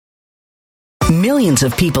Millions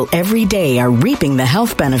of people every day are reaping the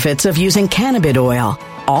health benefits of using cannabis oil,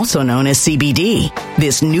 also known as CBD.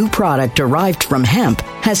 This new product derived from hemp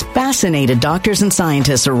has fascinated doctors and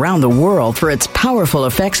scientists around the world for its powerful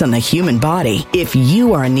effects on the human body. If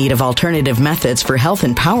you are in need of alternative methods for health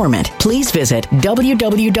empowerment, please visit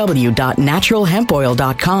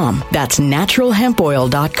www.naturalhempoil.com. That's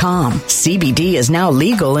naturalhempoil.com. CBD is now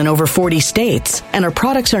legal in over 40 states, and our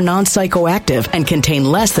products are non-psychoactive and contain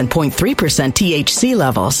less than 0.3% THC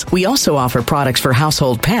levels. We also offer products for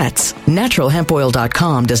household pets.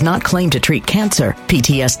 Naturalhempoil.com does not claim to treat cancer,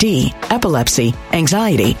 PTSD, epilepsy,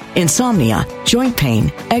 anxiety, insomnia, joint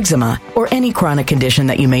pain, eczema, or any chronic condition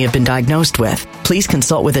that you may have been diagnosed with. Please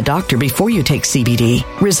consult with a doctor before you take CBD.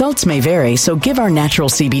 Results may vary, so give our natural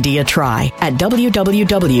CBD a try at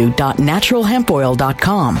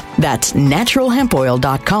www.naturalhempoil.com. That's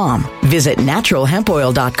naturalhempoil.com. Visit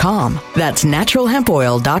naturalhempoil.com. That's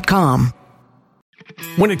naturalhempoil.com.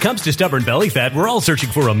 When it comes to stubborn belly fat, we're all searching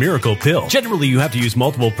for a miracle pill. Generally, you have to use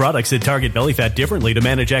multiple products that target belly fat differently to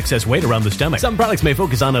manage excess weight around the stomach. Some products may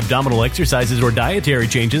focus on abdominal exercises or dietary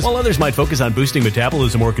changes, while others might focus on boosting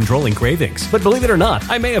metabolism or controlling cravings. But believe it or not,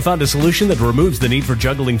 I may have found a solution that removes the need for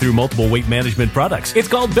juggling through multiple weight management products. It's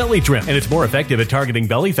called Belly Trim, and it's more effective at targeting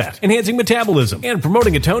belly fat, enhancing metabolism, and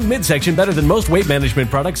promoting a toned midsection better than most weight management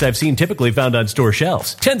products I've seen typically found on store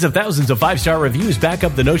shelves. Tens of thousands of 5-star reviews back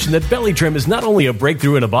up the notion that Belly Trim is not only a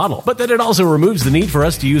breakthrough in a bottle, but that it also removes the need for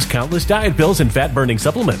us to use countless diet pills and fat-burning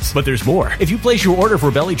supplements. But there's more. If you place your order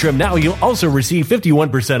for Belly Trim now, you'll also receive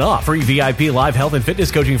 51% off, free VIP live health and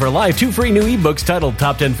fitness coaching for life, 2 free new ebooks titled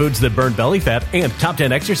Top 10 Foods That Burn Belly Fat and Top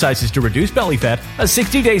 10 Exercises to Reduce Belly Fat, a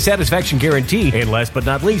 60-day satisfaction guarantee, and last but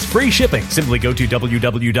not least, free shipping. Simply go to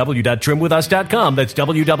www.trimwithus.com. That's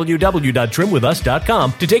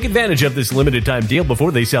www.trimwithus.com to take advantage of this limited time deal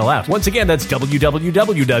before they sell out. Once again, that's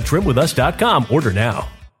www.trimwithus.com. Order now.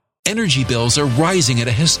 Energy bills are rising at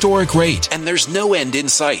a historic rate, and there's no end in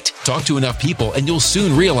sight. Talk to enough people, and you'll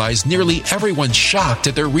soon realize nearly everyone's shocked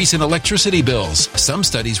at their recent electricity bills. Some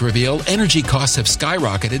studies reveal energy costs have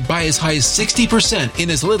skyrocketed by as high as 60%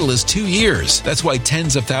 in as little as 2 years. That's why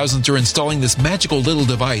tens of thousands are installing this magical little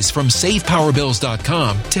device from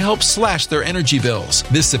SavePowerBills.com to help slash their energy bills.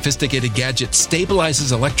 This sophisticated gadget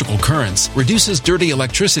stabilizes electrical currents, reduces dirty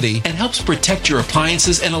electricity, and helps protect your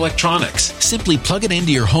appliances and electronics. Simply plug it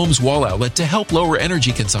into your home's wall outlet to help lower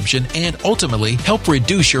energy consumption and ultimately help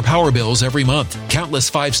reduce your power bills every month.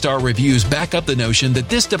 Countless 5-star reviews back up the notion that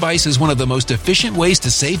this device is one of the most efficient ways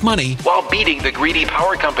to save money while beating the greedy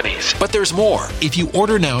power companies. But there's more. If you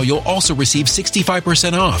order now, you'll also receive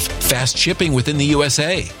 65% off, fast shipping within the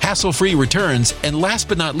USA, hassle-free returns, and last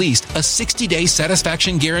but not least, a 60-day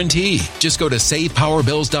satisfaction guarantee. Just go to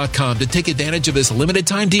SavePowerBills.com to take advantage of this limited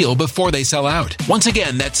time deal before they sell out. Once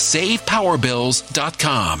again, that's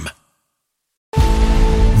SavePowerBills.com.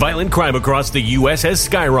 Violent crime across the U.S. has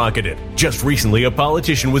skyrocketed. Just recently, a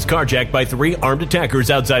politician was carjacked by 3 armed attackers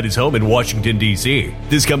outside his home in Washington, D.C.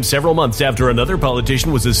 This comes several months after another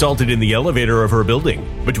politician was assaulted in the elevator of her building.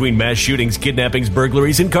 Between mass shootings, kidnappings,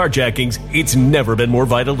 burglaries, and carjackings, it's never been more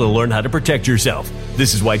vital to learn how to protect yourself.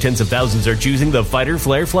 This is why tens of thousands are choosing the Fighter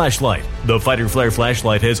Flare flashlight. The Fighter Flare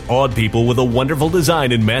flashlight has awed people with a wonderful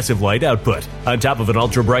design and massive light output. On top of an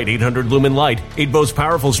ultra-bright 800-lumen light, it boasts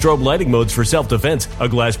powerful strobe lighting modes for self-defense, a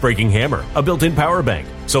glass-breaking hammer, a built-in power bank,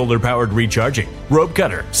 solar-powered recharging, rope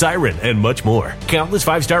cutter, siren, and much more. Countless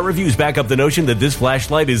 5-star reviews back up the notion that this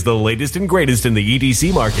flashlight is the latest and greatest in the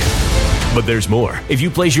EDC market. But there's more. If you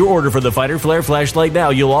place your order for the Fighter Flare flashlight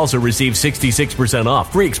now, you'll also receive 66%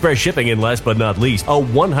 off, free express shipping, and last but not least, a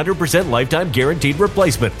 100% lifetime guaranteed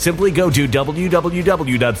replacement. Simply go to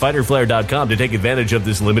www.fighterflare.com to take advantage of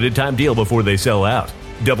this limited time deal before they sell out.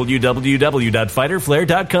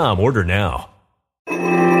 www.fighterflare.com. Order now.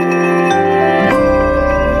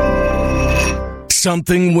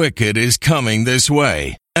 Something wicked is coming this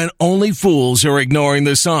way, and only fools are ignoring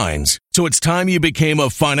the signs. So it's time you became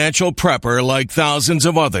a financial prepper like thousands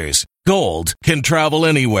of others. Gold can travel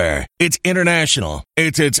anywhere. It's international.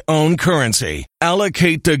 It's its own currency.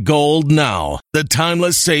 Allocate to gold now, the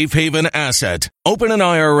timeless safe haven asset. Open an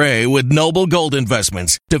IRA with Noble Gold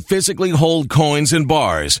Investments to physically hold coins and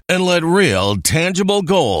bars and let real, tangible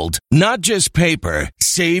gold, not just paper,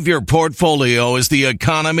 Save your portfolio as the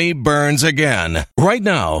economy burns again. Right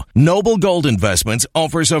now, Noble Gold Investments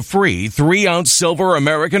offers a free 3-ounce silver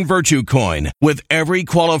American Virtue coin with every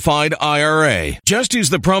qualified IRA. Just use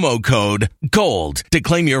the promo code GOLD to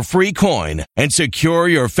claim your free coin and secure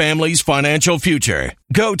your family's financial future.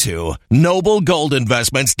 Go to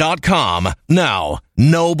noblegoldinvestments.com now.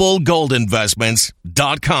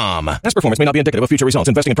 noblegoldinvestments.com. Past performance may not be indicative of future results.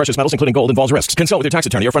 Investing in precious metals, including gold, involves risks. Consult with your tax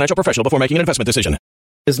attorney or financial professional before making an investment decision.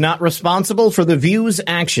 Is not responsible for the views,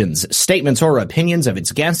 actions, statements, or opinions of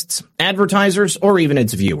its guests, advertisers, or even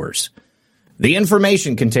its viewers. The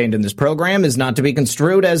information contained in this program is not to be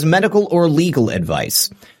construed as medical or legal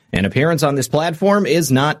advice. An appearance on this platform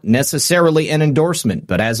is not necessarily an endorsement,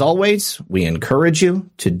 but as always, we encourage you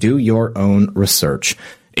to do your own research.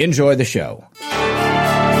 Enjoy the show.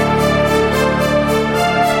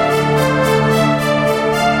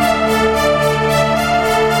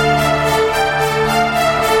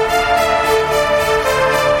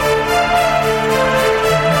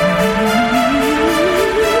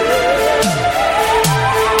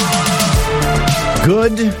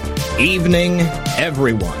 Good evening,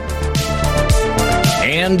 everyone,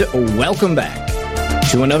 and welcome back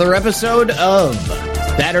to another episode of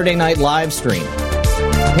Saturday Night Livestream.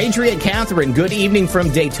 Patriot Catherine, good evening from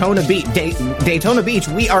Daytona Beach. Daytona Beach,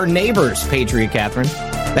 we are neighbors, Patriot Catherine.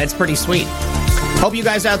 That's pretty sweet. Hope you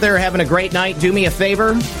guys out there are having a great night. Do me a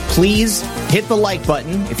favor, please hit the like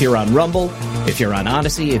button if you're on Rumble, if you're on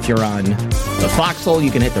Odyssey, if you're on the Foxhole,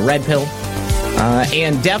 you can hit the red pill.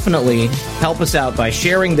 And definitely help us out by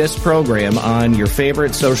sharing this program on your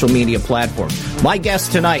favorite social media platform. My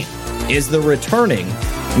guest tonight is the returning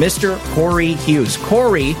Mr. Cory Hughes.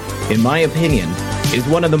 Cory, in my opinion, is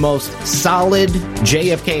one of the most solid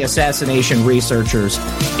JFK assassination researchers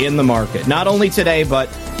in the market. Not only today, but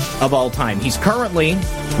of all time. He's currently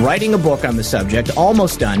writing a book on the subject,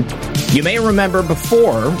 almost done. You may remember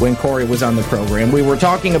before, when Cory was on the program, we were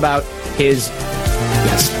talking about his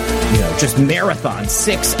just marathon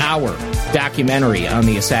 6-hour documentary on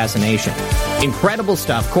the assassination. Incredible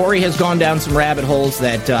stuff. Cory has gone down some rabbit holes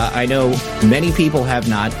that I know many people have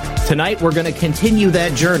not. Tonight we're going to continue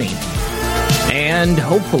that journey, and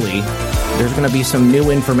hopefully there's going to be some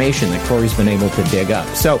new information that Cory's been able to dig up.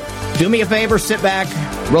 So do me a favor, sit back,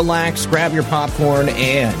 relax, grab your popcorn,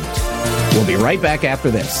 and we'll be right back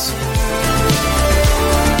after this.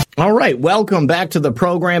 All right, welcome back to the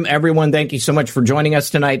program, everyone. Thank you so much for joining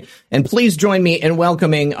us tonight. And please join me in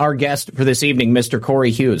welcoming our guest for this evening, Mr.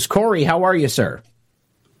 Cory Hughes. Cory, how are you, sir?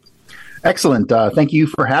 Excellent. Thank you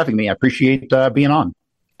for having me. I appreciate being on.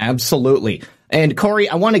 Absolutely. And Cory,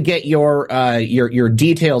 I want to get your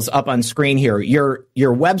details up on screen here. Your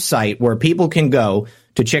website where people can go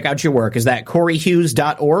to check out your work, is that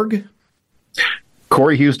CoryHughes.org?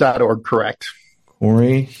 CoryHughes.org, correct.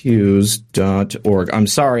 CoryHughes.org. I'm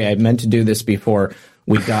sorry, I meant to do this before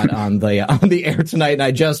we got on the air tonight, and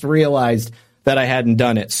I just realized that I hadn't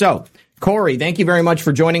done it. So, Cory, thank you very much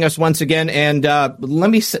for joining us once again. And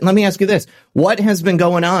let me ask you this: what has been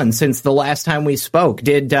going on since the last time we spoke?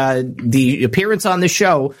 Did the appearance on the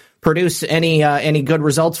show produce any good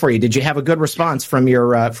results for you? Did you have a good response from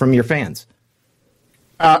your fans?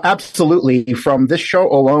 Absolutely. From this show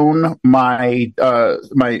alone, my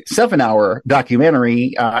 7-hour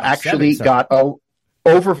documentary actually got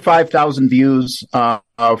over 5,000 views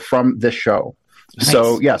from this show. Nice.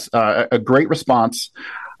 So, yes, a great response.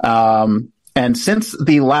 And since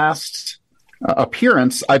the last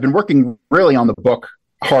appearance, I've been working really on the book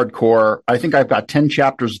hardcore. I think I've got 10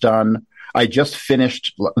 chapters done. I just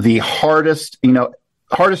finished the hardest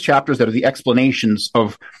chapters that are the explanations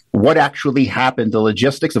of what actually happened, the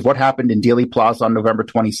logistics of what happened in Dealey Plaza on November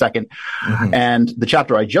 22nd. Mm-hmm. And the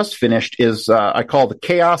chapter I just finished is I call The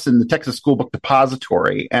Chaos in the Texas School Book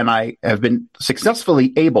Depository. And I have been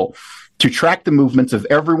successfully able to track the movements of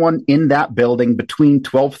everyone in that building between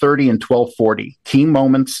 12:30 and 12:40, key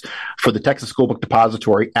moments for the Texas School Book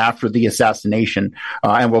Depository after the assassination.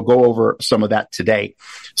 And we'll go over some of that today.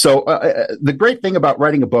 So the great thing about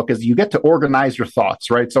writing a book is you get to organize your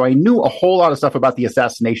thoughts, right? So I knew a whole lot of stuff about the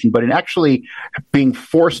assassination, but in actually being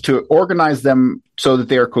forced to organize them so that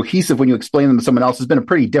they are cohesive when you explain them to someone else has been a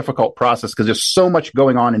pretty difficult process because there's so much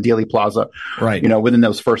going on in Dealey Plaza, right? Within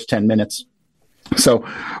those first 10 minutes. So,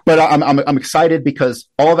 but I'm excited because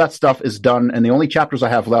all that stuff is done, and the only chapters I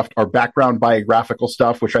have left are background biographical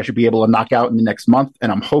stuff, which I should be able to knock out in the next month,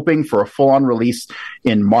 and I'm hoping for a full-on release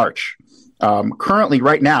in March. Currently,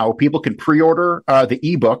 right now, people can pre-order the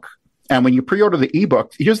ebook, and when you pre-order the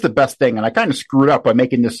ebook, here's the best thing, and I kind of screwed up by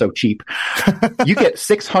making this so cheap. You get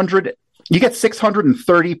 600 you get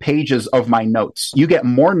 630 pages of my notes. You get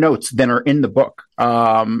more notes than are in the book.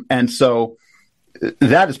 And so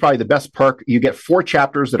that is probably the best perk. You get 4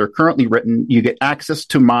 chapters that are currently written. You get access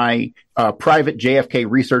to my private JFK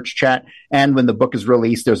research chat. And when the book is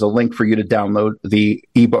released, there's a link for you to download the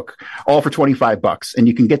ebook, all for $25. And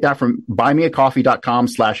you can get that from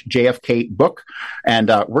buymeacoffee.com/JFK book. And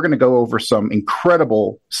we're going to go over some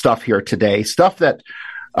incredible stuff here today. Stuff that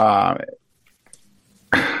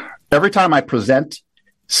every time I present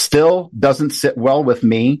still doesn't sit well with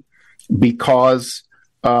me because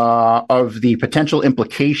of the potential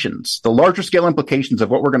implications, the larger scale implications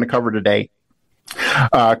of what we're going to cover today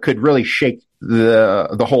could really shake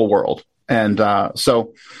the whole world. And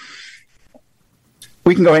so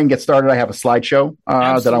we can go ahead and get started. I have a slideshow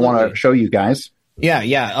that I want to show you guys.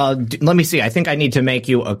 Yeah. Let me see. I think I need to make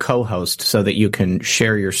you a co-host so that you can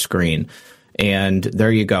share your screen. And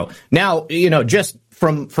there you go. Now, just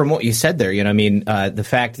from what you said there, the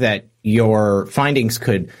fact that your findings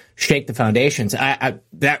could shake the foundations,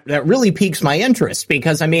 that really piques my interest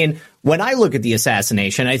because, when I look at the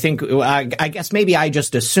assassination, I think, I guess maybe I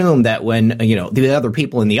just assume that when, the other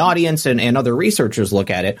people in the audience and other researchers look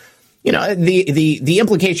at it, the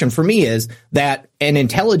implication for me is that an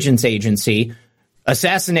intelligence agency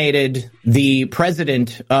assassinated the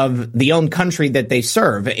president of the own country that they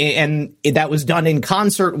serve. And that was done in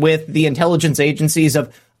concert with the intelligence agencies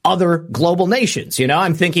of other global nations.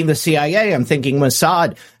 I'm thinking the CIA, I'm thinking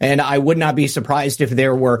Mossad, and I would not be surprised if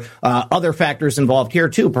there were other factors involved here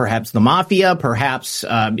too, perhaps the mafia, perhaps,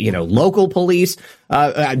 local police.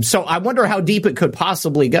 So I wonder how deep it could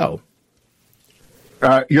possibly go.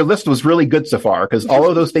 Your list was really good so far because all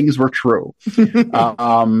of those things were true.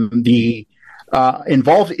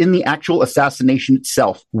 Involved in the actual assassination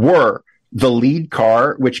itself were the lead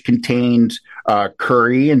car, which contained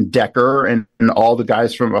Cory and Decker and all the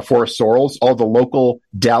guys from Forest Sorrells, all the local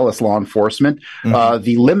Dallas law enforcement,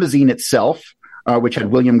 the limousine itself, which had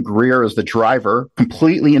William Greer as the driver,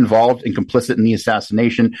 completely involved and complicit in the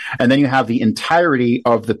assassination. And then you have the entirety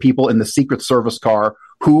of the people in the Secret Service car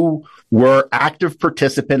who were active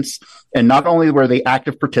participants. And not only were they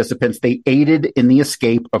active participants, they aided in the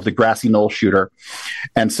escape of the Grassy Knoll shooter.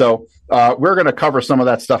 And so we're going to cover some of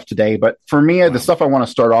that stuff today. But for me, the stuff I want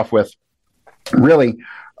to start off with really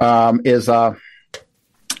is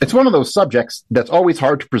it's one of those subjects that's always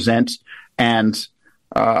hard to present. And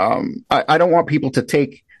I don't want people to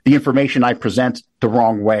take the information I present the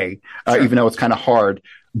wrong way, even though it's kind of hard.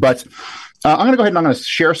 But I'm going to go ahead and I'm going to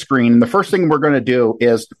share screen. The first thing we're going to do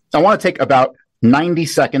is I want to take about 90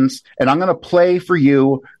 seconds, and I'm going to play for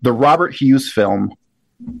you the Robert Hughes film.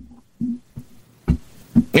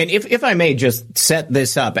 And if I may just set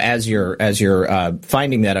this up as you're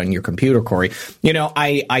finding that on your computer, Cory,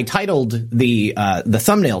 I titled the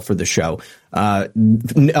thumbnail for the show,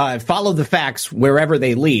 follow the facts wherever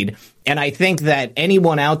they lead. And I think that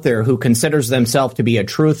anyone out there who considers themselves to be a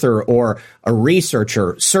truther or a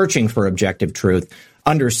researcher searching for objective truth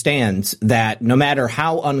understands that no matter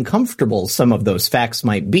how uncomfortable some of those facts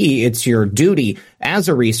might be, it's your duty as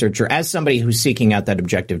a researcher, as somebody who's seeking out that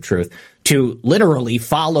objective truth, to literally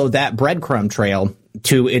follow that breadcrumb trail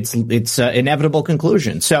to its inevitable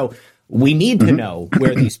conclusion. So we need to know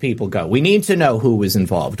where these people go. We need to know who was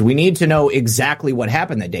involved. We need to know exactly what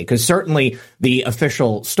happened that day, because certainly the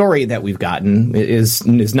official story that we've gotten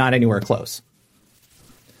is not anywhere close.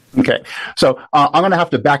 Okay, so I'm going to have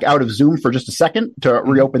to back out of Zoom for just a second to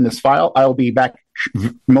reopen this file. I'll be back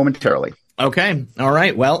momentarily. Okay, all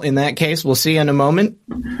right. Well, in that case, we'll see you in a moment.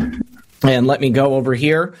 And let me go over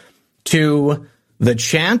here to the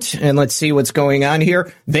chat, and let's see what's going on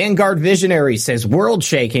here. Vanguard Visionary says, world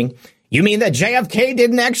shaking. You mean that JFK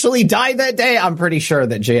didn't actually die that day? I'm pretty sure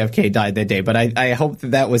that JFK died that day, but I hope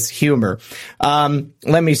that was humor. Let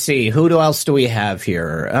me see. Who else do we have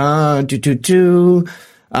here?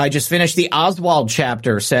 I just finished the Oswald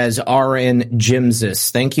chapter, says R.N.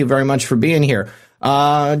 Jimsis. Thank you very much for being here.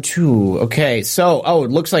 Okay, so,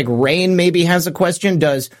 it looks like Rain maybe has a question.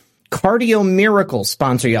 Does Cardio Miracle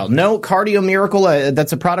sponsor y'all? No, Cardio Miracle,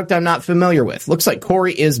 that's a product I'm not familiar with. Looks like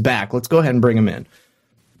Cory is back. Let's go ahead and bring him in.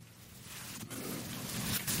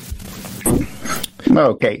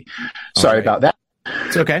 Okay, sorry about that.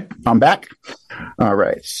 It's okay. I'm back. All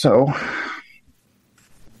right, so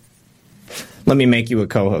let me make you a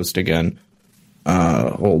co-host again.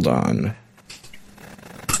 Hold on.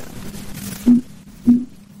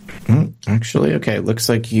 Actually, okay. Looks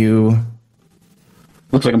like I'm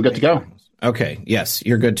good to go. Okay. Yes,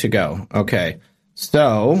 you're good to go. Okay.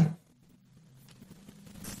 So,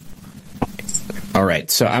 all right.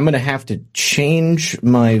 So I'm going to have to change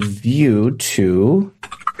my view to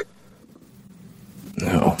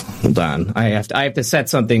No, hold on. I have to set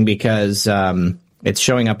something because it's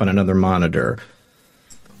showing up on another monitor.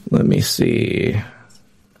 Let me see.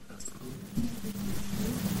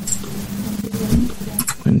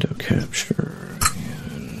 Window capture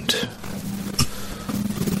and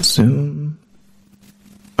zoom.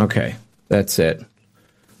 Okay, that's it.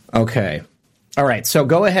 Okay. All right, so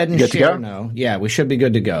go ahead and share now. Yeah, we should be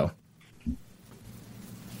good to go.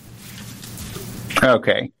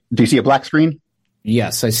 Okay. Do you see a black screen?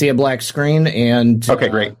 Yes, I see a black screen, and... Okay,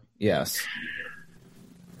 great. Yes.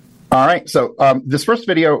 All right, so this first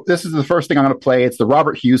video, this is the first thing I'm going to play. It's the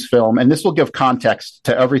Robert Hughes film, and this will give context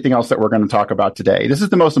to everything else that we're going to talk about today. This is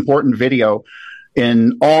the most important video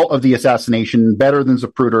in all of the Assassination, better than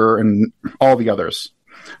Zapruder and all the others.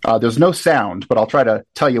 There's no sound, but I'll try to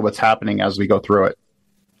tell you what's happening as we go through it.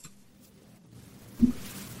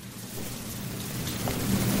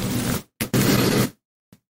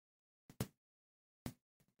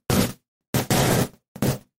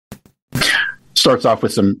 Starts off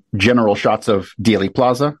with some general shots of Dealey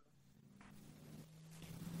Plaza.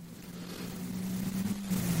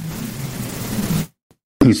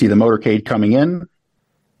 You see the motorcade coming in.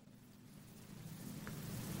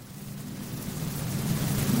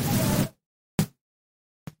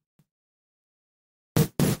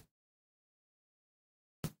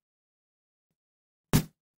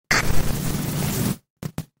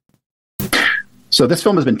 So this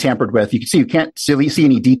film has been tampered with. You can see you can't see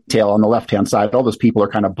any detail on the left-hand side. All those people are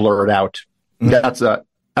kind of blurred out. Mm-hmm.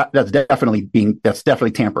 That's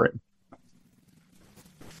definitely tampering.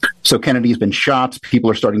 So Kennedy's been shot.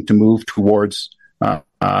 People are starting to move towards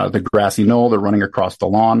the grassy knoll. They're running across the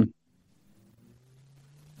lawn.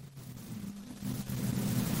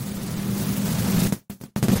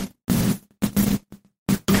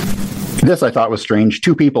 This I thought was strange.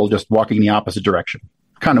 Two people just walking in the opposite direction.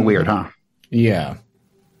 Kind of weird, huh? Yeah.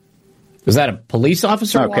 Was that a police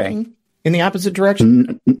officer walking in the opposite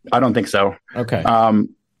direction? I don't think so. Okay.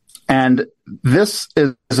 And this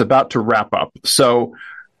is about to wrap up. So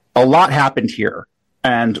a lot happened here,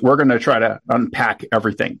 and we're going to try to unpack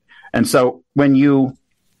everything. And so when you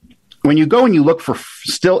go and you look for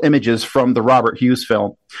still images from the Robert Hughes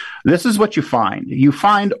film, this is what you find. You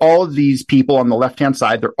find all of these people on the left-hand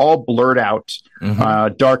side. They're all blurred out,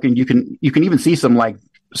 darkened. You can even see some like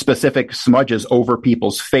specific smudges over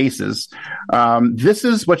people's faces. This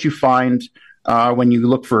is what you find when you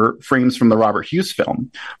look for frames from the Robert Hughes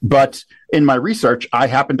film. But in my research, I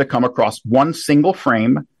happened to come across one single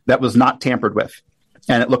frame that was not tampered with,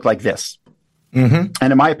 and it looked like this. Mm-hmm.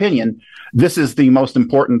 And in my opinion, this is the most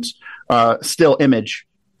important still image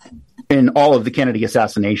in all of the Kennedy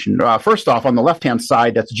assassination. First off, on the left-hand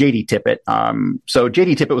side, that's J.D. Tippit. So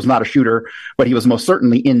J.D. Tippit was not a shooter, but he was most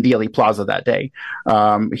certainly in Dealey Plaza that day.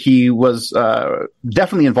 He was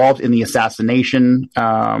definitely involved in the assassination,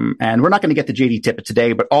 and we're not going to get to J.D. Tippit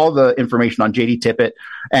today, but all the information on J.D. Tippit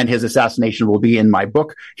and his assassination will be in my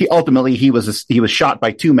book. He was shot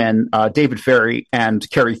by two men, David Ferry and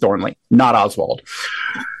Kerry Thornley, not Oswald.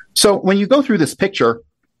 So when you go through this picture,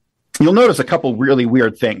 you'll notice a couple really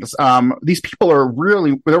weird things. These people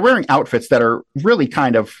they're wearing outfits that are really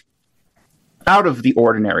kind of out of the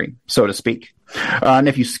ordinary, so to speak. And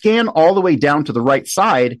if you scan all the way down to the right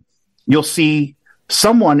side, you'll see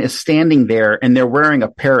someone is standing there and they're wearing a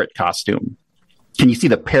parrot costume. Can you see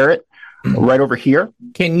the parrot right over here?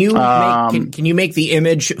 Can you make the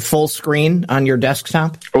image full screen on your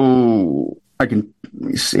desktop? Oh, let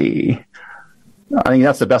me see. I think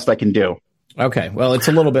that's the best I can do. Okay, well, it's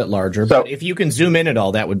a little bit larger, but if you can zoom in at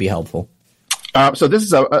all, that would be helpful. So this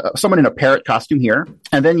is someone in a parrot costume here,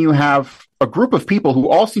 and then you have a group of people who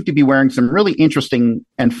all seem to be wearing some really interesting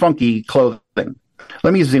and funky clothing.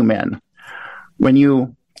 Let me zoom in. When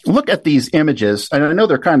you look at these images, and I know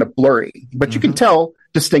they're kind of blurry, but you can tell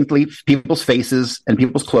distinctly people's faces and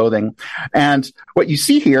people's clothing. And what you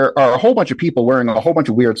see here are a whole bunch of people wearing a whole bunch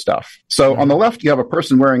of weird stuff. So on the left, you have a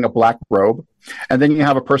person wearing a black robe. And then you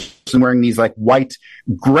have a person wearing these like white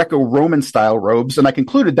Greco-Roman style robes. And I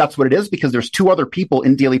concluded that's what it is because there's two other people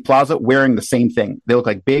in Dealey Plaza wearing the same thing. They look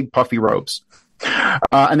like big, puffy robes.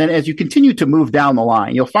 And then as you continue to move down the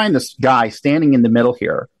line, you'll find this guy standing in the middle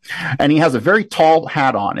here. And he has a very tall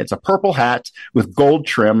hat on. It's a purple hat with gold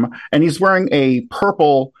trim. And he's wearing a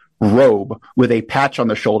purple robe with a patch on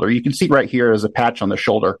the shoulder. You can see right here is a patch on the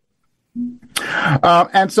shoulder.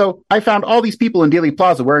 And so I found all these people in Dealey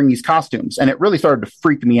Plaza wearing these costumes, and it really started to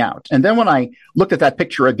freak me out. And then when I looked at that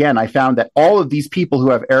picture again, I found that all of these people who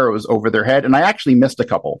have arrows over their head, and I actually missed a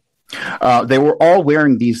couple, they were all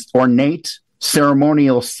wearing these ornate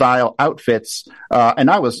ceremonial style outfits.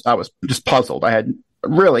 And I was just puzzled. I had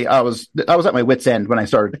really, I was at my wit's end when I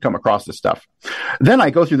started to come across this stuff. Then I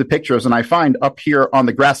go through the pictures and I find up here on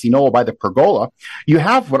the grassy knoll by the pergola, you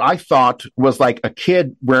have what I thought was like a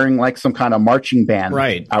kid wearing like some kind of marching band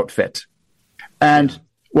outfit. And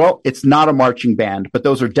well, it's not a marching band, but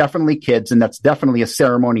those are definitely kids, and that's definitely a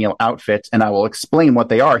ceremonial outfit, and I will explain what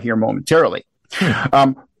they are here momentarily.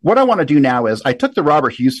 What I want to do now is I took the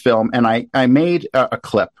Robert Hughes film and I made a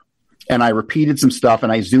clip, and I repeated some stuff,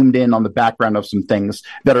 and I zoomed in on the background of some things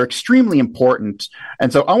that are extremely important.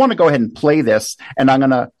 And so I want to go ahead and play this, and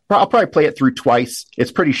I'll probably play it through twice.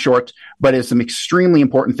 It's pretty short, but it's some extremely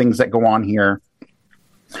important things that go on here.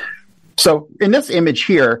 So in this image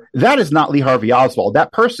here, that is not Lee Harvey Oswald.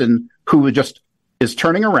 That person who just is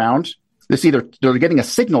turning around, they're getting a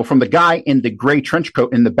signal from the guy in the gray trench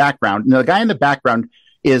coat in the background. And the guy in the background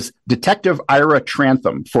is Detective Ira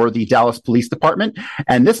Trantham for the Dallas Police Department.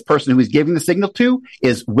 And this person who he's giving the signal to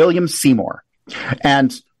is William Seymour.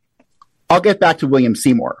 And I'll get back to William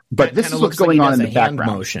Seymour, but this is what's going on in the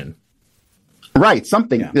background. Motion. Right,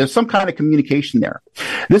 something. Yeah. There's some kind of communication there.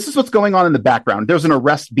 This is what's going on in the background. There's an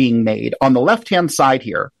arrest being made. On the left-hand side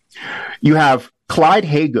here, you have Clyde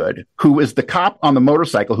Haygood, who is the cop on the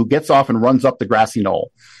motorcycle who gets off and runs up the grassy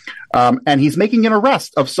knoll. And he's making an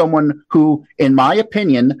arrest of someone who, in my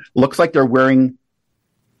opinion, looks like they're wearing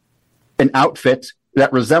an outfit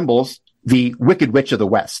that resembles the Wicked Witch of the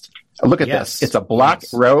West. Look at this. It's a black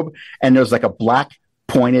robe, and there's like a black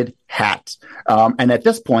pointed hat. And at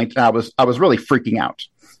this point, I was really freaking out.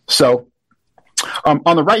 So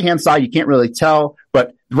on the right-hand side, you can't really tell,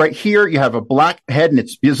 but right here, you have a black head, and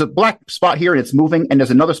there's a black spot here, and it's moving, and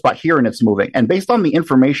there's another spot here, and it's moving. And based on the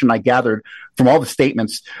information I gathered from all the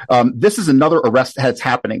statements, this is another arrest that's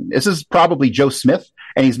happening. This is probably Joe Smith,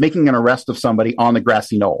 and he's making an arrest of somebody on the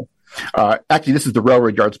grassy knoll. Actually, this is the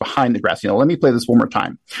railroad yards behind the grassy knoll. Let me play this one more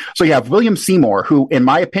time. So you have William Seymour, who, in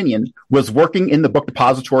my opinion, was working in the book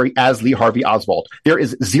depository as Lee Harvey Oswald. There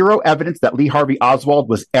is zero evidence that Lee Harvey Oswald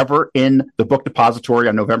was ever in the book depository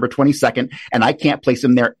on November 22nd, and I can't place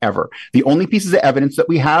him there ever. The only pieces of evidence that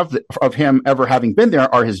we have of him ever having been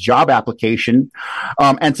there are his job application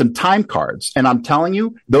and some time cards. And I'm telling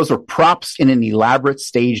you, those are props in an elaborate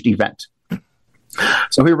staged event.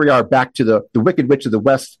 So here we are back to the Wicked Witch of the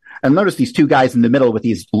West. And notice these two guys in the middle with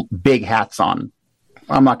these big hats on.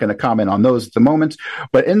 I'm not going to comment on those at the moment.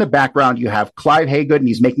 But in the background, you have Clyde Haygood, and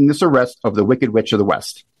he's making this arrest of the Wicked Witch of the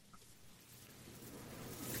West.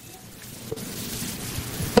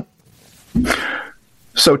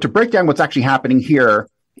 So to break down what's actually happening here,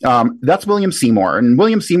 that's William Seymour. And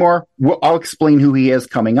William Seymour, I'll explain who he is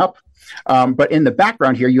coming up. But in the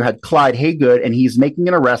background here, you had Clyde Haygood, and he's making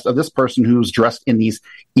an arrest of this person who's dressed in these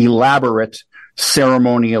elaborate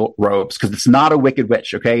ceremonial robes, because it's not a wicked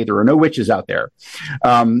witch, okay? There are no witches out there.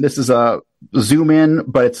 This is a zoom in,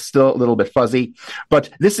 but it's still a little bit fuzzy. But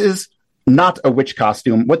this is not a witch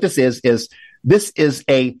costume. What this is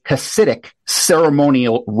a Hasidic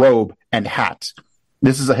ceremonial robe and hat.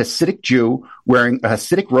 This is a Hasidic Jew wearing a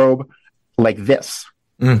Hasidic robe like this.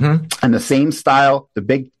 Mm-hmm. And the same style, the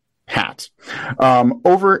big hat.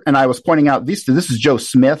 And I was pointing out, this is Joe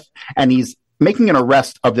Smith, and he's making an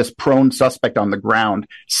arrest of this prone suspect on the ground.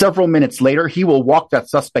 Several minutes later, he will walk that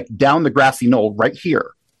suspect down the grassy knoll right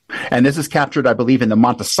here. And this is captured, I believe, in the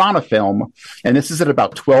Montesana film, and this is at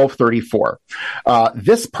about 12:34.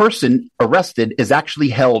 This person arrested is actually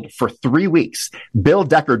held for 3 weeks. Bill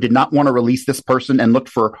Decker did not want to release this person and looked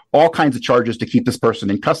for all kinds of charges to keep this person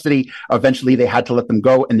in custody. Eventually, they had to let them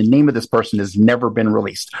go, and the name of this person has never been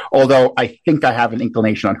released, although I think I have an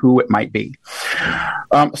inclination on who it might be.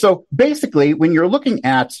 So basically, when you're looking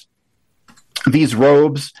at these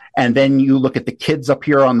robes, and then you look at the kids up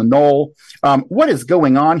here on the knoll, what is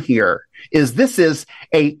going on here is this is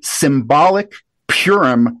a symbolic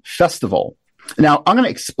Purim festival. Now, I'm going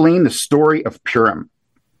to explain the story of Purim.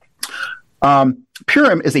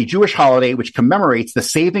 Purim is a Jewish holiday which commemorates the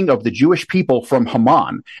saving of the Jewish people from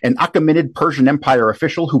Haman, an Achaemenid Persian Empire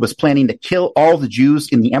official who was planning to kill all the Jews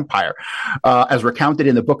in the empire, as recounted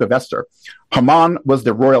in the book of Esther. Haman was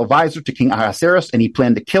the royal advisor to King Ahasuerus, and he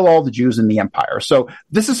planned to kill all the Jews in the empire. So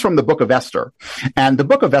this is from the book of Esther. And the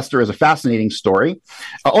book of Esther is a fascinating story.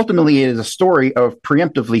 Ultimately, it is a story of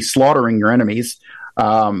preemptively slaughtering your enemies.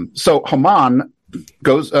 So Haman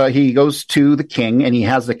goes to the king, and he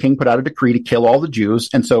has the king put out a decree to kill all the Jews.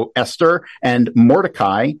 And so Esther and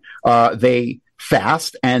Mordecai, they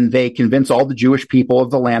fast, and they convince all the Jewish people of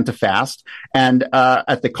the land to fast. And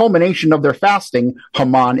at the culmination of their fasting,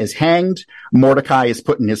 Haman is hanged, Mordecai is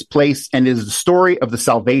put in his place, and it is the story of the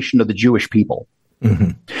salvation of the Jewish people.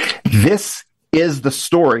 Mm-hmm. This is the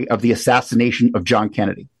story of the assassination of John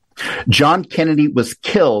Kennedy. John Kennedy was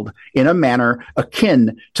killed in a manner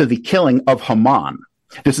akin to the killing of Haman.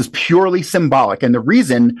 This is purely symbolic. And the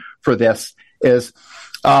reason for this is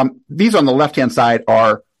these on the left-hand side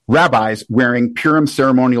are rabbis wearing Purim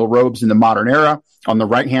ceremonial robes in the modern era. On the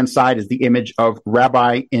right-hand side is the image of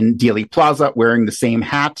Rabbi in Dealey Plaza wearing the same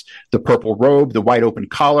hat, the purple robe, the wide open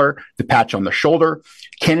collar, the patch on the shoulder.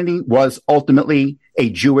 Kennedy was ultimately a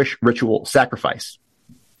Jewish ritual sacrifice.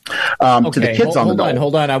 To the kids hold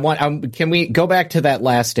on. Can we go back to that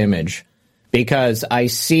last image? Because I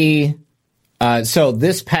see, so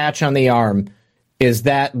this patch on the arm, is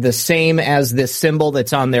that the same as this symbol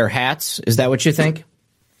that's on their hats? Is that what you think?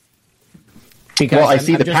 Because I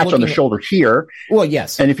see the patch on the shoulder here. Well,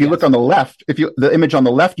 yes. And if you look on the left, the image on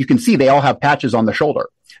the left, you can see they all have patches on the shoulder.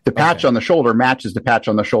 The patch on the shoulder matches the patch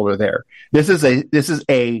on the shoulder there. This is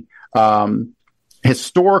a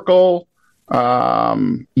historical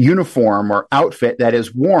uniform or outfit that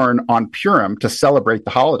is worn on Purim to celebrate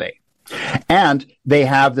the holiday. And they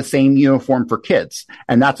have the same uniform for kids.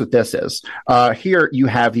 And that's what this is. Here you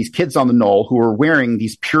have these kids on the knoll who are wearing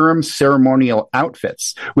these Purim ceremonial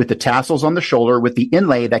outfits with the tassels on the shoulder with the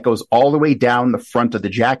inlay that goes all the way down the front of the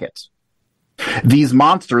jacket. These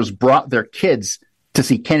monsters brought their kids to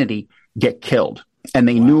see Kennedy get killed. And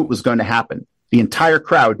they knew it was going to happen. The entire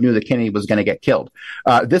crowd knew that Kennedy was going to get killed.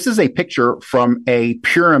 This is a picture from a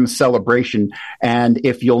Purim celebration. And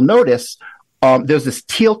if you'll notice, there's this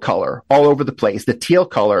teal color all over the place. The teal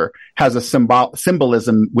color has a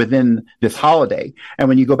symbolism within this holiday. And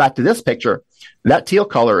when you go back to this picture, that teal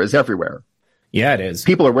color is everywhere. Yeah, it is.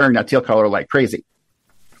 People are wearing that teal color like crazy.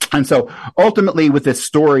 And so ultimately with this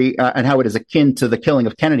story and how it is akin to the killing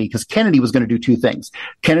of Kennedy, because Kennedy was going to do two things.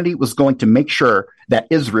 Kennedy was going to make sure that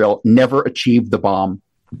Israel never achieved the bomb.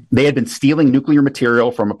 They had been stealing nuclear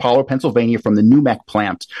material from Apollo, Pennsylvania, from the NUMEC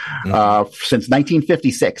plant since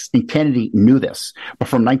 1956, and Kennedy knew this. But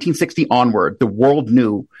from 1960 onward, the world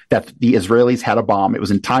knew that the Israelis had a bomb. It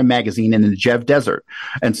was in Time magazine and in the Negev Desert.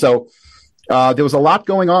 And so there was a lot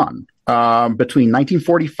going on between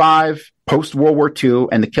 1945, post-World War II,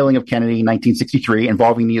 and the killing of Kennedy in 1963,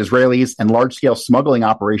 involving the Israelis and large-scale smuggling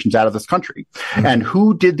operations out of this country. And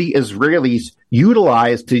who did the Israelis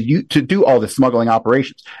utilize to do all the smuggling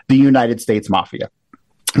operations? The United States Mafia.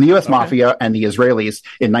 The U.S. Mafia and the Israelis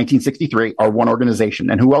in 1963 are one organization.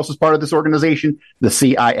 And who else is part of this organization? The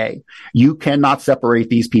CIA. You cannot separate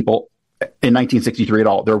these people in 1963 at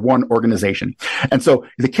all. They're one organization. And so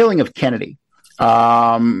the killing of Kennedy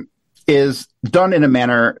is done in a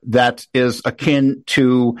manner that is akin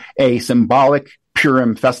to a symbolic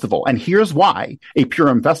Purim festival. And here's why a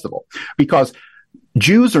Purim festival. Because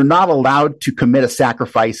Jews are not allowed to commit a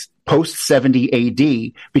sacrifice post 70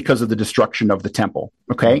 AD because of the destruction of the temple.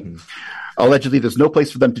 Okay. Allegedly, there's no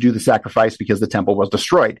place for them to do the sacrifice because the temple was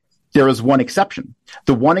destroyed. There is one exception.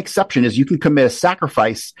 The one exception is you can commit a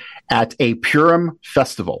sacrifice at a Purim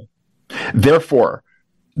festival. Therefore,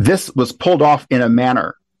 this was pulled off in a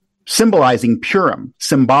manner symbolizing Purim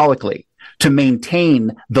symbolically to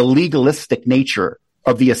maintain the legalistic nature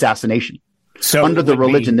of the assassination. So under the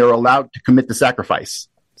religion, they're allowed to commit the sacrifice.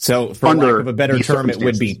 So for lack of a better term, it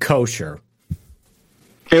would be kosher.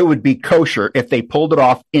 It would be kosher if they pulled it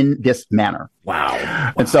off in this manner.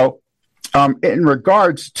 Wow. And so in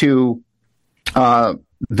regards to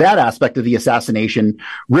that aspect of the assassination,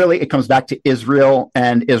 really, it comes back to Israel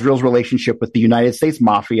and Israel's relationship with the United States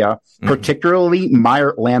Mafia, particularly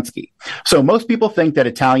Meyer Lansky. So most people think that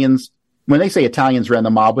Italians, when they say Italians ran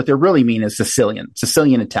the mob, what they really mean is Sicilian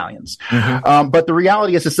Italians. But the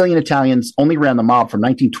reality is Sicilian Italians only ran the mob from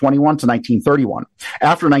 1921 to 1931.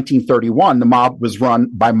 After 1931, the mob was run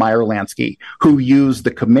by Meyer Lansky, who used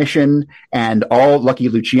the commission and all Lucky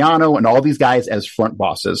Luciano and all these guys as front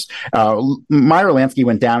bosses. Meyer Lansky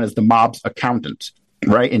went down as the mob's accountant,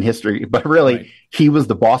 right, in history. But really, he was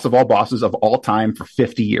the boss of all bosses of all time for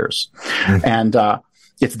 50 years. And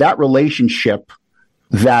it's that relationship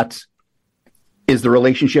that is the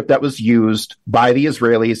relationship that was used by the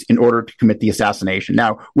Israelis in order to commit the assassination.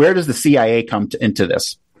 Now, where does the CIA come into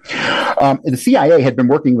this? The CIA had been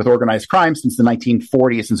working with organized crime since the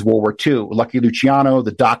 1940s, since World War II. Lucky Luciano,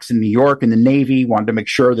 the docks in New York, and the Navy wanted to make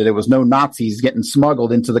sure that there was no Nazis getting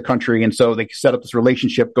smuggled into the country, and so they set up this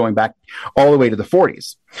relationship going back all the way to the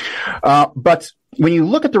 40s. But when you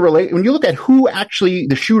look at when you look at who actually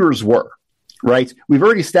the shooters were, right? We've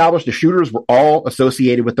already established the shooters were all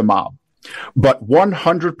associated with the mob. But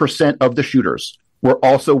 100% of the shooters were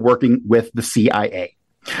also working with the CIA.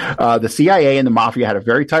 The CIA and the Mafia had a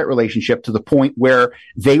very tight relationship to the point where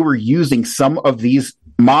they were using some of these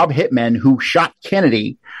mob hitmen who shot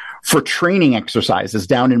Kennedy for training exercises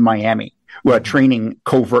down in Miami. training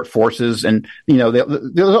covert forces. And, there's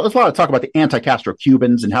a lot of talk about the anti-Castro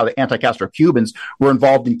Cubans and how the anti-Castro Cubans were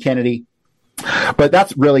involved in Kennedy. But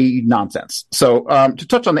that's really nonsense. So to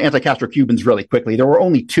touch on the anti-Castro Cubans really quickly, there were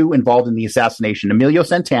only two involved in the assassination. Emilio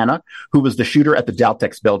Santana, who was the shooter at the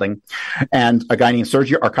Daltex building, and a guy named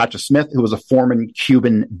Sergio Arcacha Smith, who was a former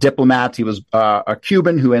Cuban diplomat. He was a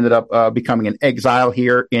Cuban who ended up becoming an exile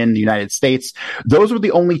here in the United States. Those were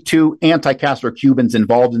the only two anti-Castro Cubans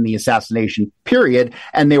involved in the assassination, period.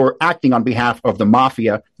 And they were acting on behalf of the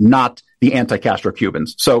mafia, not the anti-Castro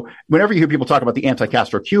Cubans. So whenever you hear people talk about the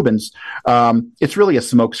anti-Castro Cubans, it's really a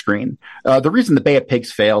smokescreen. The reason the Bay of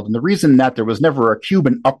Pigs failed, and the reason that there was never a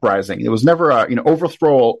Cuban uprising, there was never a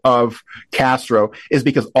overthrow of Castro, is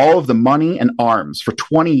because all of the money and arms for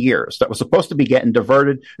 20 years that was supposed to be getting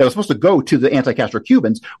diverted, that was supposed to go to the anti-Castro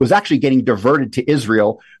Cubans, was actually getting diverted to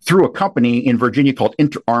Israel through a company in Virginia called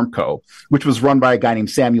Interarmco, which was run by a guy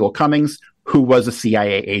named Samuel Cummings, who was a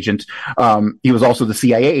CIA agent. He was also the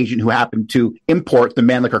CIA agent who happened to import the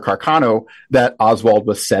Mannlicher Carcano that Oswald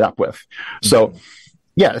was set up with. So,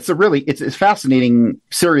 yeah, it's a fascinating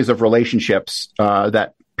series of relationships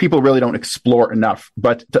that people really don't explore enough.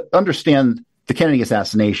 But to understand the Kennedy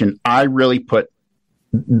assassination, I really put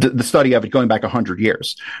the study of it going back 100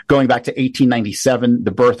 years, going back to 1897,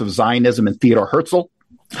 the birth of Zionism and Theodore Herzl,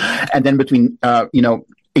 and then between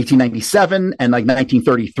 1897 and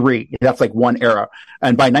 1933. That's like one era.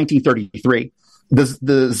 And by 1933,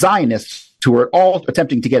 the Zionists, who were all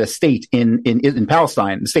attempting to get a state in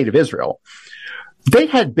Palestine, the state of Israel, they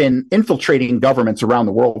had been infiltrating governments around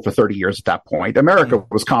the world for 30 years at that point. America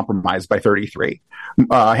was compromised by 33.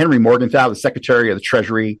 Henry Morgenthau, the Secretary of the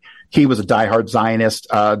Treasury, he was a diehard Zionist.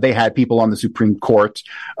 They had people on the Supreme Court.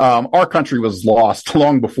 Our country was lost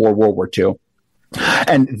long before World War II.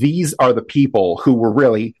 And these are the people who were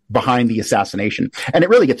really behind the assassination. And it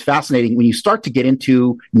really gets fascinating when you start to get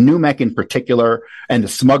into NUMEC in particular and the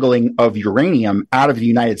smuggling of uranium out of the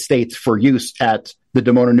United States for use at the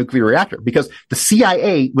Dimona nuclear reactor, because the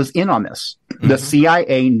CIA was in on this. Mm-hmm. The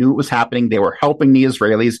CIA knew it was happening. They were helping the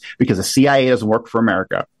Israelis because the CIA doesn't work for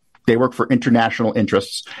America. They work for international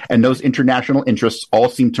interests. And those international interests all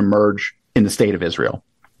seem to merge in the state of Israel.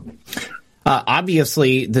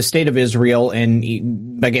 Obviously, the state of Israel,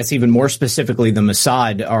 and I guess even more specifically the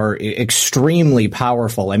Mossad, are extremely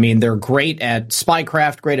powerful. I mean, they're great at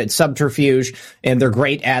spycraft, great at subterfuge, and they're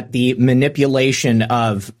great at the manipulation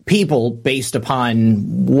of people based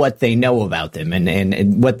upon what they know about them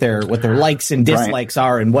and what their likes and dislikes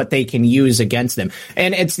are and what they can use against them.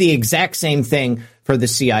 And it's the exact same thing for the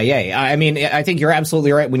CIA. I mean, I think you're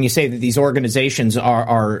absolutely right when you say that these organizations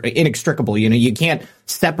are inextricable. You can't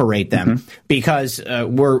separate them because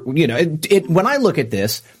when I look at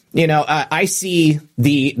this, I see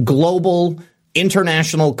the global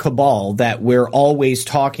international cabal that we're always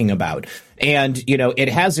talking about. And, it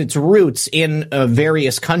has its roots in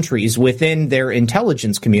various countries within their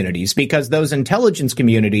intelligence communities, because those intelligence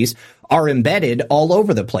communities are embedded all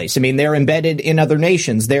over the place. I mean, they're embedded in other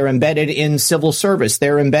nations. They're embedded in civil service.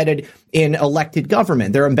 They're embedded in elected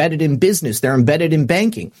government. They're embedded in business. They're embedded in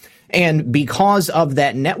banking. And because of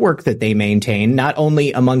that network that they maintain, not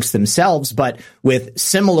only amongst themselves, but with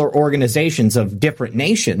similar organizations of different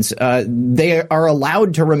nations, they are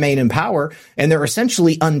allowed to remain in power, and they're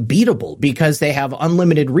essentially unbeatable because they have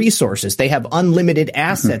unlimited resources. They have unlimited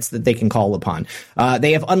assets that they can call upon.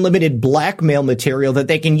 They have unlimited blackmail material that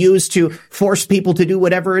they can use to force people to do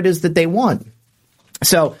whatever it is that they want.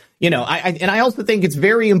 So, I also think it's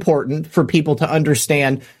very important for people to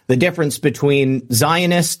understand the difference between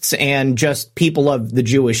Zionists and just people of the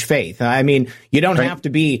Jewish faith. I mean, you don't have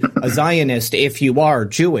to be a Zionist if you are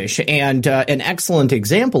Jewish. And an excellent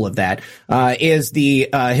example of that is the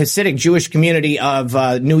Hasidic Jewish community of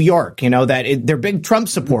New York. They're big Trump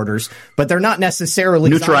supporters, but they're not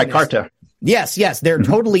necessarily Zionist. Karta. Yes, they're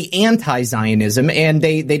totally anti-Zionism, and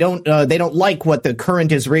they don't like what the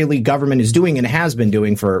current Israeli government is doing and has been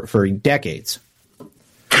doing for decades.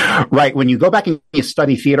 Right. When you go back and you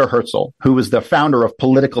study Theodor Herzl, who was the founder of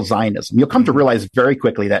political Zionism, you'll come to realize very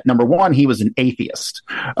quickly that, number one, he was an atheist.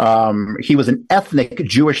 He was an ethnic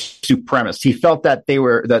Jewish supremacist. He felt that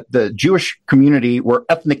that the Jewish community were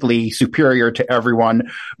ethnically superior to everyone,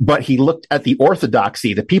 but he looked at the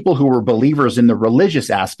orthodoxy, the people who were believers in the religious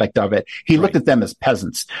aspect of it. He looked at them as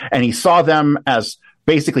peasants, and he saw them as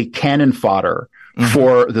basically cannon fodder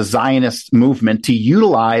for the Zionist movement to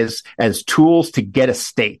utilize as tools to get a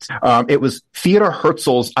state. It was Theodor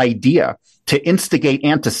Herzl's idea to instigate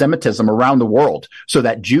anti-Semitism around the world so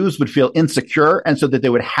that Jews would feel insecure and so that they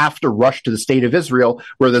would have to rush to the state of Israel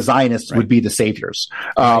where the Zionists would be the saviors.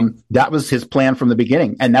 That was his plan from the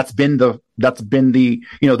beginning. And that's been the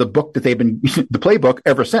book that they've been, the playbook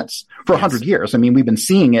ever since for 100 years. I mean, we've been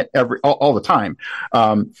seeing it all the time.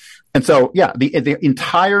 And so, the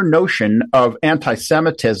entire notion of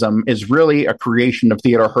anti-Semitism is really a creation of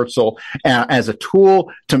Theodor Herzl as a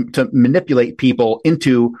tool to manipulate people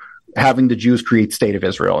into having the Jews create state of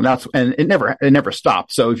Israel. And it never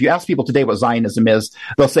stopped. So if you ask people today what Zionism is,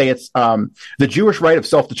 they'll say it's the Jewish right of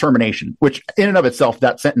self-determination, which in and of itself,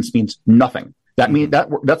 that sentence means nothing.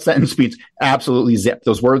 That sentence means absolutely zip.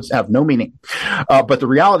 Those words have no meaning. But the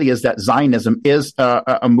reality is that Zionism is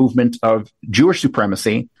a movement of Jewish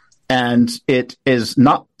supremacy, and it is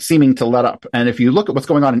not seeming to let up. And if you look at what's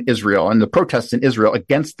going on in Israel and the protests in Israel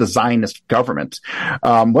against the Zionist government,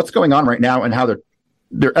 what's going on right now and how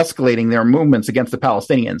they're escalating their movements against the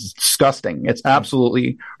Palestinians. It's disgusting. It's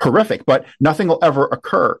absolutely horrific, but nothing will ever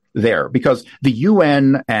occur there because the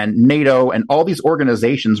UN and NATO and all these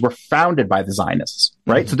organizations were founded by the Zionists,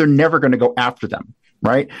 right? So they're never going to go after them,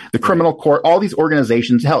 right? The criminal court, all these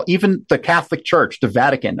organizations, hell, even the Catholic Church, the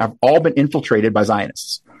Vatican, have all been infiltrated by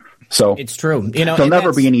Zionists. So it's true. There'll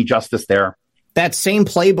never be any justice there. That same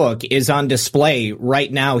playbook is on display right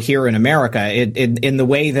now here in America in the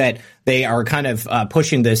way that they are kind of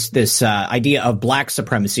pushing this idea of black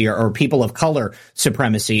supremacy or people of color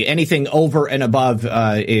supremacy, anything over and above,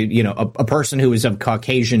 a person who is of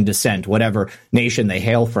Caucasian descent, whatever nation they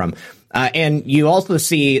hail from. And you also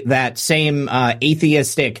see that same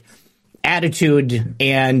atheistic attitude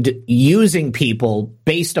and using people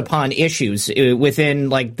based upon issues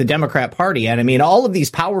within like the Democrat Party. And I mean, all of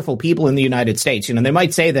these powerful people in the United States, they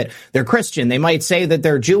might say that they're Christian, they might say that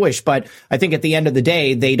they're Jewish, but I think at the end of the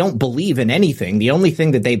day, they don't believe in anything. The only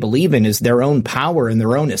thing that they believe in is their own power and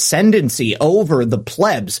their own ascendancy over the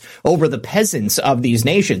plebs, over the peasants of these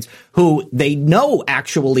nations who they know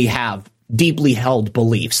actually have deeply held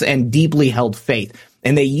beliefs and deeply held faith.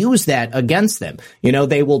 And they use that against them.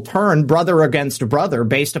 They will turn brother against brother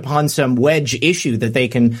based upon some wedge issue that they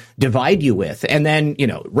can divide you with. And then,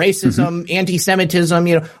 racism,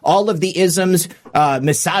 anti-Semitism, all of the isms,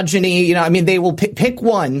 misogyny, they will pick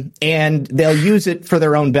one and they'll use it for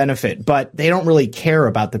their own benefit. But they don't really care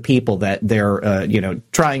about the people that they're,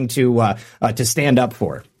 trying to stand up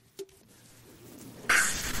for.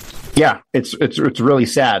 Yeah, it's really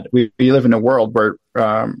sad. We live in a world where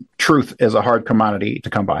truth is a hard commodity to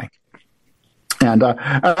come by. And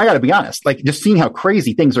I got to be honest, like just seeing how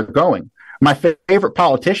crazy things are going. My favorite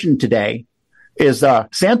politician today is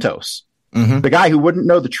Santos, the guy who wouldn't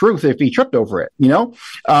know the truth if he tripped over it,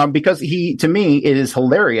 because to me, it is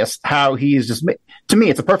hilarious how he is just, to me,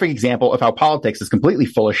 it's a perfect example of how politics is completely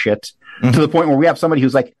full of shit to the point where we have somebody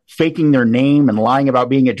who's like faking their name and lying about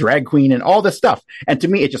being a drag queen and all this stuff. And to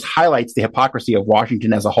me, it just highlights the hypocrisy of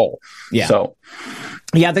Washington as a whole. Yeah. So.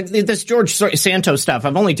 Yeah, this George Santos stuff,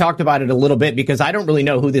 I've only talked about it a little bit because I don't really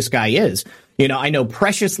know who this guy is. I know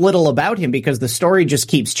precious little about him because the story just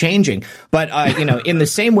keeps changing. But, in the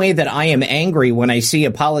same way that I am angry when I see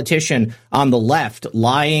a politician on the left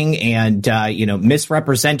lying and,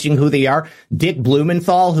 misrepresenting who they are, Dick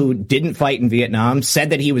Blumenthal, who didn't fight in Vietnam, said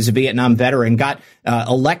that he was a Vietnam veteran, got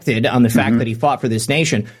elected on the fact that he fought for this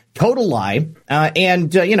nation. Total lie.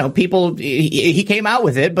 People, he came out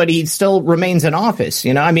with it, but he still remains in office.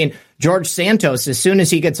 George Santos, as soon as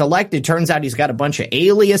he gets elected, turns out he's got a bunch of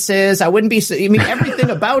aliases. Everything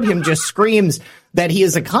about him just screams that he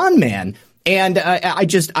is a con man. And I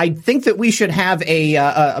think that we should have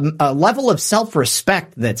a level of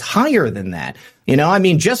self-respect that's higher than that.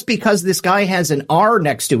 Just because this guy has an R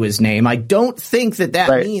next to his name, I don't think that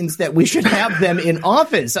means that we should have them in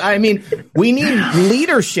office. We need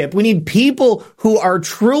leadership. We need people who are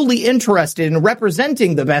truly interested in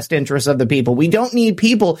representing the best interests of the people. We don't need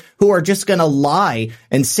people who are just going to lie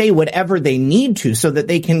and say whatever they need to so that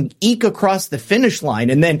they can eke across the finish line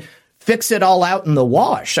and then fix it all out in the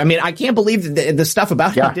wash. I can't believe that the stuff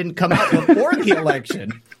about him didn't come out before the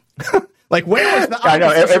election. Like, where was the I know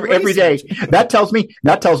every day that tells me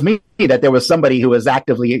that there was somebody who was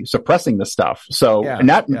actively suppressing the stuff. So, and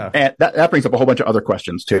that brings up a whole bunch of other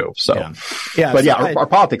questions too. So, our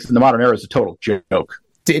politics in the modern era is a total joke.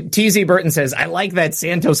 TZ Burton says, I like that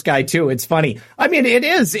Santos guy too. It's funny. It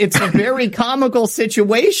is. It's a very comical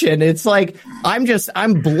situation. It's like,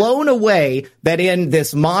 I'm blown away that in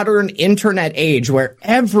this modern internet age where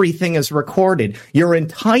everything is recorded, your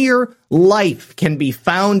entire life can be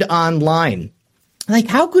found online. Like,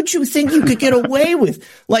 how could you think you could get away with,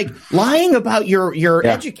 like, lying about your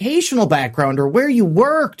educational background or where you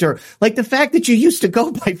worked, or, like, the fact that you used to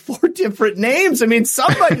go by 4 different names? I mean,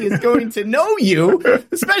 somebody is going to know you,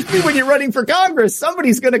 especially when you're running for Congress.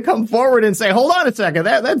 Somebody's going to come forward and say, hold on a second,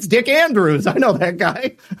 that's Dick Andrews. I know that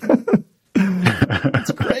guy.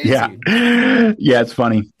 It's crazy. Yeah, it's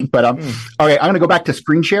funny. But, okay, I'm going to go back to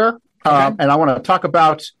screen share, and I want to talk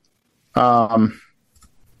about...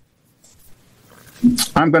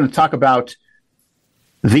 I'm going to talk about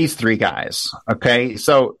these 3 guys. Okay.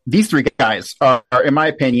 So these 3 guys are, in my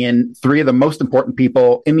opinion, 3 of the most important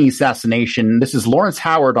people in the assassination. This is Lawrence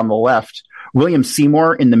Howard on the left, William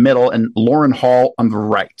Seymour in the middle, and Loren Hall on the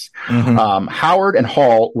right. Howard and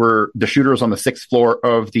Hall were the shooters on the 6th floor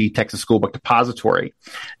of the Texas School Book Depository.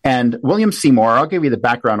 And William Seymour, I'll give you the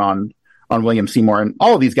background on William Seymour, and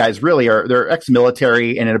all of these guys really they're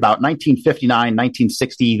ex-military, and in about 1959,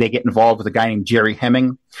 1960, they get involved with a guy named Jerry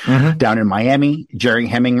Hemming down in Miami. Jerry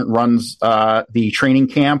Hemming runs the training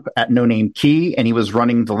camp at No Name Key, and he was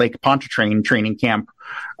running the Lake Pontchartrain training camp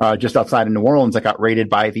just outside of New Orleans that got raided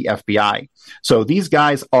by the FBI. So these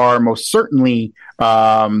guys are most certainly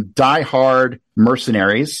die-hard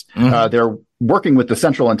mercenaries. They're working with the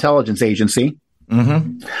Central Intelligence Agency.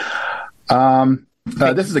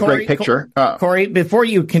 This is a great picture. Cory, before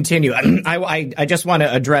you continue, I just want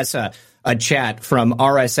to address a chat from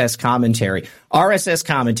RSS Commentary. RSS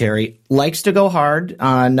Commentary likes to go hard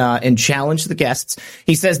on and challenge the guests.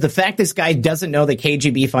 He says the fact this guy doesn't know that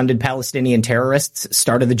KGB-funded Palestinian terrorists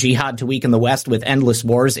started the jihad to weaken the West with endless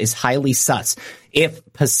wars is highly sus. If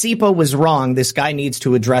Pacipa was wrong, this guy needs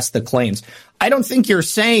to address the claims. I don't think you're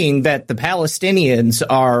saying that the Palestinians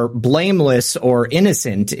are blameless or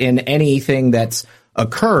innocent in anything that's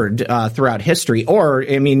occurred throughout history, or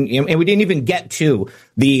I mean, and we didn't even get to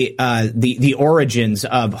the origins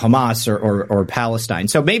of Hamas or Palestine.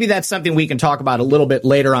 So maybe that's something we can talk about a little bit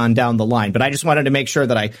later on down the line. But I just wanted to make sure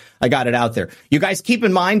that I got it out there. You guys keep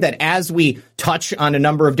in mind that as we touch on a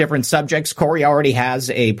number of different subjects, Cory already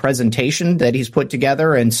has a presentation that he's put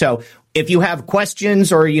together, and so if you have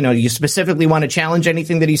questions or, you specifically want to challenge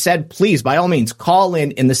anything that he said, please, by all means, call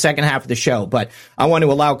in the second half of the show. But I want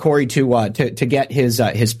to allow Cory to get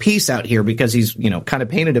his piece out here because he's, kind of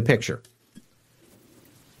painted a picture.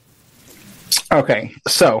 Okay.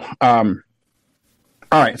 So, all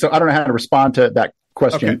right. So I don't know how to respond to that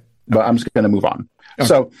question, but I'm just going to move on. Okay.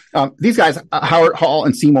 So these guys, Howard, Hall,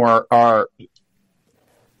 and Seymour, are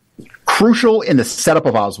crucial in the setup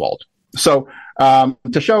of Oswald. So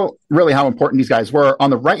to show really how important these guys were, on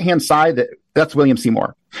the right-hand side, that's William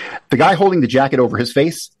Seymour. The guy holding the jacket over his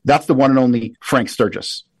face, that's the one and only Frank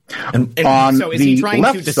Sturgis. And so is he trying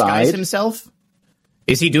to disguise himself?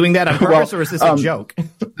 Is he doing that on purpose, or is this a joke?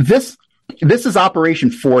 This is Operation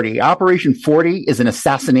 40. Operation 40 is an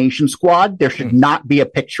assassination squad. There should not be a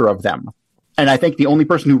picture of them. And I think the only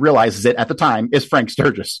person who realizes it at the time is Frank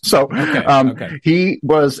Sturgis. So he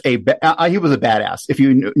was a badass. If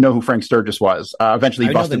you know who Frank Sturgis was,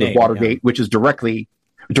 eventually busted with Watergate, which is directly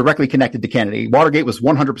connected to Kennedy. Watergate was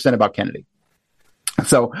 100% about Kennedy.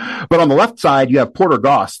 So, but on the left side, you have Porter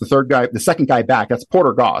Goss, the second guy back. That's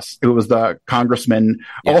Porter Goss, who was the congressman.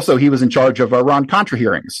 Yes. Also, he was in charge of Iran-Contra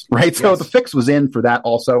hearings, right? So the fix was in for that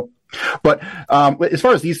also. But as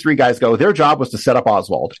far as these 3 guys go, their job was to set up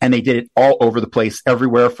Oswald, and they did it all over the place,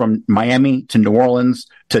 everywhere from Miami to New Orleans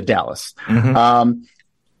to Dallas.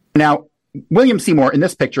 Now, William Seymour in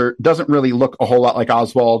this picture doesn't really look a whole lot like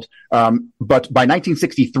Oswald, but by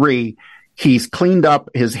 1963, he's cleaned up,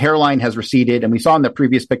 his hairline has receded, and we saw in the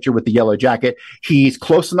previous picture with the yellow jacket, he's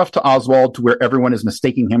close enough to Oswald to where everyone is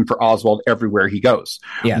mistaking him for Oswald everywhere he goes.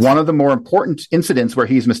 Yes. One of the more important incidents where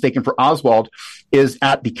he's mistaken for Oswald is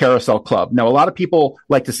at the Carousel Club. Now, a lot of people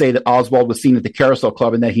like to say that Oswald was seen at the Carousel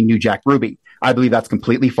Club and that he knew Jack Ruby. I believe that's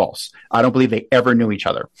completely false. I don't believe they ever knew each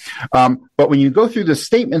other. But when you go through the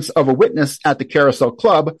statements of a witness at the Carousel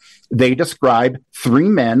Club, they describe 3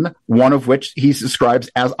 men, one of which he describes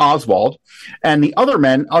as Oswald. And the other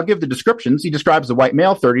men, I'll give the descriptions. He describes a white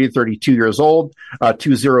male, 30 to 32 years old,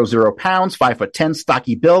 200 pounds, 5'10",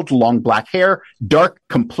 stocky build, long black hair, dark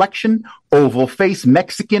complexion, oval face,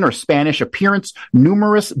 Mexican or Spanish appearance,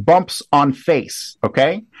 numerous bumps on face.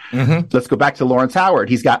 Okay. Let's go back to Lawrence Howard.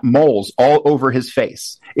 He's got moles all over his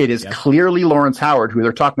face. It is clearly Lawrence Howard who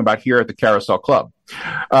they're talking about here at the Carousel Club.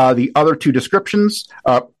 The other 2 descriptions,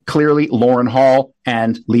 clearly Loren Hall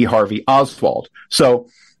and Lee Harvey Oswald. So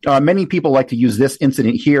many people like to use this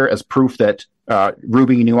incident here as proof that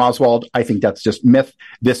Ruby knew Oswald. I think that's just myth.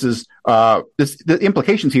 The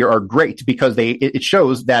implications here are great because it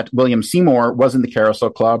shows that William Seymour was in the Carousel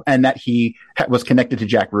Club and that he was connected to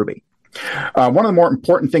Jack Ruby. One of the more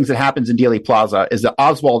important things that happens in Dealey Plaza is that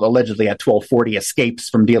Oswald allegedly at 12:40 escapes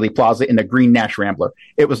from Dealey Plaza in a green Nash Rambler.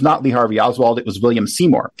 It was not Lee Harvey Oswald. It was William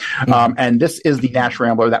Seymour. And this is the Nash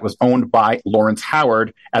Rambler that was owned by Lawrence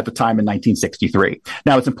Howard at the time in 1963.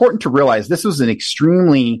 Now, it's important to realize this was an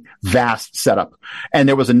extremely vast setup. And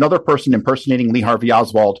there was another person impersonating Lee Harvey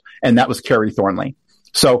Oswald, and that was Kerry Thornley.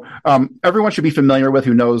 So everyone should be familiar with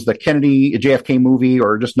who knows the Kennedy, JFK movie,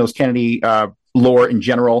 or just knows Kennedy lore in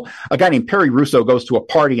general. A guy named Perry Russo goes to a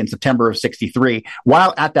party in September of 63.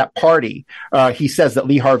 While at that party, he says that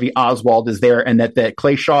Lee Harvey Oswald is there and that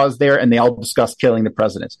Clay Shaw is there, and they all discuss killing the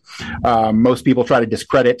president. Most people try to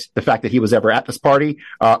discredit the fact that he was ever at this party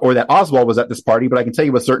or that Oswald was at this party, but I can tell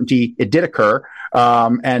you with certainty it did occur,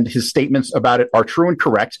 and his statements about it are true and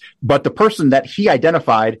correct. But the person that he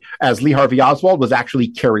identified as Lee Harvey Oswald was actually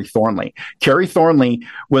Kerry Thornley. Kerry Thornley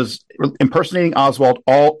was impersonating Oswald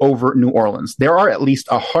all over New Orleans. There are at least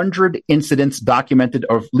 100 incidents documented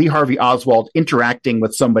of Lee Harvey Oswald interacting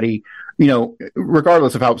with somebody,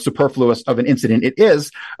 regardless of how superfluous of an incident it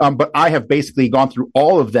is. But I have basically gone through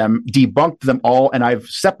all of them, debunked them all, and I've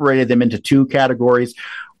separated them into two categories.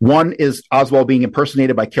 One is Oswald being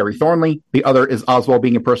impersonated by Kerry Thornley. The other is Oswald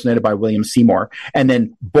being impersonated by William Seymour. And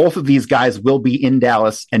then both of these guys will be in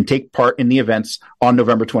Dallas and take part in the events on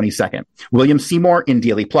November 22nd. William Seymour in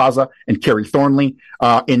Dealey Plaza and Kerry Thornley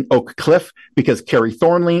in Oak Cliff, because Kerry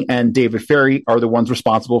Thornley and David Ferry are the ones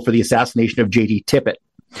responsible for the assassination of J.D. Tippit.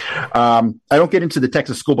 I don't get into the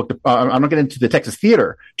Texas schoolbook. I don't get into the Texas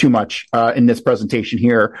theater too much in this presentation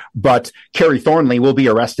here, but Kerry Thornley will be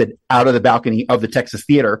arrested out of the balcony of the Texas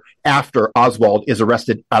theater after Oswald is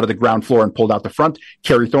arrested out of the ground floor and pulled out the front.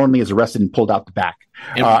 Kerry Thornley is arrested and pulled out the back.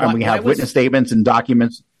 And we have witness statements and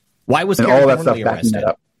documents. Why was and Kerry all that Thornley stuff backing that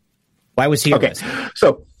up? Why was he arrested?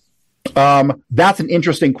 So that's an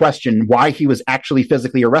interesting question. Why he was actually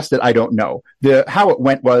physically arrested, I don't know. How it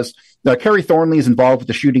went was Kerry Thornley is involved with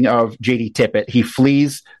the shooting of J.D. Tippit. He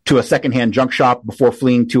flees to a secondhand junk shop before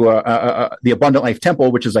fleeing to the Abundant Life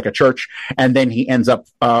Temple, which is like a church, and then he ends up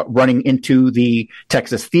running into the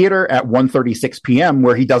Texas Theater at 1:36 p.m.,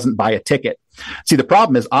 where he doesn't buy a ticket. See, the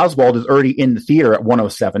problem is Oswald is already in the theater at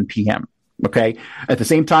 1:07 p.m. Okay, at the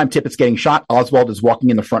same time Tippit's getting shot, Oswald is walking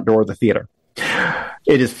in the front door of the theater.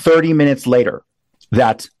 It is 30 minutes later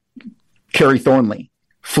that Kerry Thornley,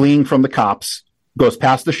 fleeing from the cops, goes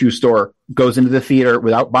past the shoe store, goes into the theater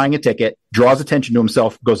without buying a ticket, draws attention to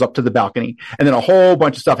himself, goes up to the balcony, and then a whole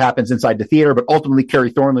bunch of stuff happens inside the theater, but ultimately Kerry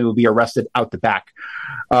Thornley will be arrested out the back.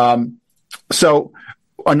 So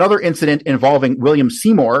another incident involving William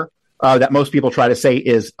Seymour that most people try to say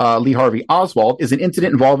is Lee Harvey Oswald is an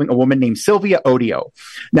incident involving a woman named Sylvia Odio.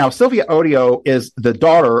 Now, Sylvia Odio is the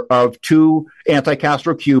daughter of two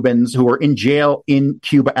anti-Castro Cubans who were in jail in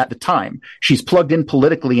Cuba at the time. She's plugged in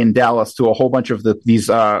politically in Dallas to a whole bunch of these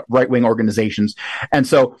right-wing organizations. And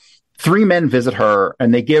so 3 men visit her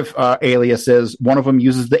and they give aliases. One of them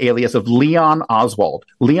uses the alias of Leon Oswald.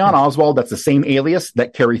 Leon Oswald, that's the same alias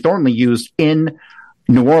that Kerry Thornley used in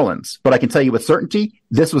New Orleans. But I can tell you with certainty,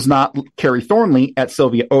 this was not Kerry Thornley at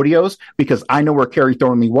Sylvia Odio's, because I know where Kerry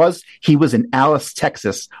Thornley was. He was in Alice,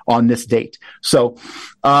 Texas on this date. So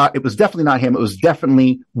it was definitely not him. It was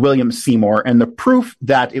definitely William Seymour. And the proof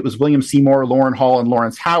that it was William Seymour, Lauren Hall, and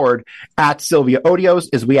Lawrence Howard at Sylvia Odio's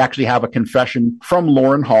is we actually have a confession from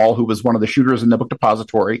Lauren Hall, who was one of the shooters in the book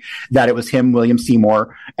depository, that it was him, William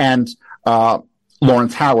Seymour, and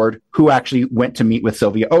Lawrence Howard, who actually went to meet with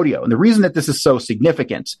Sylvia Odio. And the reason that this is so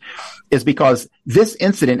significant is because this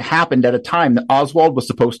incident happened at a time that Oswald was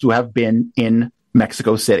supposed to have been in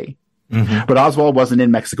Mexico City. Mm-hmm. But Oswald wasn't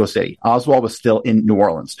in Mexico City. Oswald was still in New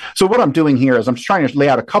Orleans. So what I'm doing here is I'm just trying to lay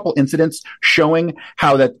out a couple incidents showing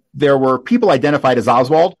how that there were people identified as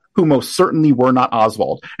Oswald who most certainly were not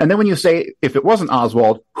Oswald. And then when you say, if it wasn't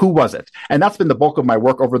Oswald, who was it? And that's been the bulk of my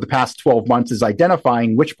work over the past 12 months, is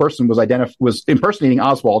identifying which person was impersonating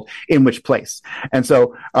Oswald in which place. And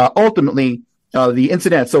so ultimately, the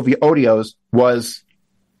incident at Sylvia Odio's was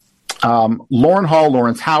Lauren Hall,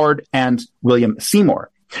 Lawrence Howard, and William Seymour.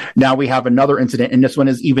 Now we have another incident, and this one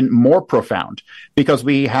is even more profound, because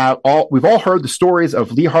we've all heard the stories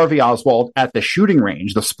of Lee Harvey Oswald at the shooting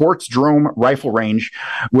range, the Sports Drome rifle range,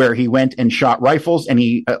 where he went and shot rifles, and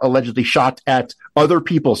he allegedly shot at other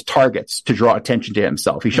people's targets to draw attention to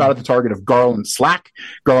himself. He shot at the target of Garland Slack.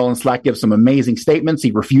 Garland Slack gives some amazing statements.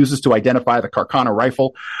 He refuses to identify the Carcana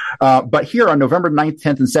rifle. But here on November 9th,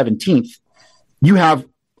 10th, and 17th, you have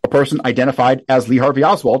a person identified as Lee Harvey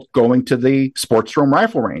Oswald going to the Sports Drome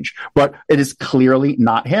rifle range, but it is clearly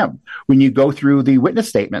not him. When you go through the witness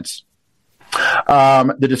statements,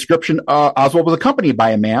 The description, Oswald was accompanied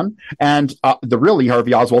by a man, and the real Lee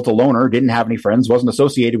Harvey Oswald's a loner, didn't have any friends, wasn't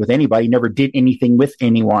associated with anybody, never did anything with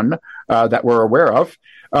anyone that we're aware of.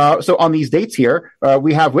 So on these dates here,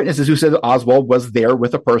 we have witnesses who said that Oswald was there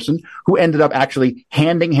with a person who ended up actually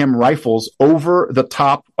handing him rifles over the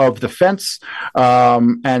top of the fence,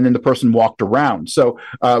 and then the person walked around. So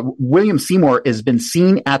William Seymour has been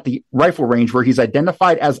seen at the rifle range where he's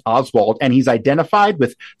identified as Oswald, and he's identified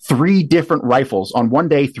with 3 different rifles. On one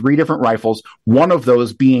day, 3 different rifles, one of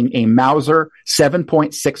those being a Mauser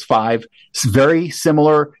 7.65, very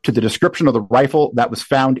similar to the description of the rifle that was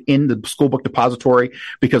found in the school book depository,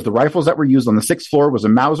 because the rifles that were used on the 6th floor was a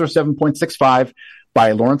Mauser 7.65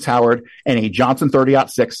 by Lawrence Howard and a Johnson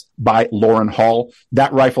 30-06 by Lauren Hall.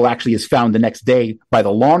 That rifle actually is found the next day by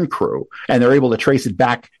the lawn crew, and they're able to trace it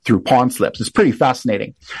back through pawn slips. It's pretty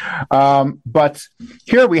fascinating. But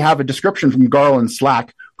here we have a description from Garland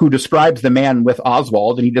Slack, who describes the man with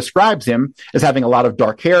Oswald, and he describes him as having a lot of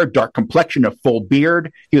dark hair, dark complexion, a full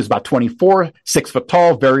beard. He was about 24, 6 foot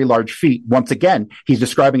tall, very large feet. Once again, he's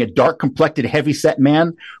describing a dark-complected, heavy-set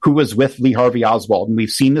man who was with Lee Harvey Oswald, and we've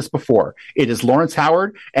seen this before. It is Lawrence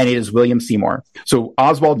Howard, and it is William Seymour. So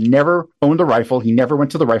Oswald never owned a rifle. He never went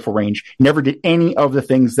to the rifle range, never did any of the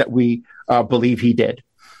things that we believe he did.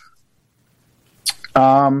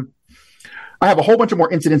 I have a whole bunch of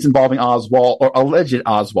more incidents involving Oswald, or alleged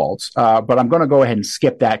Oswalds, but I'm going to go ahead and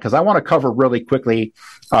skip that because I want to cover really quickly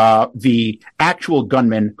the actual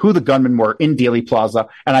gunmen, who the gunmen were in Dealey Plaza,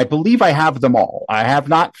 and I believe I have them all. I have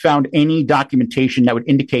not found any documentation that would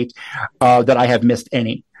indicate that I have missed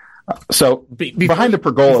any. So behind the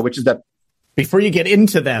pergola, which is that. Before you get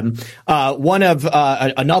into them, one of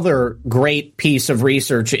another great piece of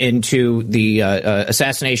research into the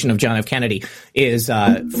assassination of John F. Kennedy is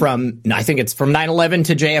from, I think it's from 9/11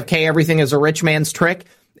 to JFK, Everything is a Rich Man's Trick.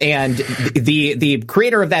 And the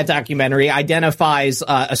creator of that documentary identifies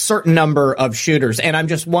a certain number of shooters. And I'm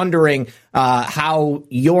just wondering how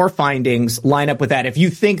your findings line up with that. If you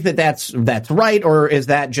think that that's right, or is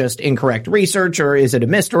that just incorrect research, or is it a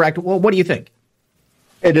misdirect? Well, what do you think?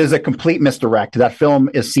 It is a complete misdirect. That film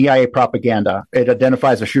is CIA propaganda. It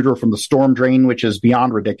identifies a shooter from the storm drain, which is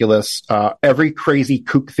beyond ridiculous. Every crazy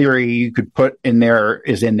kook theory you could put in there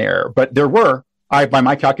is in there. But there were, by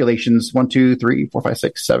my calculations, 9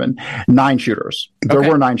 shooters. There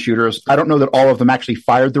were 9 shooters. I don't know that all of them actually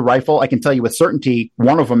fired the rifle. I can tell you with certainty,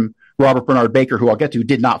 one of them, Robert Bernard Baker, who I'll get to,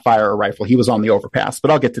 did not fire a rifle. He was on the overpass,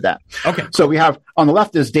 but I'll get to that. Okay. So we have, on the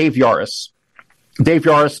left is Dave Yaris. Dave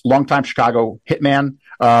Yaris, longtime Chicago hitman,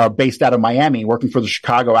 based out of Miami, working for the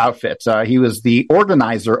Chicago outfit. He was the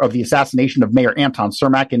organizer of the assassination of Mayor Anton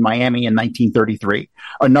Cermak in Miami in 1933.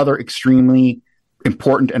 Another extremely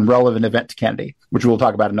important and relevant event to Kennedy, which we'll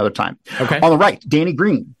talk about another time. Okay. On the right, Danny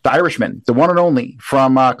Green, the Irishman, the one and only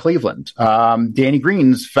from Cleveland. Danny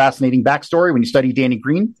Green's fascinating backstory. When you study Danny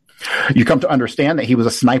Green, you come to understand that he was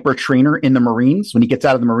a sniper trainer in the Marines. When he gets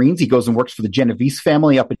out of the Marines, he goes and works for the Genovese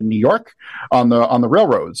family up in New York on the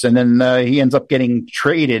railroads. And then he ends up getting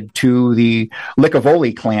traded to the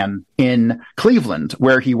Licavoli clan in Cleveland,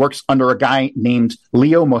 where he works under a guy named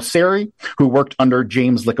Leo Mosseri, who worked under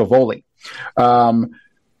James Licavoli.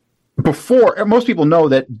 Before, most people know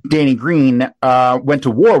that Danny Green went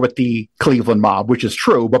to war with the Cleveland mob, which is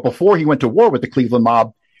true. But before he went to war with the Cleveland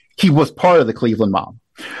mob, he was part of the Cleveland mob.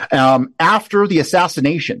 After the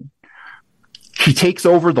assassination, he takes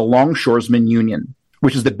over the Longshoresmen Union,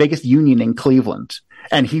 which is the biggest union in Cleveland,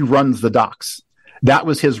 and he runs the docks. That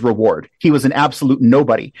was his reward. He was an absolute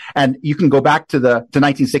nobody. And you can go back to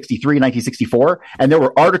 1963, 1964, and there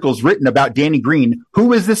were articles written about Danny Green.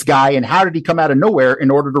 Who is this guy, and how did he come out of nowhere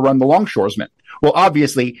in order to run the Longshoresmen? Well,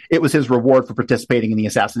 obviously, it was his reward for participating in the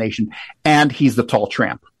assassination, and he's the tall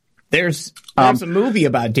tramp. There's a movie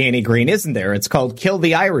about Danny Green, isn't there? It's called Kill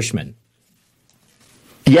the Irishman.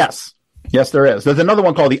 Yes, there is. There's another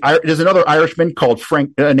one called there's another Irishman called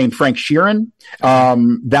named Frank Sheeran.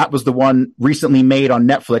 That was the one recently made on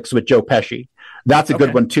Netflix with Joe Pesci. That's a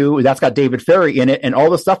good one too. That's got David Ferry in it, and all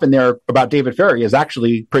the stuff in there about David Ferry is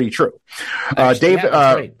actually pretty true.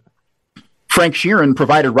 Frank Sheeran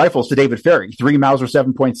provided rifles to David Ferry, 3 Mauser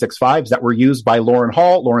 7.65s that were used by Lauren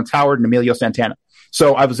Hall, Lawrence Howard, and Emilio Santana.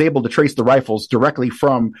 So I was able to trace the rifles directly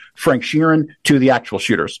from Frank Sheeran to the actual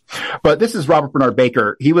shooters. But this is Robert Bernard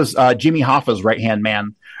Baker. He was Jimmy Hoffa's right-hand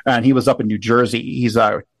man, and he was up in New Jersey. He's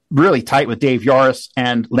really tight with Dave Yaris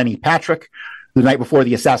and Lenny Patrick. The night before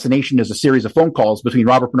the assassination, there's a series of phone calls between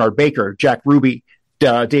Robert Bernard Baker, Jack Ruby,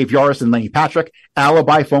 Dave Yaris, and Lenny Patrick.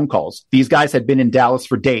 Alibi phone calls. These guys had been in Dallas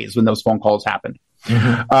for days when those phone calls happened.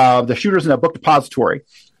 Mm-hmm. The shooters in a book depository.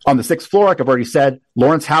 On the 6th floor, like I've already said,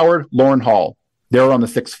 Lawrence Howard, Lauren Hall. They're on the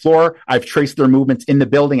 6th floor. I've traced their movements in the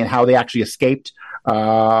building and how they actually escaped.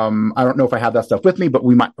 I don't know if I have that stuff with me, but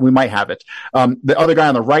we might have it. The other guy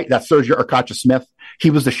on the right, that's Sergio Arcacha Smith. He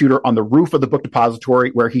was the shooter on the roof of the book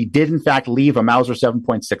depository, where he did in fact leave a Mauser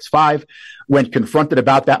 7.65. When confronted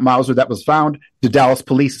about that Mauser that was found, the Dallas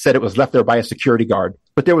police said it was left there by a security guard,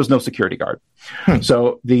 but there was no security guard.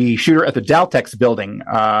 So the shooter at the Daltex building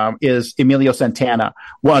is Emilio Santana,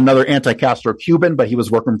 another anti-Castro Cuban, but he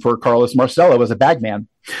was working for Carlos Marcelo as a bagman.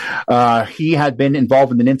 He had been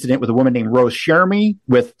involved in an incident with a woman named Rose Shermy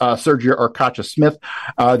with Sergio Arcacha Smith.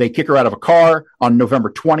 They kick her out of a car on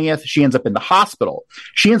November 20th. She ends up in the hospital.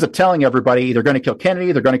 She ends up telling everybody they're going to kill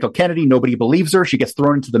Kennedy. They're going to kill Kennedy. Nobody believes her. She gets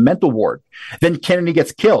thrown into the mental ward. Then Kennedy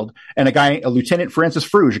gets killed. And a Lieutenant Francis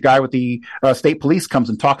Fruge, a guy with the state police, comes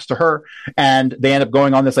and talks to her. And they end up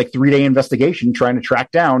going on this 3-day investigation trying to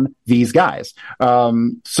track down these guys.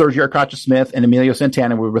 Sergio Arcacha Smith and Emilio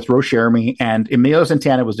Santana were with Rose Shermy, and Emilio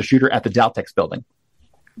Santana was the shooter at the Daltex building.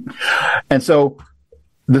 And so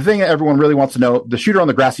the thing that everyone really wants to know, the shooter on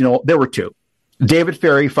the grassy knoll, there were two. David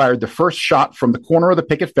Ferry fired the first shot from the corner of the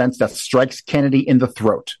picket fence that strikes Kennedy in the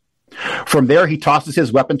throat. From there, he tosses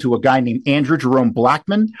his weapon to a guy named Andrew Jerome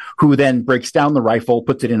Blackman, who then breaks down the rifle,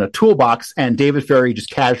 puts it in a toolbox, and David Ferry just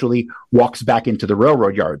casually walks back into the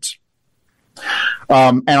railroad yards.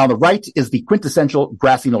 And on the right is the quintessential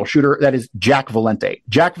grassy knoll shooter. That is Jack Valente.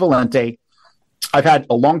 Jack Valente, I've had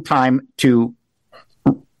a long time to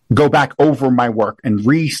go back over my work and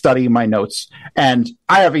re-study my notes. And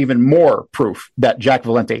I have even more proof that Jack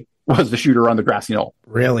Valente was the shooter on the grassy knoll.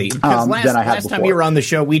 Really? Because last time you were on the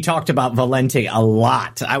show, we talked about Valente a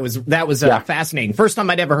lot. That was fascinating. First time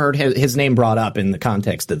I'd ever heard his name brought up in the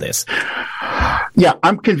context of this. Yeah,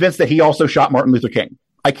 I'm convinced that he also shot Martin Luther King.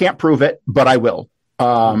 I can't prove it, but I will.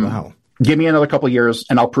 Wow. Give me another couple of years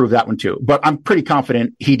and I'll prove that one too. But I'm pretty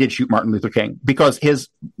confident he did shoot Martin Luther King, because his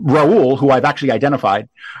Raul, who I've actually identified,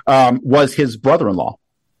 was his brother-in-law.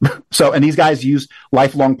 So, and these guys use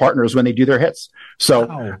lifelong partners when they do their hits. So,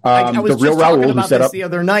 I was the real just talking Raul about who set this up the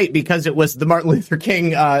other night because it was the Martin Luther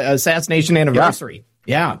King assassination anniversary.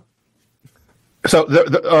 Yeah. So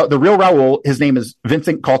the real Raul, his name is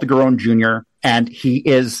Vincent Caltagarone Jr., and he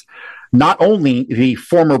is not only the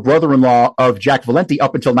former brother-in-law of Jack Valente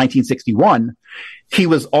up until 1961, he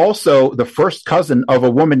was also the first cousin of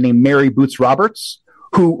a woman named Mary Boots Roberts,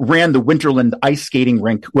 who ran the Winterland ice skating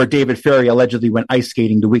rink where David Ferry allegedly went ice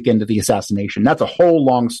skating the weekend of the assassination. That's a whole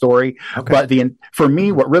long story. Okay. But for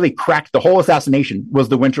me, what really cracked the whole assassination was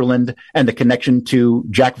the Winterland and the connection to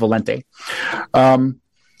Jack Valente.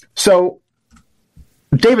 So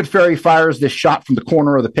David Ferry fires this shot from the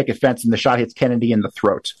corner of the picket fence, and the shot hits Kennedy in the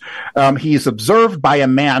throat. He's observed by a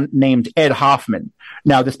man named Ed Hoffman.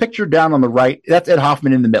 Now, this picture down on the right, that's Ed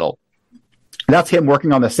Hoffman in the middle. That's him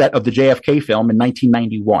working on the set of the JFK film in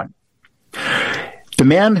 1991. The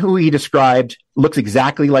man who he described looks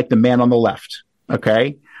exactly like the man on the left,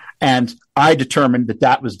 okay? And I determined that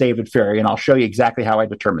that was David Ferry, and I'll show you exactly how I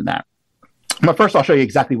determined that. But first, I'll show you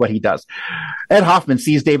exactly what he does. Ed Hoffman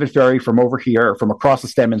sees David Ferry from over here, from across the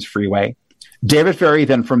Stemmons Freeway. David Ferry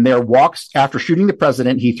then from there walks, after shooting the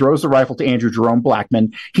president, he throws the rifle to Andrew Jerome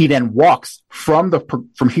Blackman. He then walks from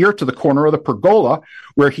here to the corner of the pergola,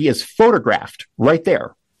 where he is photographed right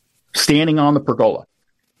there, standing on the pergola.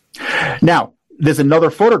 Now, there's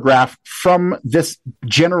another photograph from this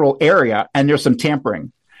general area, and there's some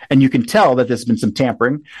tampering. And you can tell that there's been some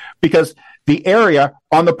tampering because the area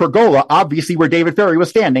on the pergola, obviously where David Ferry was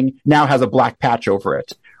standing, now has a black patch over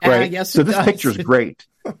it. Right? Yes, so this picture's great.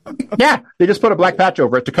 Yeah, they just put a black patch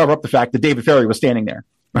over it to cover up the fact that David Ferry was standing there.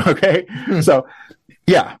 Okay, so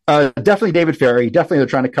yeah, definitely David Ferry. Definitely they're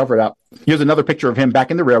trying to cover it up. Here's another picture of him back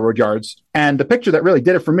in the railroad yards. And the picture that really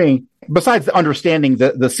did it for me, besides understanding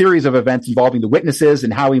the series of events involving the witnesses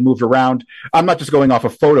and how he moved around, I'm not just going off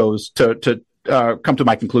of photos to come to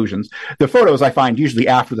my conclusions. The photos I find usually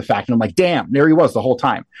after the fact, and I'm like, damn, there he was the whole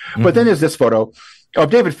time. Mm-hmm. But then there's this photo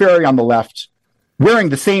of David Ferry on the left wearing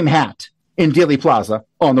the same hat in Dealey Plaza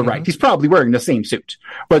on the right. He's probably wearing the same suit,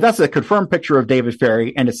 but that's a confirmed picture of David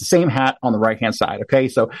Ferry, and it's the same hat on the right-hand side. Okay,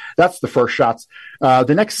 so that's the first shots.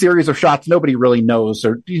 The next series of shots, nobody really knows,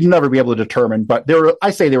 or you'll never be able to determine, but there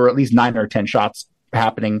were at least 9 or 10 shots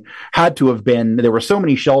happening. Had to have been. There were so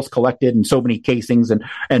many shells collected and so many casings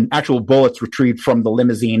and actual bullets retrieved from the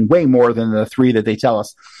limousine, way more than the 3 that they tell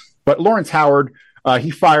us. But Lawrence Howard, he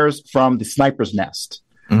fires from the sniper's nest.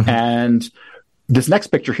 Mm-hmm. And this next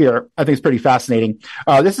picture here, I think is pretty fascinating.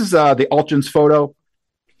 This is the Altgens photo.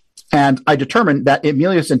 And I determined that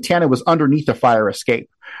Emilio Santana was underneath the fire escape.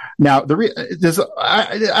 Now,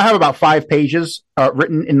 I have about 5 pages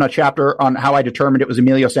written in a chapter on how I determined it was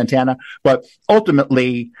Emilio Santana, but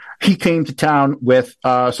ultimately he came to town with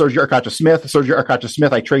Sergio Arcacha Smith. Sergio Arcacha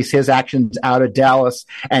Smith, I trace his actions out of Dallas,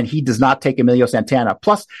 and he does not take Emilio Santana.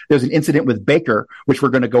 Plus, there's an incident with Baker, which we're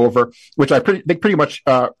going to go over, which I think pretty much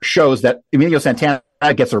shows that Emilio Santana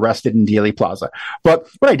gets arrested in Dealey Plaza. But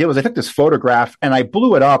what I did was I took this photograph and I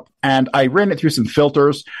blew it up and I ran it through some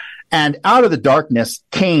filters, and out of the darkness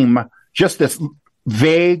came just this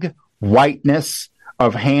vague whiteness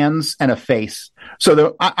of hands and a face.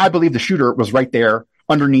 So I believe the shooter was right there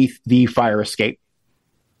underneath the fire escape.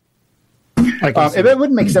 It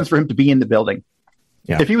wouldn't make sense for him to be in the building.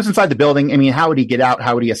 Yeah. If he was inside the building, I mean, how would he get out?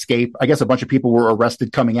 How would he escape? I guess a bunch of people were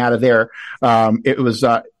arrested coming out of there. It was,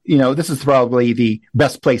 this is probably the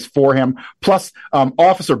best place for him. Plus,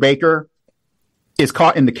 Officer Baker is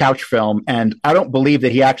caught in the couch film, and I don't believe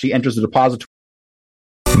that he actually enters the depository.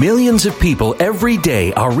 Millions of people every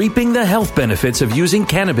day are reaping the health benefits of using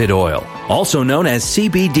cannabis oil, also known as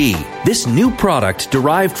CBD. This new product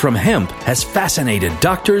derived from hemp has fascinated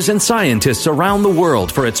doctors and scientists around the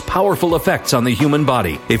world for its powerful effects on the human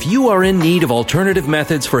body. If you are in need of alternative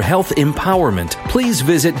methods for health empowerment, please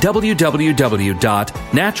visit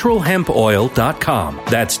www.naturalhempoil.com.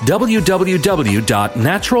 That's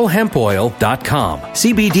www.naturalhempoil.com.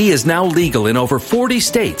 CBD is now legal in over 40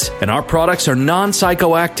 states, and our products are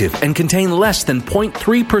non-psychoactive and contain less than 0.3%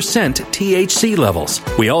 THC levels.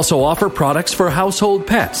 We also offer products for household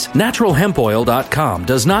pets. NaturalHempOil.com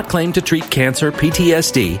does not claim to treat cancer,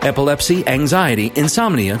 PTSD, epilepsy, anxiety,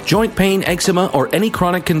 insomnia, joint pain, eczema, or any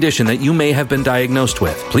chronic condition that you may have been diagnosed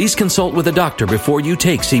with. Please consult with a doctor before you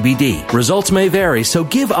take CBD. Results may vary, so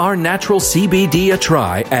give our natural CBD a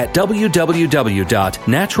try at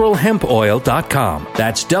www.naturalhempoil.com.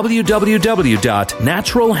 That's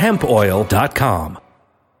www.naturalhempoil.com.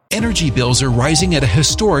 Energy bills are rising at a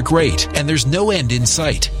historic rate, and there's no end in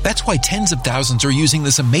sight. That's why tens of thousands are using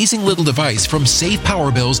this amazing little device from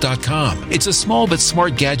SavePowerBills.com. It's a small but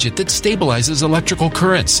smart gadget that stabilizes electrical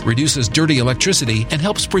currents, reduces dirty electricity, and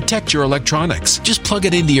helps protect your electronics. Just plug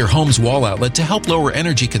it into your home's wall outlet to help lower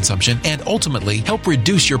energy consumption and ultimately help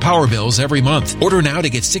reduce your power bills every month. Order now to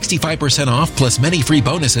get 65% off plus many free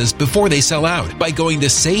bonuses before they sell out by going to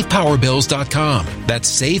SavePowerBills.com.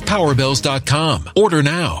 That's SavePowerBills.com. Order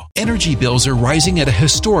now. Energy bills are rising at a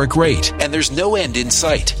historic rate, and there's no end in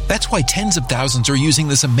sight. That's why tens of thousands are using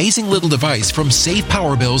this amazing little device from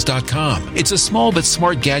SavePowerBills.com. It's a small but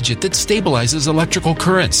smart gadget that stabilizes electrical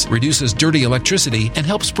currents, reduces dirty electricity, and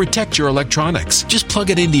helps protect your electronics. Just plug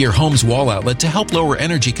it into your home's wall outlet to help lower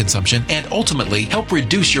energy consumption and ultimately help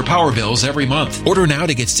reduce your power bills every month. Order now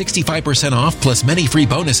to get 65% off plus many free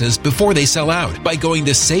bonuses before they sell out by going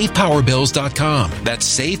to SavePowerBills.com.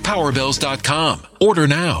 That's SavePowerBills.com. Order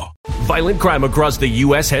now. Violent crime across the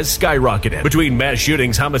U.S. has skyrocketed. Between mass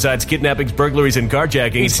shootings, homicides, kidnappings, burglaries, and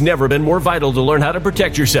carjackings, it's never been more vital to learn how to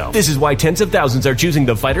protect yourself. This is why tens of thousands are choosing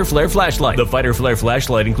the Fighter Flare flashlight. The Fighter Flare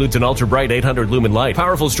flashlight includes an ultra-bright 800-lumen light,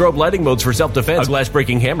 powerful strobe lighting modes for self-defense, a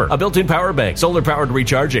glass-breaking hammer, a built-in power bank, solar-powered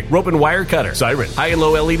recharging, rope and wire cutter, siren, high and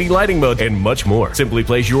low LED lighting mode, and much more. Simply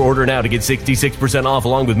place your order now to get 66% off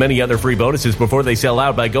along with many other free bonuses before they sell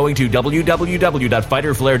out by going to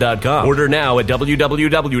www.fighterflare.com. Order now at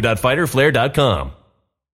www.fighterflare.com.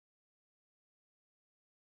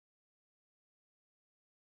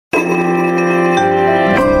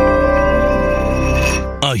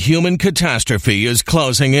 A human catastrophe is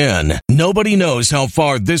closing in. Nobody knows how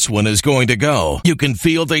far this one is going to go. You can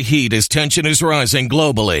feel the heat as tension is rising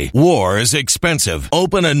globally. War is expensive.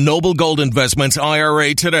 Open a Noble Gold Investments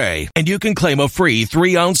IRA today, and you can claim a free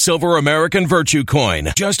 3-ounce silver American Virtue coin.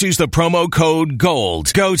 Just use the promo code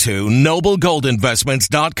GOLD. Go to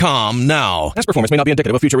noblegoldinvestments.com now. Past performance may not be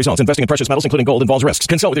indicative of future results. Investing in precious metals, including gold, involves risks.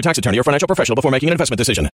 Consult with your tax attorney or financial professional before making an investment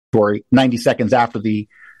decision. 90 seconds after the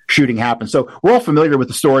shooting happened. So we're all familiar with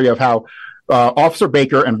the story of how Officer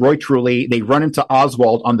Baker and Roy Truly, they run into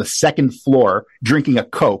Oswald on the second floor drinking a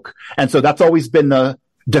Coke. And so that's always been the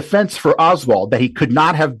defense for Oswald, that he could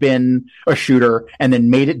not have been a shooter and then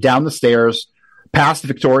made it down the stairs past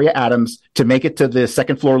Victoria Adams to make it to the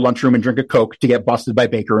second floor lunchroom and drink a Coke to get busted by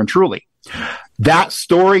Baker and Truly. That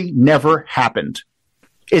story never happened.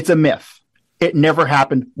 It's a myth. It never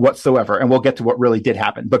happened whatsoever, and we'll get to what really did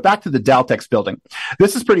happen. But back to the Daltex building.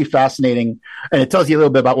 This is pretty fascinating, and it tells you a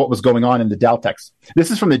little bit about what was going on in the Daltex.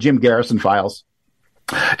 This is from the Jim Garrison files.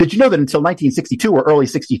 Did you know that until 1962 or early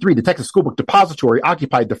 63, the Texas School Book Depository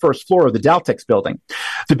occupied the first floor of the Daltex building?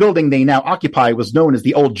 The building they now occupy was known as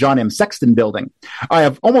the old John M. Sexton building. I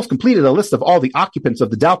have almost completed a list of all the occupants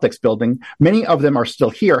of the Daltex building. Many of them are still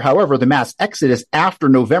here. However, the mass exodus after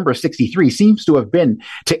November 63 seems to have been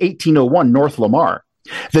to 1801 North Lamar.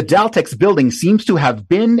 The Daltex building seems to have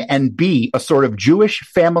been and be a sort of Jewish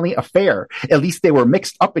family affair. At least they were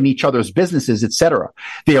mixed up in each other's businesses, etc.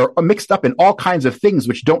 They are mixed up in all kinds of things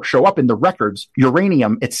which don't show up in the records,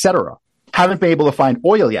 uranium, etc. Haven't been able to find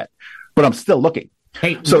oil yet, but I'm still looking.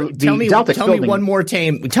 Hey, so tell me one more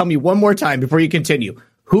time. Tell me one more time before you continue.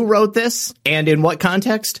 Who wrote this and in what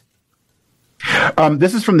context?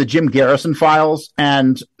 This is from the Jim Garrison files,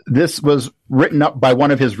 and this was written up by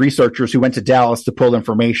one of his researchers who went to Dallas to pull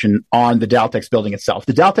information on the Daltex building itself.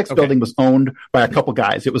 The Daltex building was owned by a couple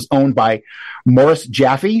guys. It was owned by Morris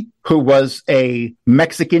Jaffe, who was a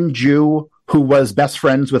Mexican Jew who was best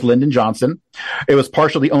friends with Lyndon Johnson. It was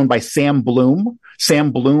partially owned by Sam Bloom.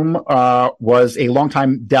 Sam Bloom was a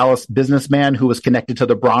longtime Dallas businessman who was connected to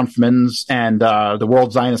the Bronfmans and the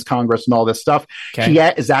World Zionist Congress and all this stuff. Okay. He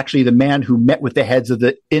is actually the man who met with the heads of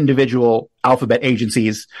the individual alphabet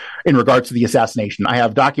agencies in regards to the assassination. I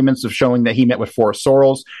have documents of showing that he met with Forrest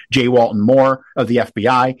Sorrells, J. Walton Moore of the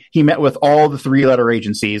FBI. He met with all the three-letter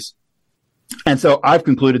agencies. And so I've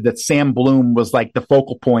concluded that Sam Bloom was like the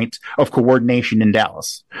focal point of coordination in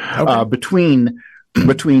Dallas between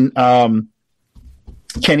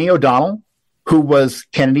Kenny O'Donnell, who was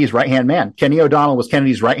Kennedy's right-hand man. Kenny O'Donnell was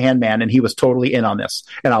Kennedy's right-hand man, and he was totally in on this.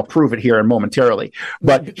 And I'll prove it here momentarily.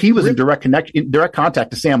 But he was in direct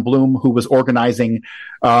contact to Sam Bloom, who was organizing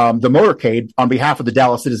the motorcade on behalf of the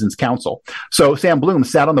Dallas Citizens Council. So Sam Bloom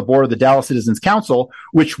sat on the board of the Dallas Citizens Council,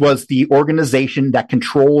 which was the organization that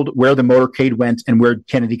controlled where the motorcade went and where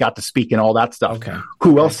Kennedy got to speak and all that stuff. Okay.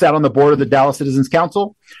 Who else sat on the board of the Dallas Citizens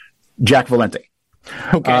Council? Jack Valenti.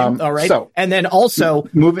 Okay. All right. So, and then also,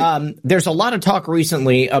 there's a lot of talk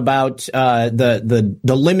recently about the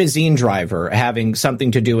limousine driver having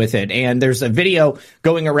something to do with it. And there's a video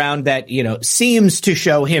going around that, seems to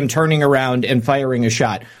show him turning around and firing a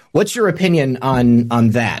shot. What's your opinion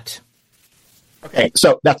on that? Okay.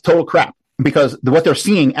 So that's total crap, because what they're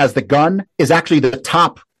seeing as the gun is actually the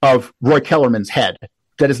top of Roy Kellerman's head.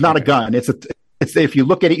 That is not a gun. It's if you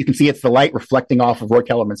look at it, you can see it's the light reflecting off of Roy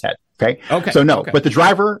Kellerman's head. Okay. So no, but the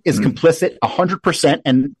driver is complicit 100%,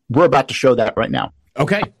 and we're about to show that right now.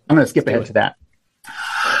 Okay. I'm going to skip ahead to that.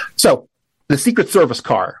 So the Secret Service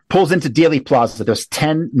car pulls into Dealey Plaza. There's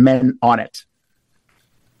 10 men on it.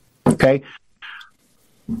 Okay.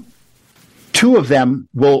 2 of them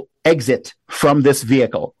will exit from this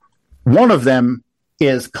vehicle. One of them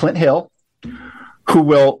is Clint Hill, who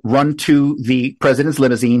will run to the president's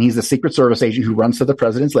limousine. He's a Secret Service agent who runs to the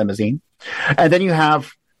president's limousine. And then you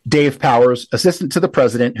have Dave Powers, assistant to the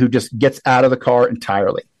president, who just gets out of the car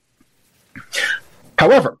entirely.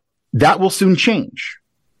 However, that will soon change.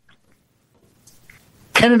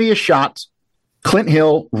 Kennedy is shot. Clint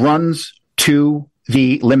Hill runs to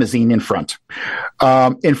the limousine in front.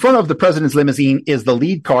 In front of the president's limousine is the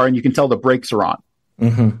lead car, and you can tell the brakes are on.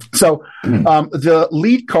 Mm-hmm. So the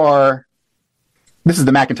lead car... This is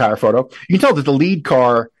the McIntyre photo. You can tell that the lead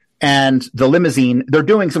car and the limousine, they're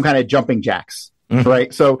doing some kind of jumping jacks,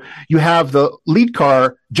 right? So you have the lead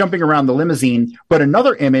car jumping around the limousine, but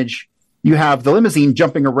another image, you have the limousine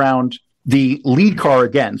jumping around the lead car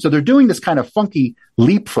again. So they're doing this kind of funky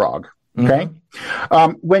leapfrog, okay?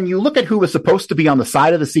 When you look at who was supposed to be on the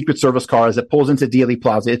side of the Secret Service car as it pulls into Dealey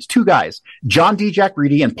Plaza, it's 2 guys, John D. Jack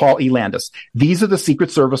Reedy and Paul E. Landis. These are the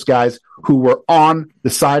Secret Service guys who were on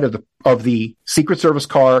the side of the Secret Service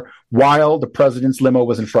car while the president's limo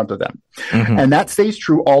was in front of them. And that stays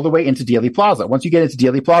true all the way into Dealey Plaza. Once you get into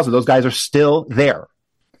Dealey Plaza, those guys are still there.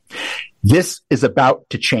 This is about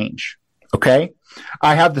to change, okay?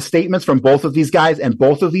 I have the statements from both of these guys, and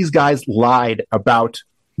both of these guys lied about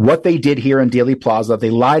what they did here in Dealey Plaza. They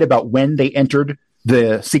lied about when they entered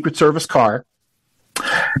the Secret Service car.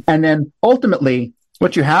 And then ultimately,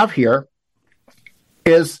 what you have here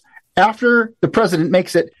is after the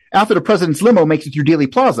president's limo makes it through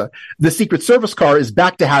Dealey Plaza, the Secret Service car is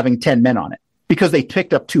back to having 10 men on it because they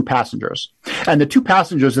picked up 2 passengers. And the 2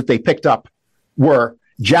 passengers that they picked up were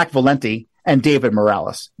Jack Valenti and David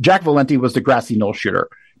Morales. Jack Valenti was the grassy knoll shooter.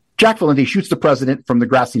 Jack Valenti shoots the president from the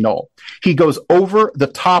grassy knoll. He goes over the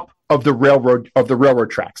top of the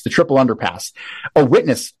railroad tracks, the triple underpass. A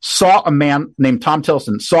witness saw a man named Tom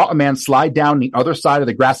Tilson, saw a man slide down the other side of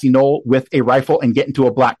the grassy knoll with a rifle and get into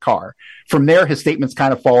a black car. From there, his statements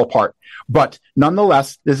kind of fall apart. But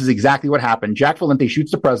nonetheless, this is exactly what happened. Jack Valenti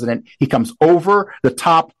shoots the president. He comes over the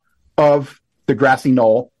top of the grassy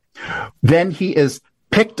knoll. Then he is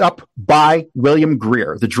picked up by William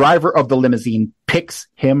Greer. The driver of the limousine picks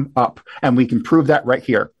him up, and we can prove that right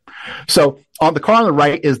here. So on the car on the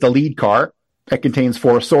right is the lead car. That contains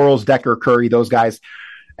four Sorrells, Decker, Curry, those guys.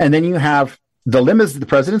 And then you have the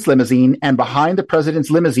president's limousine, and behind the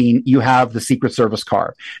president's limousine, you have the Secret Service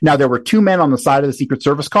car. Now, there were two men on the side of the Secret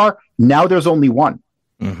Service car. Now there's only one.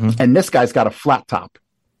 Mm-hmm. And this guy's got a flat top.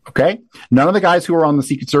 Okay? None of the guys who were on the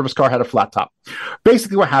Secret Service car had a flat top.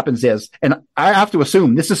 Basically, what happens is, and I have to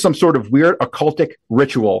assume this is some sort of weird occultic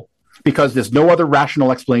ritual, because there's no other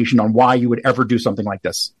rational explanation on why you would ever do something like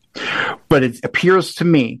this. But it appears to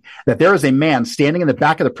me that there is a man standing in the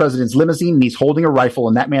back of the president's limousine, and he's holding a rifle,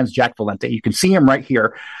 and that man's Jack Valente. You can see him right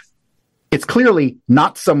here. It's clearly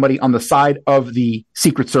not somebody on the side of the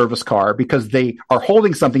Secret Service car, because they are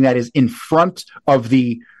holding something that is in front of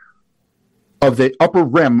the upper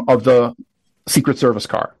rim of the Secret Service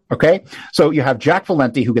car. Okay? So you have Jack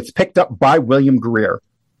Valente, who gets picked up by William Greer.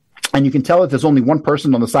 And you can tell that there's only one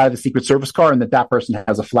person on the side of the Secret Service car, and that person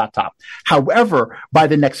has a flat top. However, by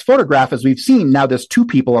the next photograph, as we've seen, now there's two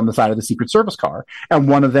people on the side of the Secret Service car, and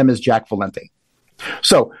one of them is Jack Valente.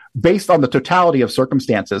 So based on the totality of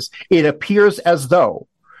circumstances, it appears as though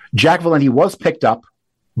Jack Valente was picked up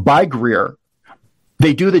by Greer.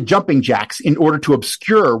 They do the jumping jacks in order to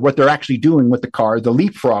obscure what they're actually doing with the car, the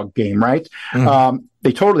leapfrog game, right? Mm-hmm.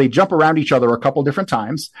 They totally jump around each other a couple different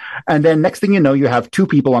times. And then next thing you know, you have two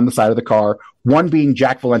people on the side of the car, one being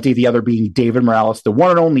Jack Valente, the other being David Morales, the one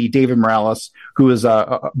and only David Morales, who is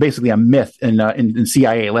basically a myth in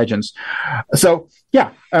CIA legends. So, yeah.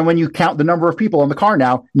 And when you count the number of people on the car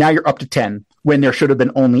now you're up to 10 when there should have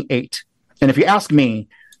been only 8. And if you ask me,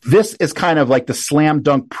 this is kind of like the slam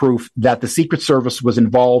dunk proof that the Secret Service was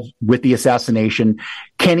involved with the assassination.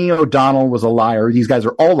 Kenny O'Donnell was a liar. These guys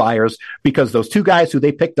are all liars, because those two guys who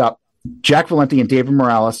they picked up, Jack Valente and David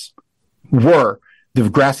Morales, were the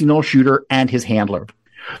grassy knoll shooter and his handler.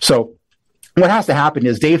 So what has to happen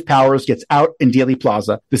is Dave Powers gets out in Dealey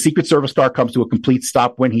Plaza. The Secret Service car comes to a complete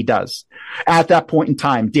stop when he does. At that point in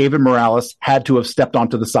time, David Morales had to have stepped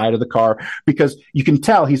onto the side of the car, because you can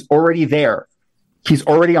tell he's already there. He's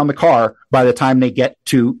already on the car by the time they get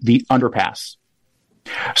to the underpass.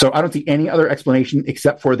 So I don't see any other explanation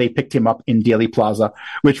except for they picked him up in Dealey Plaza,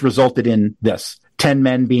 which resulted in this. 10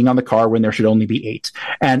 men being on the car when there should only be 8.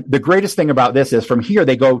 And the greatest thing about this is from here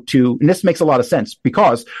they go to, and this makes a lot of sense,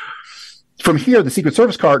 because from here the Secret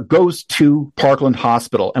Service car goes to Parkland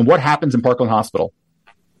Hospital. And what happens in Parkland Hospital?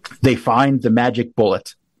 They find the magic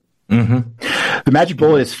bullet. Mm-hmm. The magic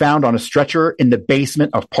bullet is found on a stretcher in the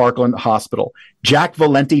basement of Parkland Hospital. Jack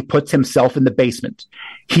Valente puts himself in the basement.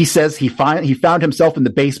 He says he found himself in the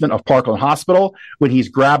basement of Parkland Hospital when he's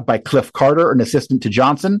grabbed by Cliff Carter, an assistant to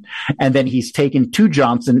Johnson, and then he's taken to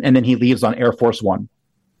Johnson, and then he leaves on Air Force One.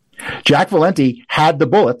 Jack Valente had the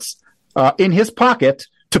bullets in his pocket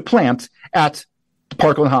to plant at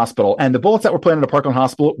Parkland Hospital, and the bullets that were planted at Parkland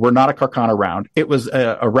Hospital were not a Carcana round. It was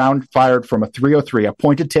a round fired from a 303, a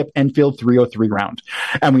pointed tip Enfield 303 round.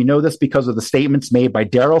 And we know this because of the statements made by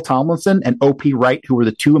Daryl Tomlinson and O.P. Wright, who were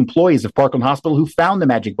the two employees of Parkland Hospital who found the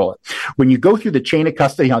magic bullet. When you go through the chain of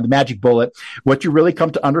custody on the magic bullet, what you really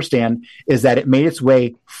come to understand is that it made its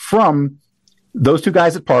way from those two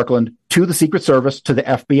guys at Parkland to the Secret Service to the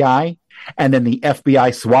FBI, and then the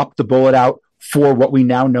FBI swapped the bullet out for what we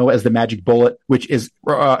now know as the magic bullet, which is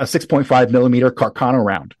a 6.5 millimeter Carcano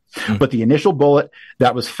round. Mm-hmm. But the initial bullet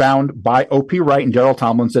that was found by O.P. Wright and Daryl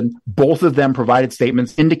Tomlinson, both of them provided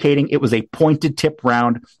statements indicating it was a pointed tip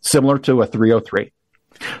round similar to a 303.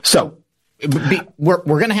 So we're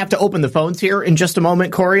going to have to open the phones here in just a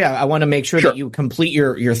moment, Cory. I want to make sure that you complete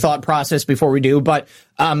your thought process before we do. But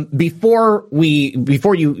before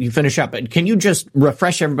you finish up, can you just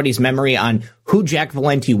refresh everybody's memory on who Jack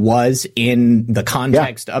Valente was in the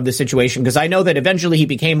context of the situation? Because I know that eventually he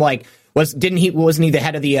became wasn't he the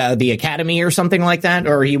head of the academy or something like that,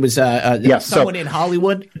 or he was someone in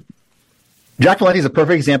Hollywood? Jack Valente is a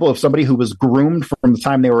perfect example of somebody who was groomed from the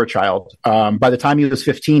time they were a child. By the time he was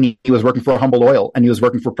 15, he was working for Humble Oil, and he was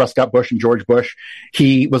working for Prescott Bush and George Bush.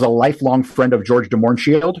 He was a lifelong friend of George de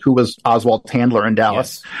Mohrenschildt, who was Oswald's handler in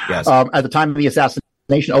Dallas. Yes. At the time of the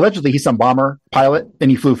assassination, allegedly he's some bomber pilot,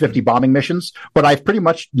 and he flew 50 bombing missions. But I've pretty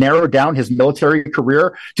much narrowed down his military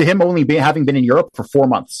career to him only having been in Europe for 4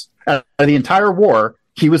 months. The entire war,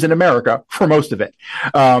 he was in America for most of it.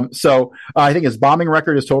 So I think his bombing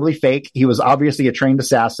record is totally fake. He was obviously a trained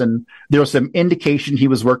assassin. There was some indication he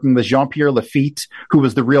was working with Jean-Pierre Lafitte, who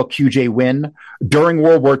was the real QJ Win during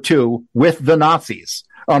World War II with the Nazis.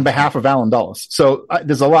 on behalf of Alan Dulles. So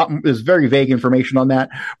there's very vague information on that,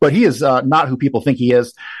 but he is not who people think he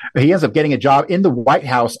is. He ends up getting a job in the White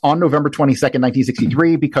House on November 22nd,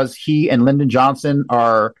 1963, because he and Lyndon Johnson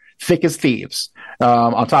are thick as thieves.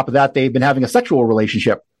 On top of that, they've been having a sexual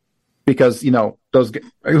relationship because, I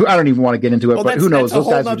don't even want to get into it, but who knows? Those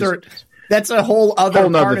guys are just... That's a whole other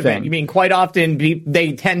part of thing. it. I mean, quite often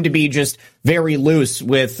they tend to be just very loose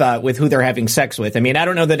with who they're having sex with. I mean, I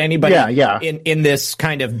don't know that anybody in this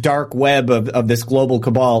kind of dark web of this global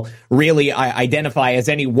cabal really identify as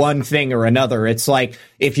any one thing or another. It's like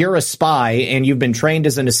if you're a spy and you've been trained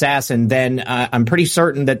as an assassin, then I'm pretty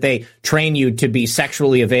certain that they train you to be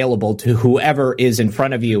sexually available to whoever is in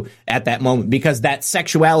front of you at that moment, because that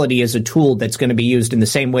sexuality is a tool that's going to be used in the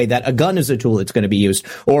same way that a gun is a tool that's going to be used,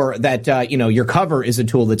 or that your cover is a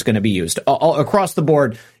tool that's going to be used. All across the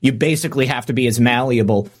board, you basically have to be as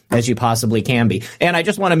malleable as you possibly can be. And I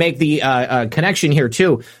just want to make the connection here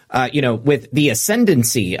too, with the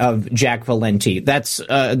ascendancy of Jack Valenti. That's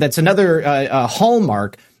another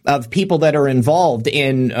hallmark of people that are involved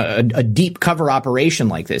in a deep cover operation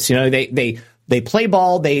like this. They play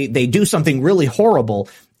ball, they do something really horrible,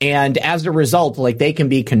 and as a result, they can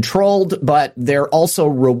be controlled, but they're also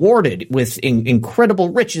rewarded with incredible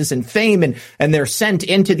riches and fame, and they're sent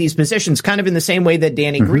into these positions kind of in the same way that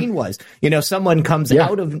Danny Green was. Someone comes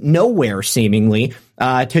out of nowhere seemingly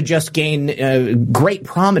to just gain great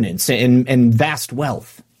prominence and vast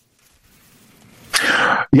wealth.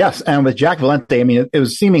 Yes, and with Jack Valenti, I mean, it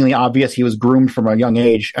was seemingly obvious he was groomed from a young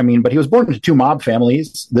age. I mean, but he was born into two mob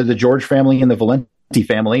families, the George family and the Valenti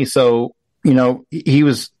family. So,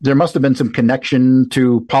 there must have been some connection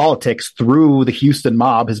to politics through the Houston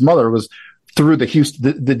mob. His mother was through the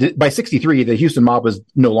Houston. By 63, the Houston mob was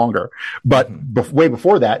no longer. But way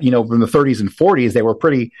before that, in the 30s and 40s, they were a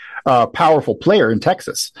pretty powerful player in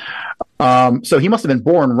Texas. So he must have been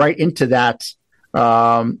born right into that.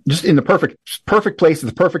 Just in the perfect place at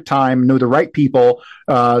the perfect time, knew the right people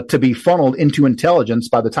to be funneled into intelligence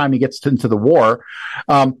by the time he gets into the war.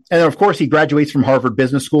 And then, of course, he graduates from Harvard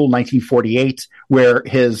Business School in 1948, where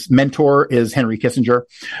his mentor is Henry Kissinger.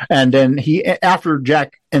 And then after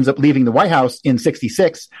Jack ends up leaving the White House in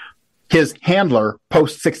 66, his handler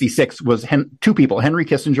post 66 was two people, Henry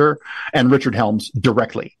Kissinger and Richard Helms,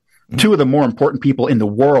 directly. Two of the more important people in the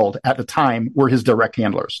world at the time were his direct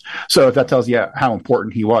handlers. So if that tells you how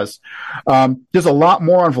important he was. There's a lot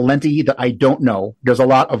more on Valenti that I don't know. There's a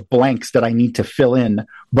lot of blanks that I need to fill in,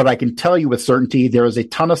 but I can tell you with certainty there is a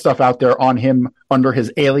ton of stuff out there on him under his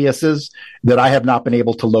aliases that I have not been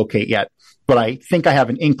able to locate yet. But I think I have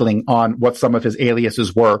an inkling on what some of his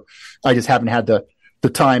aliases were. I just haven't had the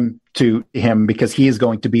time to him because he is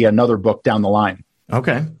going to be another book down the line.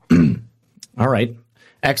 Okay. All right.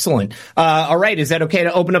 Excellent. All right. Is that okay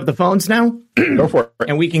to open up the phones now? Go for it.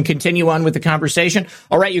 And we can continue on with the conversation.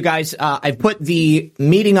 All right, you guys, I've put the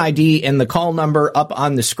meeting ID and the call number up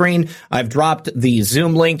on the screen. I've dropped the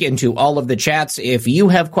Zoom link into all of the chats. If you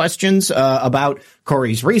have questions about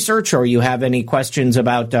Cory's research, or you have any questions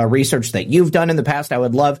about research that you've done in the past, I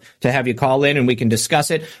would love to have you call in and we can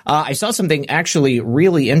discuss it. I saw something actually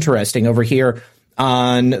really interesting over here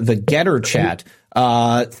on the Getter chat.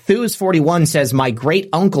 Hughes41 says, my great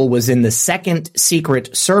uncle was in the second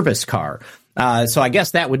Secret Service car. So I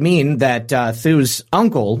guess that would mean that Hughes'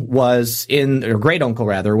 uncle was or great uncle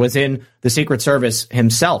rather, was in the Secret Service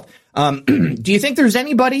himself. Do you think there's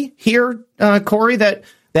anybody here, Cory, that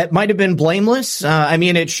might have been blameless? I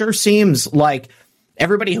mean, it sure seems like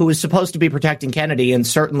everybody who was supposed to be protecting Kennedy, and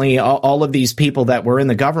certainly all of these people that were in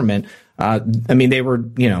the government, I mean, they were,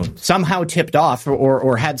 somehow tipped off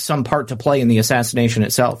or had some part to play in the assassination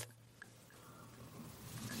itself.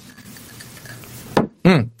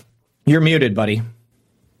 You're muted, buddy.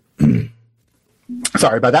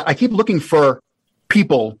 Sorry about that. I keep looking for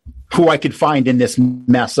people who I could find in this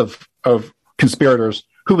mess of conspirators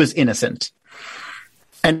who is innocent.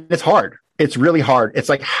 And it's hard. It's really hard. It's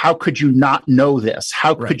like, how could you not know this?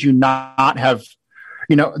 How could you not have,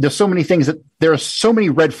 there's so many things there are so many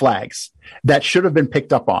red flags that should have been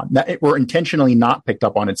picked up on that were intentionally not picked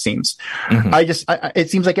up on, it seems. It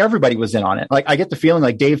seems like everybody was in on it. Like I get the feeling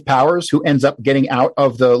like Dave Powers, who ends up getting out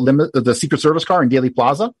of the Secret Service car in Dealey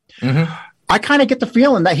Plaza. I kind of get the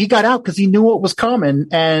feeling that he got out because he knew what was coming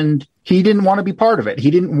and he didn't want to be part of it.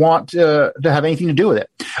 He didn't want to have anything to do with it.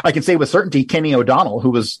 I can say with certainty, Kenny O'Donnell, who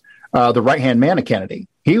was the right-hand man of Kennedy,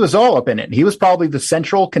 he was all up in it. He was probably the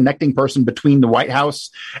central connecting person between the White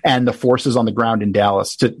House and the forces on the ground in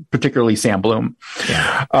Dallas, particularly Sam Bloom.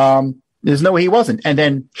 There's no way he wasn't. And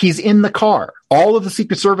then he's in the car. All of the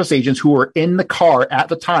Secret Service agents who were in the car at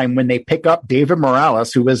the time when they pick up David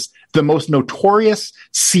Morales, who was the most notorious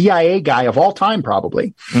CIA guy of all time,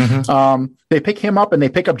 probably. They pick him up and they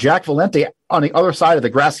pick up Jack Valente on the other side of the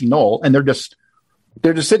grassy knoll. And they're just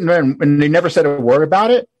sitting there and they never said a word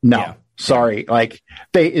about it. No, yeah. Sorry. Like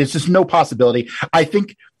it's just no possibility. I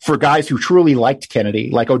think for guys who truly liked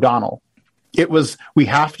Kennedy, like O'Donnell, it was, we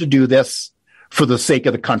have to do this for the sake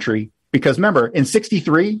of the country. Because remember, in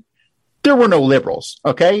 1963, there were no liberals,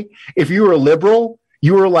 okay? If you were a liberal,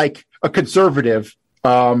 you were like a conservative,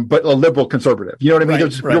 but a liberal conservative. You know what I mean?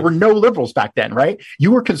 Right, there were no liberals back then, right?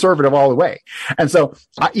 You were conservative all the way. And so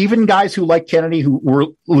even guys who liked Kennedy, who were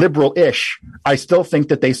liberal-ish, I still think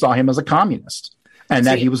that they saw him as a communist and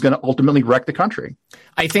that he was going to ultimately wreck the country.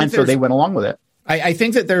 So they went along with it. I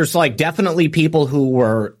think that there's like definitely people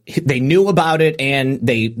who they knew about it and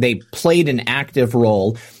they played an active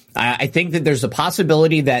role. I think that there's a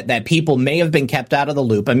possibility that people may have been kept out of the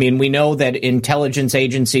loop. I mean, we know that intelligence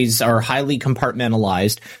agencies are highly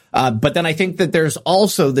compartmentalized. But then I think that there's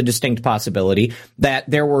also the distinct possibility that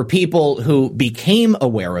there were people who became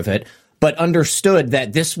aware of it, but understood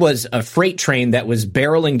that this was a freight train that was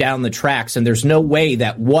barreling down the tracks, and there's no way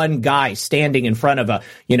that one guy standing in front of a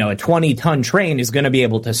 20-ton train is going to be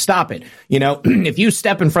able to stop it. You know, if you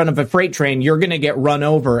step in front of a freight train, you're going to get run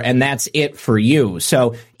over, and that's it for you.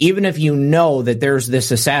 So even if you know that there's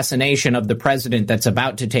this assassination of the president that's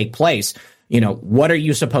about to take place, what are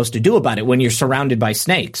you supposed to do about it when you're surrounded by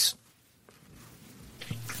snakes?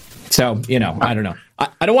 So, I don't know.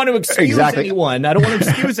 I don't want to excuse anyone. I don't want to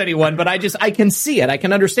excuse anyone, but I can see it. I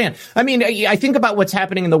can understand. I mean, I think about what's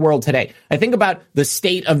happening in the world today. I think about the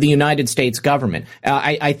state of the United States government.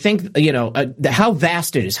 I think, how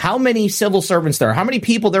vast it is, how many civil servants there are, how many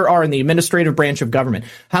people there are in the administrative branch of government,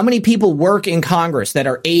 how many people work in Congress that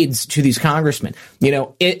are aides to these congressmen.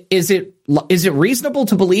 Is it reasonable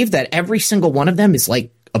to believe that every single one of them is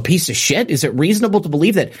like a piece of shit? Is it reasonable to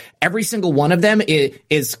believe that every single one of them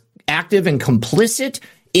is active and complicit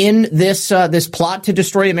in this plot to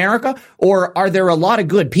destroy America? Or are there a lot of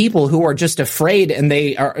good people who are just afraid and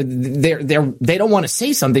they don't want to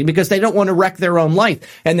say something because they don't want to wreck their own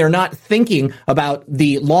life, and they're not thinking about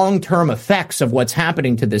the long-term effects of what's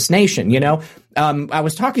happening to this nation? I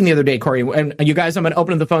was talking the other day, Cory, and you guys, I'm going to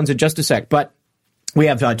open the phones in just a sec, but we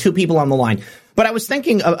have two people on the line. But I was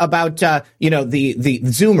thinking about the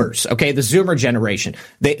Zoomers, okay, the Zoomer generation,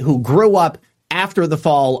 who grew up after the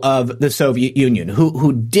fall of the Soviet Union,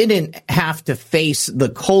 who didn't have to face the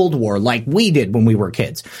Cold War like we did when we were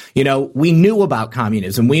kids. We knew about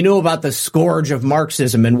communism. We knew about the scourge of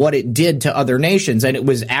Marxism and what it did to other nations, and it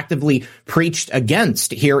was actively preached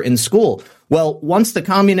against here in school. Well, once the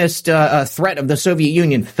communist threat of the Soviet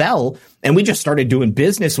Union fell, and we just started doing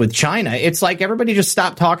business with China, it's like everybody just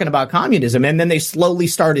stopped talking about communism, and then they slowly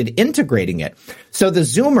started integrating it. So the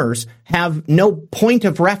Zoomers have no point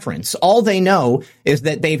of reference. All they know is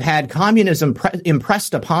that they've had communism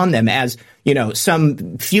impressed upon them as,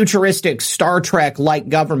 some futuristic Star Trek-like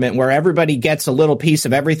government where everybody gets a little piece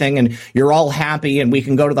of everything and you're all happy and we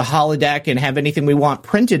can go to the holodeck and have anything we want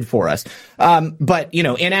printed for us. But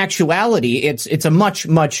in actuality, it's a much,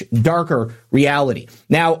 much darker reality.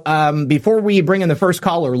 Now, before we bring in the first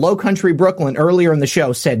caller, Low Country Brooklyn earlier in the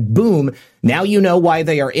show said, boom, now you know why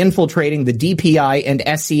they are infiltrating the DPI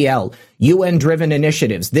and SEL, UN-driven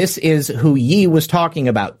initiatives. This is who Yi was talking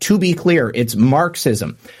about. To be clear, it's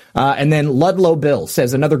Marxism. And then Ludlow Bill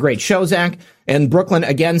says, another great show, Zach. And Brooklyn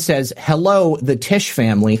again says, hello, the Tisch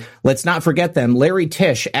family. Let's not forget them. Larry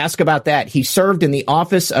Tisch, ask about that. He served in the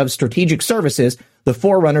Office of Strategic Services, the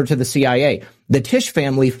forerunner to the CIA. The Tisch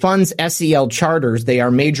family funds SEL charters. They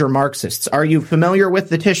are major Marxists. Are you familiar with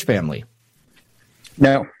the Tisch family?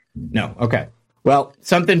 No. No. Okay. Well,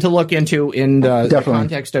 something to look into in the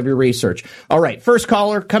context of your research. All right. First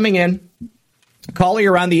caller coming in. Caller,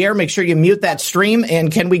 you're on the air. Make sure you mute that stream.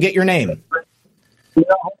 And can we get your name? Yeah,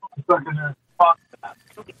 hold on a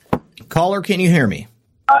second. Caller, can you hear me?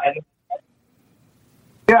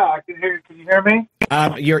 Yeah, I can hear you. Can you hear me?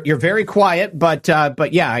 You're very quiet, but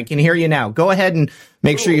yeah, I can hear you now. Go ahead and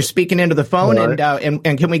make sure you're speaking into the phone. Right.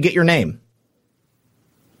 And can we get your name?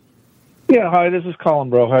 Yeah, hi, this is Colin,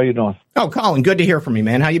 bro. How you doing? Oh, Colin, good to hear from you,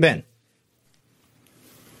 man. How you been?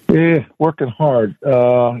 Yeah, working hard. I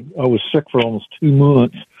was sick for almost 2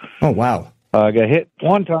 months. Oh, wow. I got hit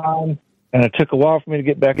one time, and it took a while for me to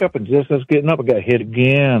get back up, and just as getting up, I got hit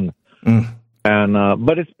again. And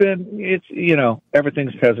but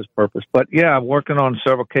everything has its purpose. But, yeah, I'm working on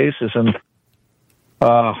several cases, and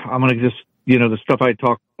I'm going to just, the stuff I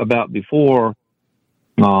talked about before,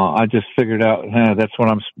 I just figured out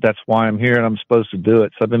that's why I'm here and I'm supposed to do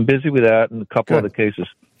it. So I've been busy with that and a couple other cases.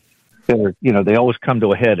 They always come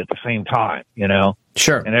to a head at the same time,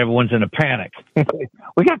 Sure. And everyone's in a panic.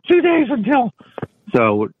 We got 2 days until.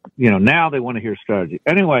 So, now they want to hear strategy.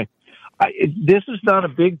 Anyway, this is not a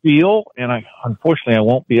big deal, and unfortunately I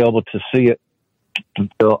won't be able to see it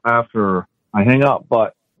until after I hang up.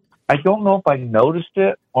 But I don't know if I noticed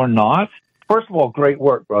it or not. First of all, great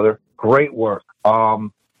work, brother. Great work.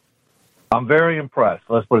 I'm very impressed.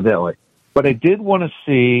 Let's put it that way. But I did want to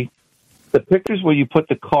see the pictures where you put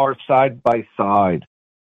the cars side by side.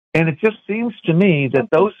 And it just seems to me that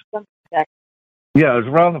those... Yeah, it was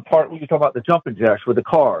around the part where you talk about the jumping jacks with the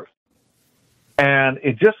cars. And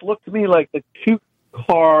it just looked to me like the two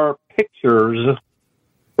car pictures,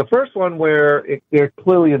 the first one where there's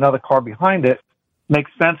clearly another car behind it,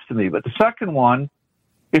 makes sense to me. But the second one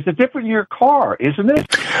is a different year car, isn't it?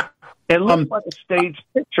 It looks like a staged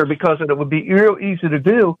picture because it would be real easy to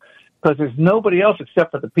do because there's nobody else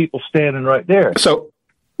except for the people standing right there. So,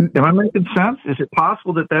 am I making sense? Is it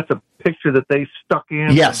possible that that's a picture that they stuck in?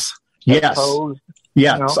 Yes. Yes. Posed,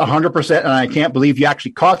 100%. And I can't believe you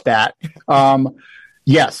actually caught that.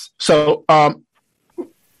 Yes. So,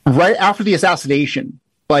 right after the assassination,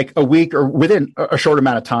 like a week or within a short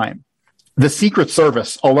amount of time, the Secret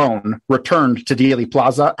Service alone returned to Dealey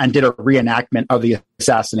Plaza and did a reenactment of the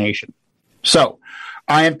assassination. So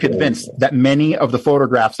I am convinced that many of the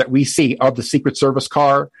photographs that we see of the Secret Service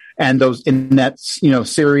car and those in that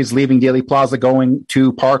series leaving Dealey Plaza going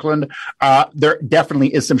to Parkland, there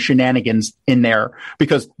definitely is some shenanigans in there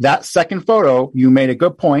because that second photo, you made a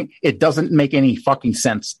good point. It doesn't make any fucking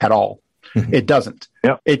sense at all. It doesn't.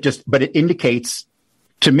 Yep. But it indicates.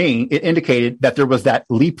 To me, it indicated that there was that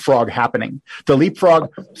leapfrog happening. The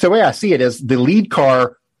leapfrog, so the way I see it is the lead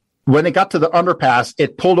car, when it got to the underpass,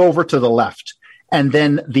 it pulled over to the left. And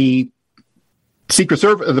then the Secret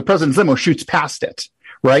Service, the president's limo shoots past it,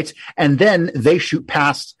 right? And then they shoot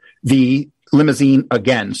past the limousine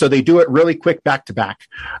again. So they do it really quick back to back.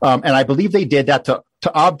 And I believe they did that to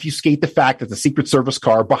obfuscate the fact that the Secret Service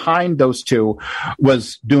car behind those two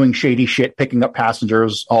was doing shady shit, picking up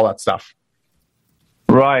passengers, all that stuff.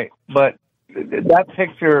 Right, but that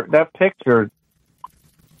picture,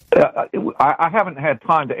 I haven't had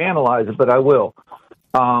time to analyze it, but I will.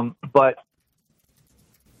 But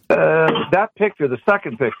that picture, the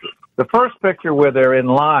second picture, the first picture where they're in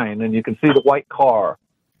line and you can see the white car,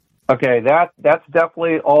 okay, that's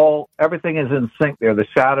definitely everything is in sync there. The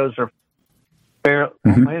shadows are fair.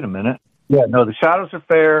 Mm-hmm. Wait a minute. Yeah, no, the shadows are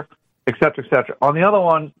fair, et cetera, et cetera. On the other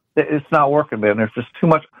one, it's not working, man. There's just too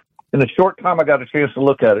much. In the short time I got a chance to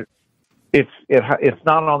look at it, it's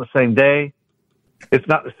not on the same day. It's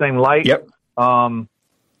not the same light. Yep. The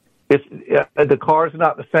car's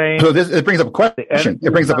not the same. So it brings up a question.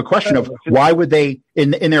 It brings up a question of why would they,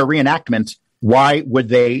 in their reenactment, why would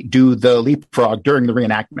they do the leapfrog during the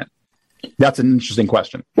reenactment? That's an interesting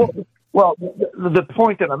question. Well, the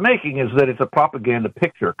point that I'm making is that it's a propaganda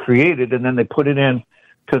picture created, and then they put it in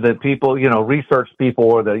to the people, research people,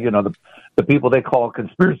 or the people they call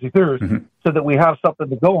conspiracy theorists, so that we have something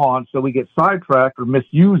to go on, so we get sidetracked or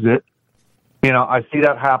misuse it. I see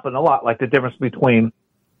that happen a lot, like the difference between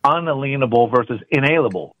unalienable versus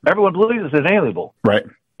inalienable. Everyone believes it's inalienable. Right.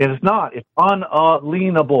 It is not. It's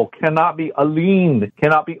unalienable, cannot be aliened,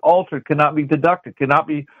 cannot be altered, cannot be deducted, cannot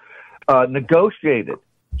be negotiated.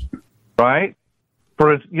 Right?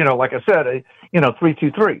 For like I said,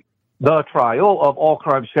 323. The trial of all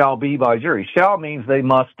crimes shall be by jury. Shall means they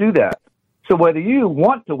must do that. So whether you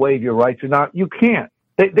want to waive your rights or not, you can't.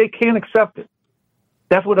 They can't accept it.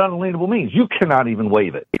 That's what unalienable means. You cannot even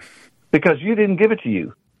waive it because you didn't give it to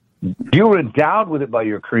you. You were endowed with it by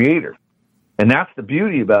your creator. And that's the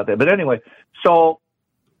beauty about that. But anyway, so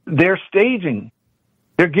they're staging.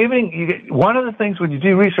 They're giving one of the things when you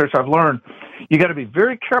do research I've learned, you got to be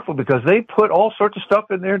very careful because they put all sorts of stuff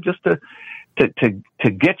in there just to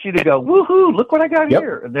get you to go, woohoo, look what I got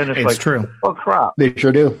here. And then it's like, true. Oh crap. They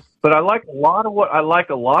sure do. But I like a lot of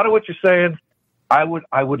what you're saying. I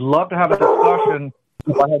would love to have a discussion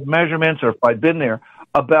if I had measurements or if I'd been there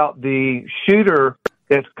about the shooter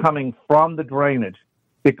that's coming from the drainage,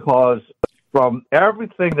 because from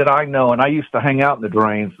everything that I know, and I used to hang out in the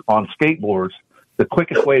drains on skateboards, the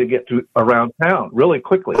quickest way to get to around town really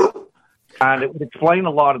quickly. And it would explain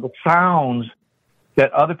a lot of the sounds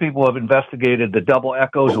that other people have investigated, the double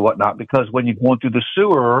echoes and whatnot, because when you're going through the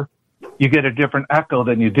sewer, you get a different echo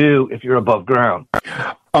than you do if you're above ground,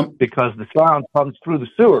 because the sound comes through the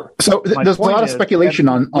sewer. So there's a lot of speculation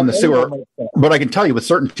on the sewer, but I can tell you with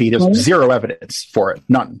certainty there's zero evidence for it,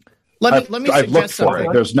 none. Let me I've looked for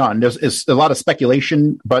it. There's none. There's a lot of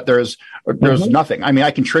speculation, but there's nothing. I mean, I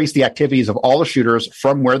can trace the activities of all the shooters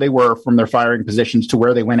from where they were, from their firing positions to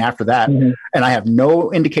where they went after that, and I have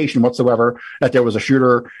no indication whatsoever that there was a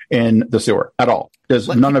shooter in the sewer at all. There's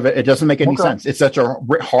none of it. It doesn't make any sense. It's such a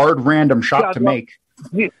hard random shot to make.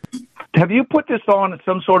 Have you put this on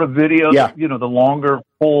some sort of video? Yeah. You know, the longer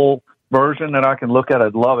full version that I can look at.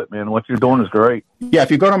 I'd love it, man. What you're doing is great. Yeah,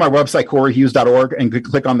 if you go to my website, CoryHughes.org, and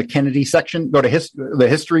click on the Kennedy section, go to the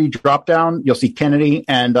history drop down, you'll see Kennedy,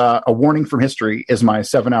 and a warning from history is my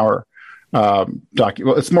 7-hour document.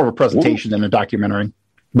 Well, it's more of a presentation than a documentary,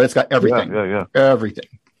 but it's got everything. Yeah. Everything.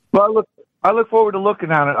 Well, I look forward to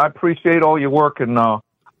looking at it. I appreciate all your work, and I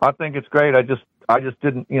think it's great. I just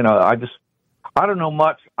didn't, I don't know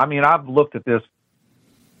much. I mean, I've looked at this.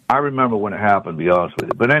 I remember when it happened, to be honest with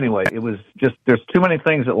you. But anyway, it was just, there's too many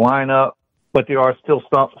things that line up, but there are still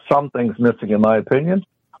some things missing, in my opinion.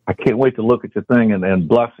 I can't wait to look at your thing, and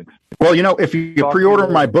blessings. Well, if you pre-order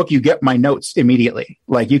my book, you get my notes immediately.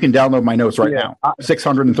 Like, you can download my notes right now.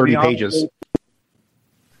 630 pages.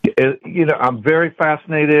 I'm very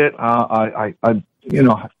fascinated. I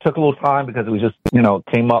took a little time because it was just,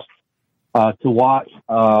 came up to watch.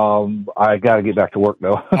 I got to get back to work,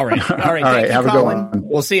 though. All right. Thank you, have Colin. a good one.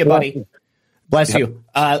 We'll see you, buddy. Bless you.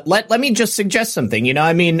 Let me just suggest something.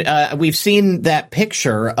 We've seen that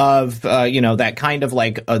picture of, that kind of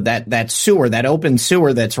like that sewer, that open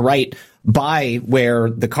sewer that's right by where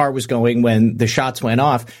the car was going when the shots went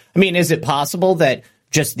off. I mean, is it possible that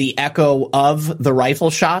just the echo of the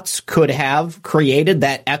rifle shots could have created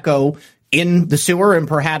that echo in the sewer and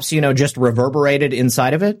perhaps, just reverberated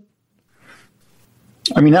inside of it?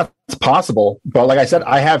 I mean, that's possible. But like I said,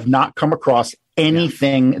 I have not come across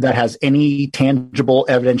anything that has any tangible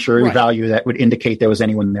evidentiary value that would indicate there was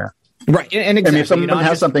anyone there. Right. And exactly, I mean, if someone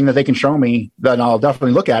has something that they can show me, then I'll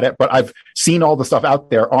definitely look at it. But I've seen all the stuff out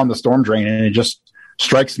there on the storm drain, and it just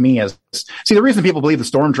strikes me as... See, the reason people believe the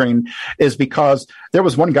storm drain is because there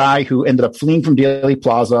was one guy who ended up fleeing from Dealey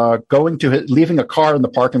Plaza, leaving a car in the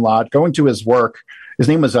parking lot, going to his work. His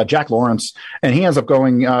name was Jack Lawrence, and he ends up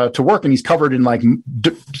going to work, and he's covered in like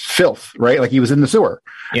filth, right? Like he was in the sewer.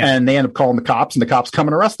 Yeah. And they end up calling the cops, and the cops come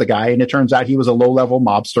and arrest the guy. And it turns out he was a low-level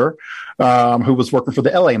mobster who was working for the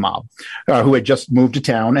LA mob, who had just moved to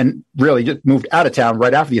town and really just moved out of town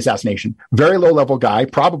right after the assassination. Very low-level guy,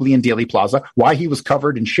 probably in Dealey Plaza. Why he was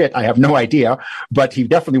covered in shit, I have no idea, but he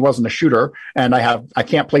definitely wasn't a shooter. And I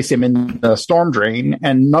can't place him in the storm drain.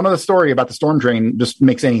 And none of the story about the storm drain just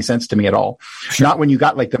makes any sense to me at all. Sure. Not when you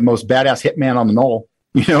got like the most badass hitman on the knoll,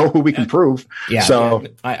 who we can prove. Yeah. So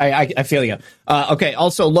I feel you. Okay.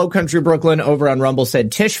 Also, Low Country Brooklyn over on Rumble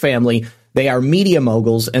said Tisch family. They are media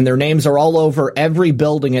moguls, and their names are all over every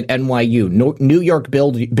building at NYU. New York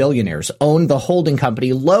billionaires own the holding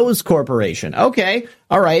company Lowe's Corporation. Okay,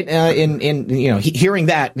 all right. Hearing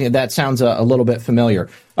that sounds a little bit familiar.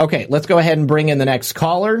 Okay, let's go ahead and bring in the next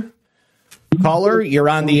caller. Caller, you're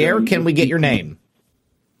on the air. Can we get your name?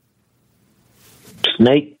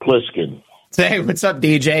 Snake Plissken. Hey, what's up,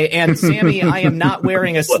 DJ? And Sammy, I am not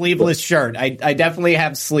wearing a sleeveless shirt. I definitely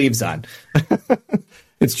have sleeves on.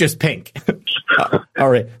 It's just pink. All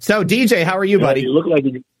right. So, DJ, how are you, buddy? You look like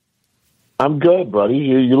I'm good, buddy.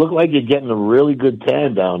 You look like you're getting a really good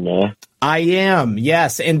tan down there. I am,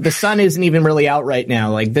 yes. And the sun isn't even really out right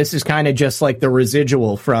now. Like, this is kind of just like the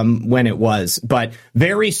residual from when it was. But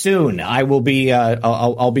very soon, I will be.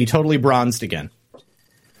 I'll be totally bronzed again.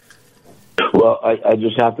 Well, I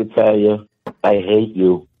just have to tell you, I hate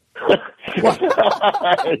you.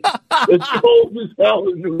 It's cold as hell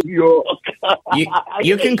in New York.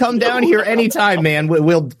 you can come down here anytime, man.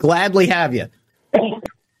 We'll gladly have you.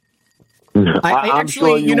 I actually,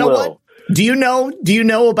 sure you know will. What? Do you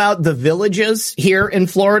know about the Villages here in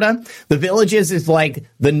Florida? The Villages is like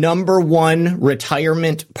the #1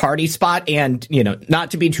 retirement party spot. And,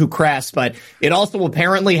 not to be too crass, but it also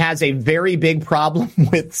apparently has a very big problem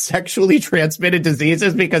with sexually transmitted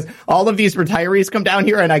diseases because all of these retirees come down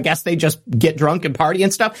here and I guess they just get drunk and party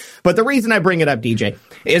and stuff. But the reason I bring it up, DJ,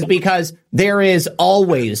 is because there is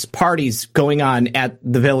always parties going on at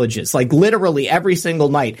the Villages, like literally every single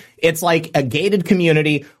night. It's like a gated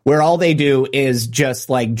community where all they do is just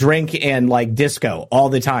like drink and like disco all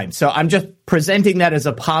the time. So I'm just presenting that as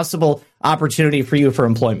a possible opportunity for you for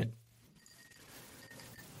employment.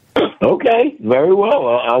 Okay, very well.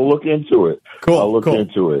 I'll look into it. Cool. I'll look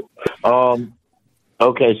into it.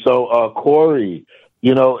 Okay, so Cory,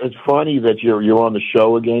 it's funny that you're on the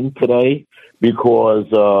show again today because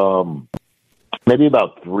maybe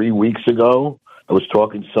about 3 weeks ago, I was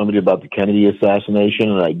talking to somebody about the Kennedy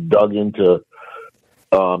assassination, and I dug into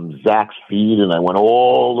Zach's feed, and I went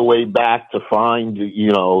all the way back to find,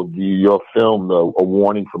 your film, A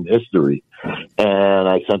Warning from History, and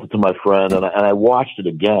I sent it to my friend, and I watched it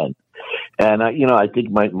again, and I think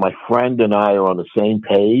my friend and I are on the same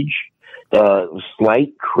page.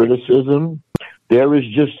 Slight criticism. There is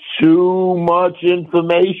just too much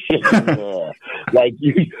information there. Like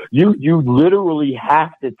you literally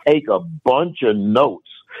have to take a bunch of notes.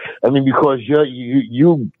 I mean, because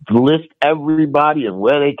you list everybody and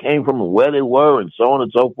where they came from and where they were and so on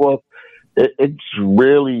and so forth. It's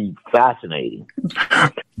really fascinating.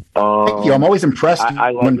 Thank you. I'm always impressed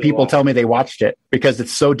when people tell me they watched it because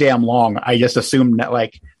it's so damn long. I just assume that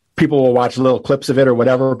people will watch little clips of it or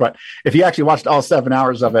whatever. But if you actually watched all 7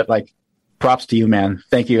 hours of it, props to you, man.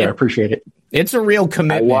 Thank you. I appreciate it. It's a real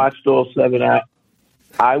commitment. I watched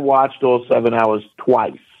all 7 hours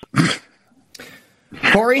twice.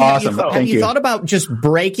 Cory, awesome. have you thought about just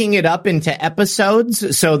breaking it up into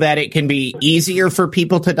episodes so that it can be easier for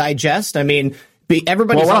people to digest? I mean,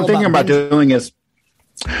 everybody's. Well, what I'm thinking about doing is,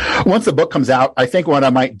 once the book comes out, I think what I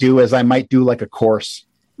might do is I might do a course.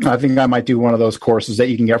 I think I might do one of those courses that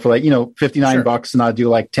you can get for $59, and I'll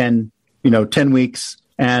do 10 weeks.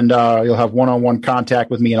 And you'll have one-on-one contact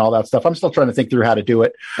with me and all that stuff. I'm still trying to think through how to do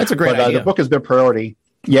it. That's a great idea. The book has been priority.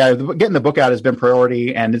 Yeah, getting the book out has been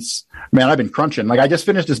priority, and I've been crunching. I just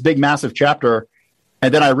finished this big, massive chapter,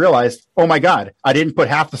 and then I realized, oh my God, I didn't put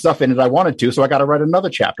half the stuff in it I wanted to, so I got to write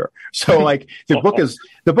another chapter. So the book is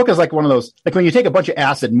like one of those, when you take a bunch of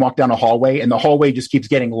acid and walk down a hallway, and the hallway just keeps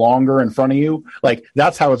getting longer in front of you.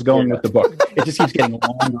 That's how it's going with the book. It just keeps getting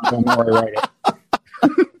longer the more I write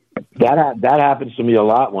it. That happens to me a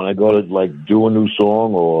lot when I go to do a new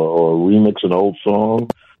song or remix an old song.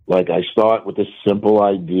 I start with this simple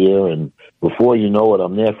idea, and before you know it,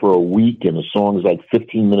 I'm there for a week, and the song is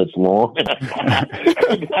 15 minutes long, and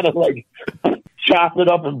I gotta chop it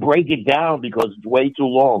up and break it down because it's way too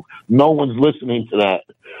long. No one's listening to that.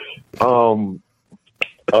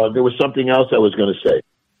 There was something else I was going to say.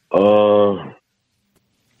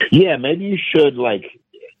 Yeah, maybe you should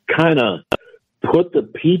kind of put the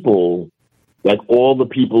people, all the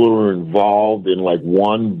people who are involved in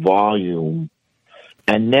one volume,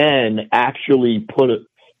 and then actually put a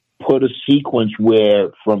sequence where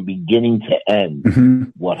from beginning to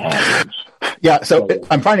end, what happens. Yeah, so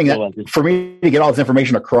I'm finding that for me to get all this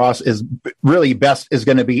information across is really best is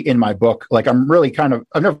going to be in my book. I'm really I've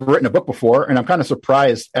never written a book before, and I'm kind of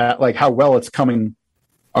surprised at how well it's coming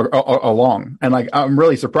along. And I'm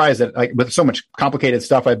really surprised that with so much complicated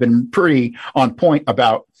stuff, I've been pretty on point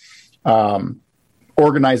about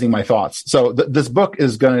organizing my thoughts. So this book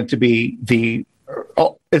is going to be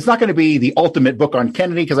it's not going to be the ultimate book on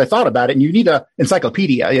Kennedy, because I thought about it, and you need a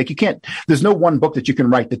encyclopedia. You can't, there's no one book that you can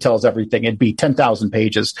write that tells everything. It'd be 10,000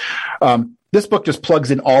 pages. This book just plugs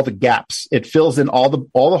in all the gaps. It fills in all the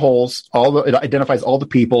holes. It identifies all the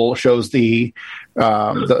people, shows the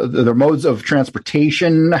modes of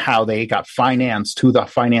transportation, how they got financed, who the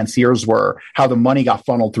financiers were, how the money got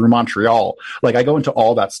funneled through Montreal. I go into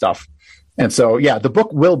all that stuff. And so, yeah, the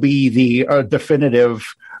book will be the definitive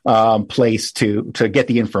place to get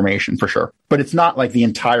the information for sure. But it's not the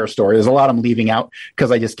entire story. There's a lot I'm leaving out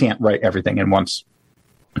because I just can't write everything in once.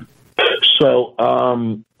 So,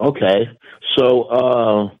 okay.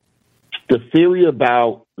 So, the theory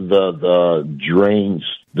about the drains,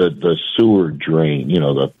 the sewer drain,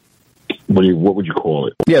 what would you call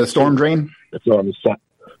it? Yeah, the storm drain. That's on the side.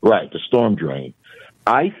 Right, the storm drain.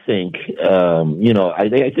 I think, I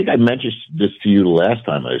think I mentioned this to you the last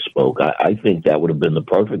time I spoke. I think that would have been the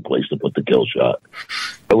perfect place to put the kill shot.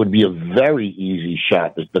 It would be a very easy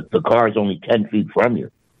shot. The car is only 10 feet from you.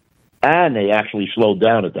 And they actually slowed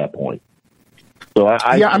down at that point. So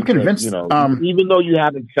I'm convinced. Even though you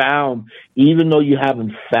haven't found,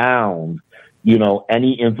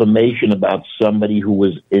 any information about somebody who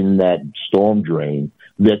was in that storm drain,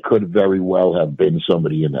 there could very well have been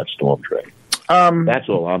somebody in that storm drain. That's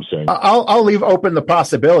all I'm saying. I'll leave open the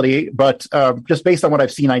possibility, but just based on what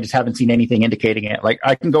I've seen, I just haven't seen anything indicating it.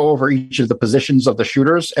 I can go over each of the positions of the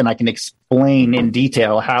shooters, and I can explain in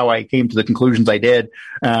detail how I came to the conclusions I did,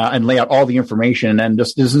 and lay out all the information. And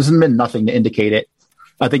just this hasn't been nothing to indicate it.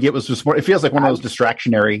 I think it was just more. It feels like one of those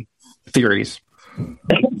distractionary theories.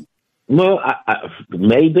 Well,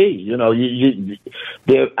 maybe.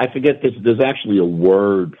 I forget this. There's actually a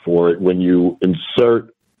word for it when you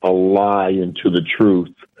insert a lie into the truth,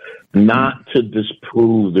 not to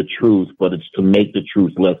disprove the truth, but it's to make the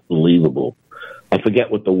truth less believable. I forget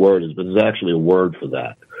what the word is, but there's actually a word for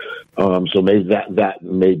that. So maybe that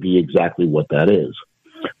may be exactly what that is.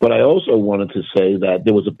 But I also wanted to say that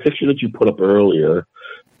there was a picture that you put up earlier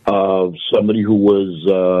of somebody who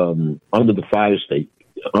was under the fire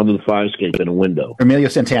escape in a window. Emilio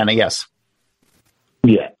Santana, yes.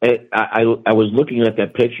 Yeah, I was looking at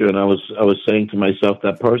that picture, and I was saying to myself,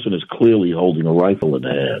 that person is clearly holding a rifle in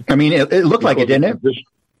their hand. I mean, it looked like it, didn't it?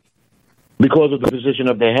 Because of the position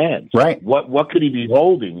of their hands. Right. What could he be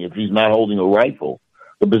holding if he's not holding a rifle?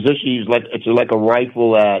 The position it's like a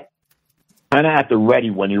rifle at kind of at the ready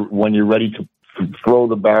when you're ready to throw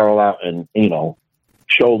the barrel out and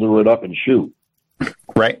shoulder it up and shoot.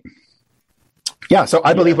 Right. Yeah. So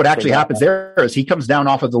I believe what actually happens there is he comes down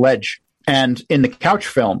off of the ledge. And in the Couch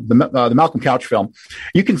film, the Malcolm Couch film,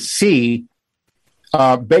 you can see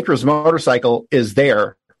Baker's motorcycle is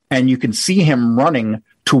there, and you can see him running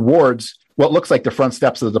towards what looks like the front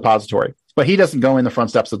steps of the depository. But he doesn't go in the front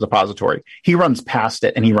steps of the depository. He runs past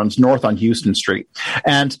it, and he runs north on Houston Street.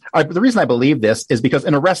 And the reason I believe this is because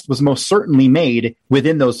an arrest was most certainly made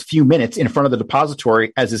within those few minutes in front of the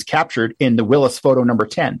depository, as is captured in the Willis photo number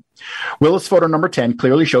 10. Willis photo number 10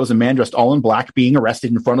 clearly shows a man dressed all in black being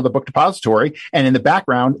arrested in front of the book depository. And in the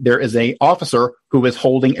background, there is an officer who is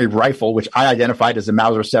holding a rifle, which I identified as a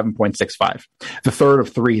Mauser 7.65, the third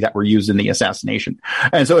of three that were used in the assassination.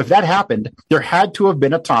 And so if that happened, there had to have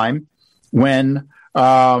been a time when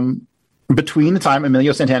between the time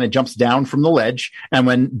Emilio Santana jumps down from the ledge and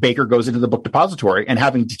when Baker goes into the book depository, and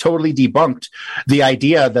having totally debunked the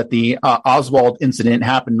idea that the Oswald incident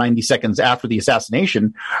happened 90 seconds after the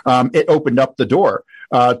assassination, it opened up the door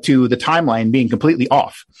to the timeline being completely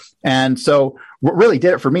off. And so what really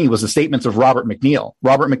did it for me was the statements of Robert McNeil.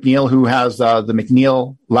 Robert McNeil, who has the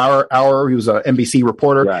McNeil Hour, he was an NBC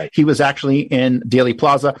reporter. Right. He was actually in Dealey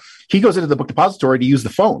Plaza. He goes into the book depository to use the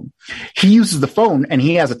phone. He uses the phone, and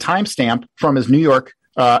he has a timestamp from his New York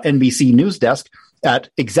NBC news desk at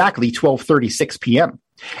exactly 12:36 p.m.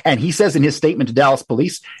 And he says in his statement to Dallas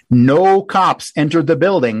police, no cops entered the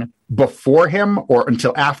building before him or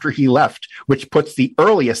until after he left, which puts the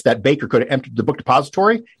earliest that Baker could have entered the book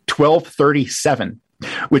depository, 12:37,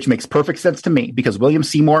 which makes perfect sense to me because William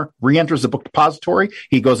Seymour re-enters the book depository.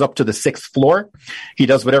 He goes up to the 6th floor. He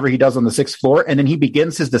does whatever he does on the 6th floor, and then he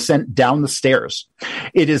begins his descent down the stairs.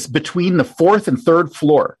 It is between the 4th and 3rd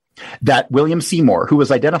floor that William Seymour, who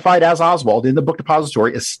was identified as Oswald in the book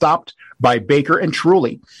depository, is stopped by Baker and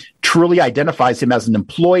Truly. Truly identifies him as an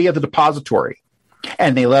employee of the depository,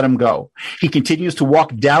 and they let him go. He continues to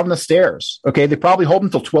walk down the stairs. Okay, they probably hold him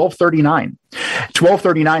until 12:39.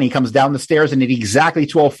 12:39, he comes down the stairs, and at exactly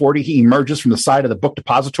 12:40, he emerges from the side of the book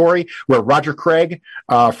depository, where Roger Craig,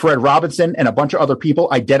 Fred Robinson, and a bunch of other people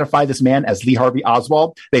identify this man as Lee Harvey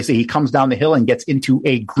Oswald. They say he comes down the hill and gets into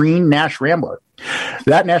a green Nash Rambler.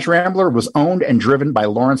 That Nash Rambler was owned and driven by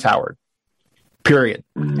Lawrence Howard. Period.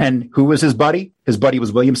 And who was his buddy? His buddy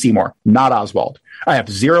was William Seymour, not Oswald. I have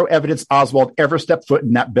zero evidence Oswald ever stepped foot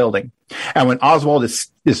in that building. And when Oswald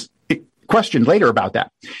is questioned later about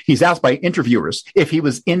that, he's asked by interviewers if he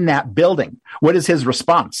was in that building. What is his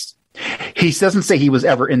response? He doesn't say he was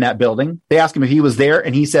ever in that building. They ask him if he was there,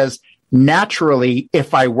 and he says, naturally,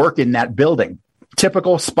 if I work in that building.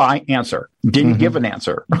 Typical spy answer. Didn't give an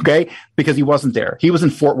answer, okay? Because he wasn't there. He was in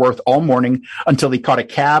Fort Worth all morning until he caught a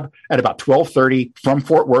cab at about 12:30 from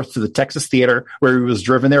Fort Worth to the Texas Theater, where he was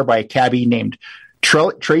driven there by a cabbie named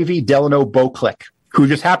Travie Delano Beauclick, who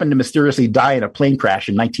just happened to mysteriously die in a plane crash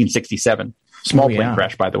in 1967. Small plane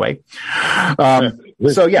crash, by the way.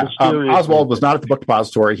 Oswald was not at the book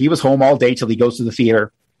depository. He was home all day till he goes to the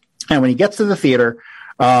theater. And when he gets to the theater,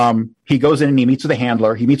 he goes in and he meets with a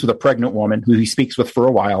handler. He meets with a pregnant woman who he speaks with for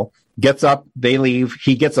a while, gets up, they leave.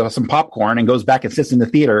 He gets some popcorn and goes back and sits in the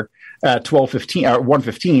theater at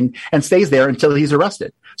 1:15 and stays there until he's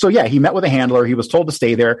arrested. So yeah, he met with a handler. He was told to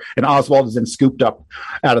stay there, and Oswald is then scooped up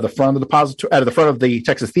out of the front of the depository, out of the front of the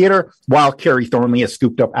Texas Theater, while Kerry Thornley is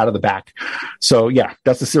scooped up out of the back. So yeah,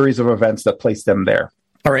 that's a series of events that placed them there.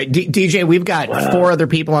 All right, DJ, we've got 4 other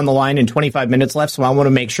people on the line and 25 minutes left, so I want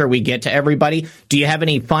to make sure we get to everybody. Do you have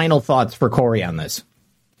any final thoughts for Cory on this?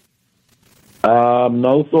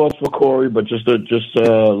 No thoughts for Cory, but just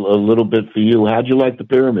a little bit for you. How'd you like the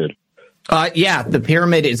pyramid? Yeah, the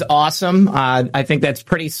pyramid is awesome. I think that's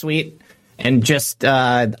pretty sweet, and just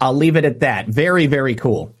I'll leave it at that. Very, very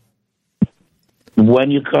cool.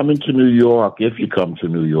 When you come into New York, if you come to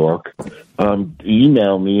New York,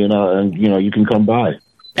 email me and you can come by.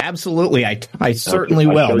 Absolutely, I certainly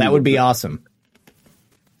will. That would be awesome.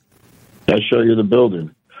 I'll show you the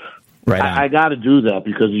building. Right. I got to do that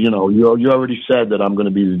because you already said that I'm going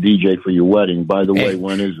to be the DJ for your wedding. By the way,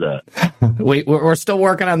 when is that? We're still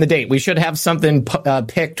working on the date. We should have something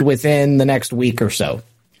picked within the next week or so.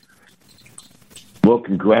 Well,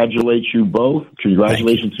 congratulate you both.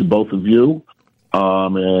 Congratulations to both of you.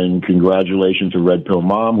 And congratulations to Red Pill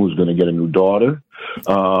Mom, who's going to get a new daughter.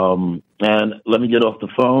 And let me get off the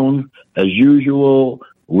phone. As usual,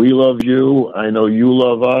 we love you. I know you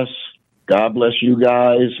love us. God bless you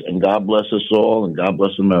guys, and God bless us all, and God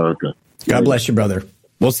bless America. God bless you, brother.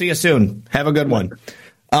 We'll see you soon. Have a good one.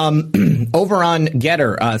 Over on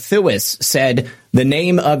Getter, Thewis said the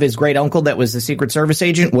name of his great uncle that was the Secret Service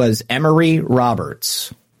agent was Emory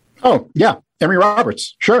Roberts. Oh, yeah. Emory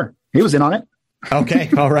Roberts. Sure. He was in on it. Okay.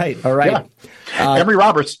 All right. Yeah. Emory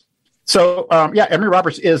Roberts. So, Emory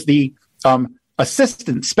Roberts is the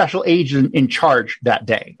assistant special agent in charge that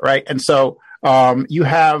day, right? And so you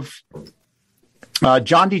have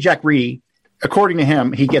John D. Jack Reedy. According to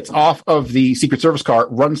him, he gets off of the Secret Service car,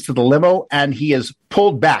 runs to the limo, and he is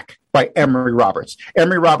pulled back by Emory Roberts.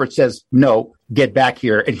 Emory Roberts says, no, get back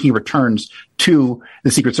here, and he returns to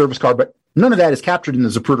the Secret Service car, but none of that is captured in the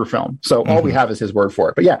Zapruder film, so all we have is his word for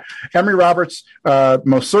it. But yeah, Emory Roberts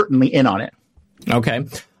most certainly in on it. Okay.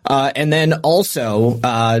 And then also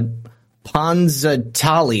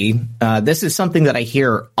Ponzatali, this is something that I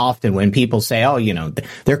hear often when people say, oh,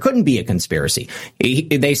 there couldn't be a conspiracy.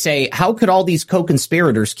 They say, how could all these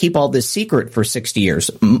co-conspirators keep all this secret for 60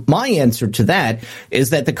 years? My answer to that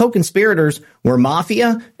is that the co-conspirators were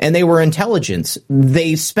mafia and they were intelligence.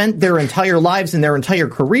 They spent their entire lives and their entire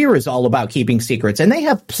career is all about keeping secrets. And they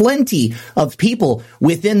have plenty of people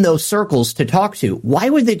within those circles to talk to. Why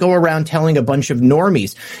would they go around telling a bunch of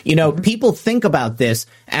normies? People think about this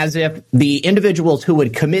as if the individuals who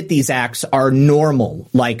would commit these acts are normal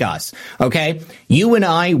like us. Okay. You and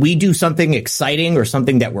I, we do something exciting or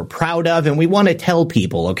something that we're proud of and we want to tell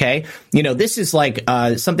people. Okay. This is like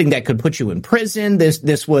something that could put you in prison.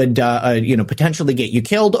 This would, potentially get you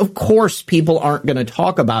killed. Of course, people aren't going to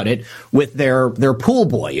talk about it with their pool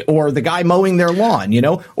boy or the guy mowing their lawn,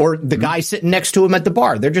 or the guy sitting next to him at the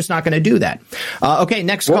bar. They're just not going to do that. Okay.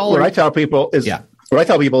 Next caller. What I tell people is,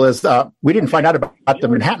 we didn't find out about the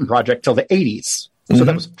Manhattan Project till the 80s. So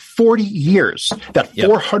that was 40 years that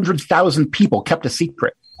 400,000 people kept a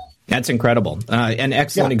secret. That's incredible. An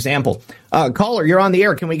excellent example. Caller, you're on the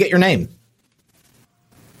air. Can we get your name?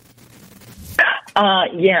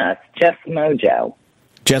 Yes, Jess Mojo.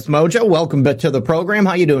 Jess Mojo, welcome to the program.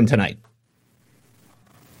 How you doing tonight?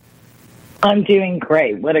 I'm doing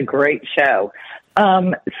great. What a great show.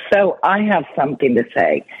 So I have something to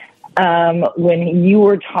say. When you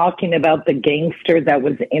were talking about the gangster that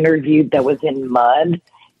was interviewed that was in mud,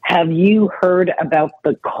 have you heard about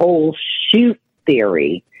the coal chute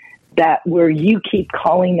theory that where you keep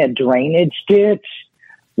calling a drainage ditch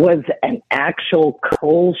was an actual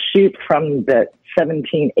coal chute from the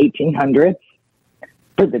 1800s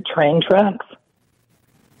for the train tracks?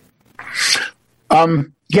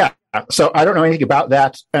 Yeah. So I don't know anything about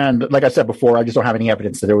that. And like I said before, I just don't have any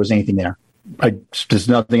evidence that there was anything there. There's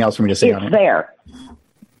nothing else for me to say on it. It's there.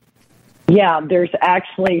 Yeah, there's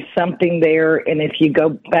actually something there. And if you go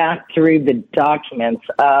back through the documents,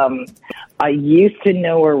 I used to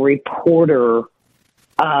know a reporter.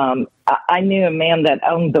 I knew a man that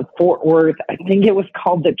owned the Fort Worth, I think it was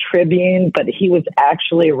called the Tribune, but he was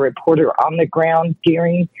actually a reporter on the ground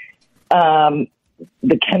during the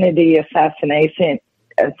Kennedy assassination.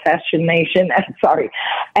 Sorry.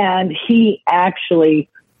 And he actually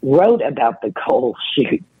wrote about the coal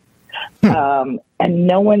chute. And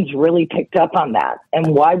no one's really picked up on that. And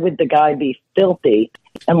why would the guy be filthy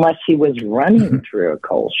unless he was running through a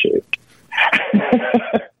coal chute?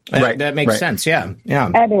 Right. That makes sense. Yeah.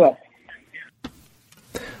 Anyway.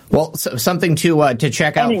 Well, something to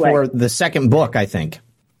check out for the second book, I think.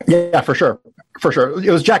 Yeah, for sure.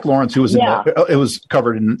 It was Jack Lawrence who was it was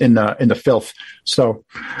covered in the filth. So,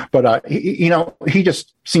 but he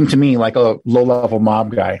just seemed to me like a low level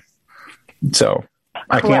mob guy. So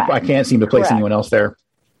I can't seem to place anyone else there.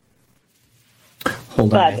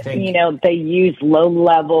 Hold on, but they use low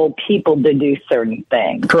level people to do certain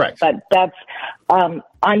things. Correct. But that's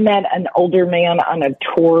I met an older man on a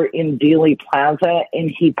tour in Dealey Plaza,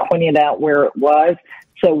 and he pointed out where it was.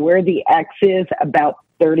 So where the X is, about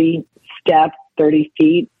 30 steps, 30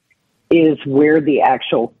 feet, is where the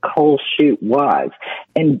actual coal chute was.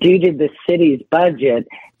 And due to the city's budget,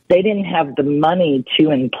 they didn't have the money to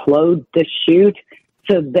implode the chute,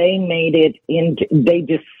 so they made it they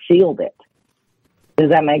just sealed it.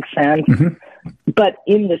 Does that make sense? Mm-hmm. But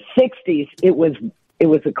in the 60s, it was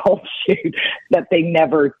a coal chute that they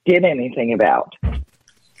never did anything about.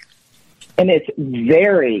 And it's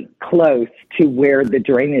very close to where the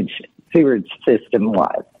drainage sewage system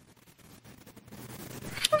was.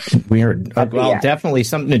 Weird. Well, definitely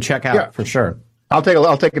something to check out for sure. I'll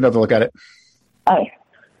take another look at it. Oh,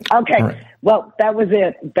 okay. Right. Well, that was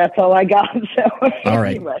it. That's all I got. So all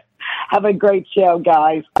right. Anyway, have a great show,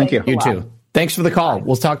 guys. Thank you. You too. Thanks for the call.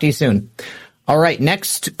 We'll talk to you soon. All right,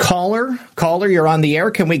 next caller. Caller, you're on the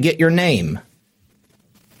air. Can we get your name?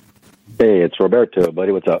 Hey, it's Roberto,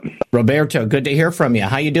 buddy. What's up? Roberto, good to hear from you.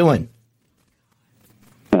 How you doing?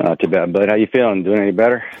 Not too bad, bud. How you feeling? Doing any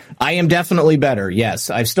better? I am definitely better, yes.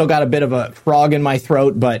 I've still got a bit of a frog in my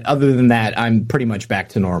throat, but other than that, I'm pretty much back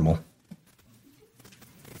to normal.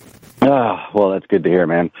 Well, that's good to hear,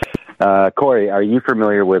 man. Cory, are you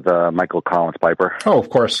familiar with Michael Collins Piper? Oh, of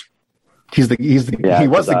course. He was the GOAT. Yeah, he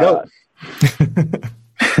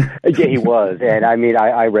was. And I mean,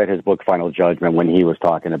 I read his book, Final Judgment, when he was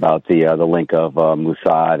talking about the link of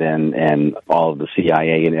Mossad and all of the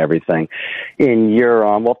CIA and everything. In your,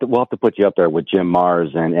 we'll have to put you up there with Jim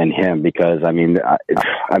Mars and him, because I mean,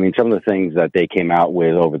 some of the things that they came out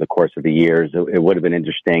with over the course of the years, it would have been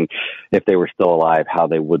interesting if they were still alive, how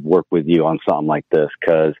they would work with you on something like this.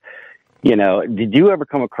 Because, you know, did you ever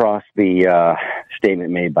come across the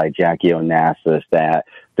statement made by Jackie Onassis that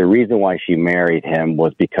the reason why she married him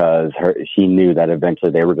was because she knew that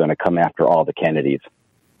eventually they were going to come after all the Kennedys?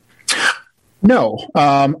 No,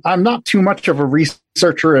 I'm not too much of a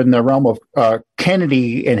researcher in the realm of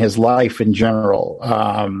Kennedy and his life in general.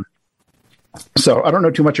 So I don't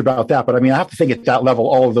know too much about that, but I mean, I have to think at that level,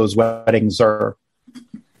 all of those weddings are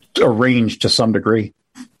arranged to some degree.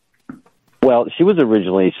 Well, she was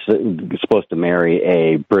originally supposed to marry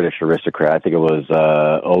a British aristocrat. I think it was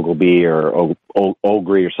Ogleby or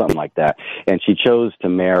Ogre or something like that. And she chose to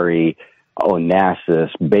marry Onassis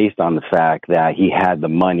based on the fact that he had the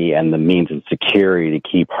money and the means and security to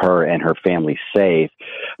keep her and her family safe.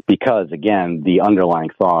 Because, again, the underlying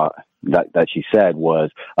thought that she said was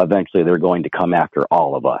eventually they're going to come after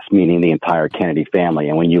all of us, meaning the entire Kennedy family.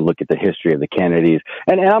 And when you look at the history of the Kennedys,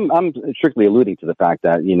 and I'm strictly alluding to the fact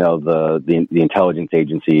that, you know, the intelligence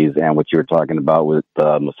agencies and what you were talking about with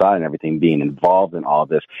Mossad and everything being involved in all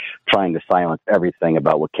this, trying to silence everything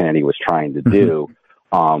about what Kennedy was trying to do.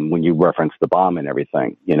 When you reference the bomb and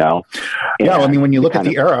everything, you know? Yeah, I mean, when you look at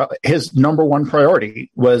the era, his number one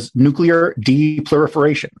priority was nuclear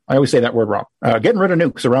deproliferation. I always say that word wrong. Getting rid of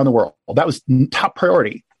nukes around the world. That was top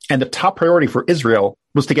priority. And the top priority for Israel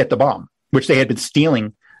was to get the bomb, which they had been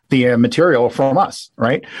stealing the material from us,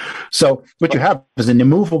 right? So what you have is an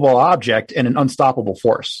immovable object and an unstoppable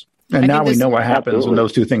force. And now we know what happens when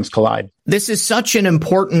those two things collide. This is such an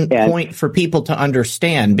important point for people to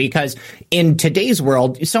understand, because in today's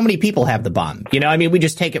world, so many people have the bomb. You know, I mean, we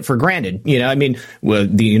just take it for granted. You know, I mean,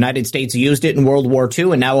 the United States used it in World War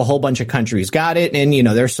II, and now a whole bunch of countries got it. And, you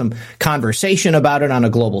know, there's some conversation about it on a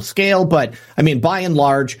global scale. But, I mean, by and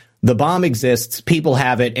large, the bomb exists, people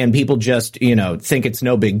have it, and people just, you know, think it's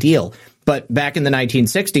no big deal. But back in the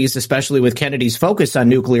 1960s, especially with Kennedy's focus on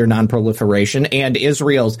nuclear nonproliferation and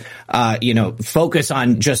Israel's, focus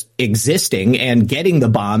on just existing and getting the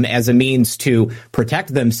bomb as a means to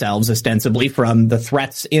protect themselves ostensibly from the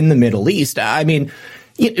threats in the Middle East. I mean,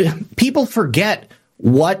 people forget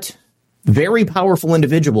what very powerful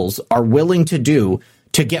individuals are willing to do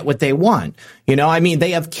to get what they want. You know, I mean,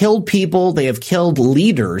 they have killed people, they have killed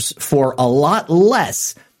leaders for a lot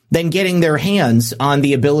less than getting their hands on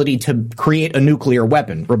the ability to create a nuclear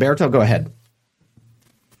weapon. Roberto, go ahead.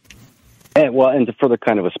 And to further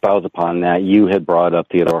kind of espouse upon that, you had brought up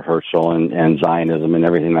Theodore Herzl and Zionism and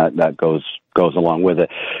everything that goes along with it.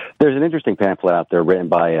 There's an interesting pamphlet out there written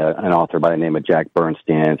by an author by the name of Jack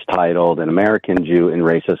Bernstein. It's titled An American Jew in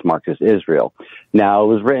Racist Marxist Israel. Now, it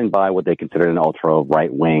was written by what they considered an ultra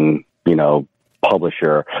right-wing,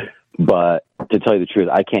 publisher. But to tell you the truth,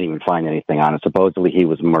 I can't even find anything on it. Supposedly he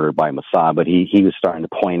was murdered by Mossad, but he was starting to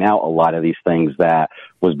point out a lot of these things that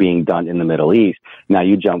was being done in the Middle East. Now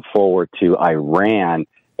you jump forward to Iran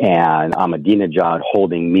and Ahmadinejad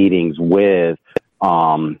holding meetings with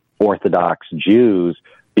Orthodox Jews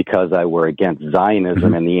because they were against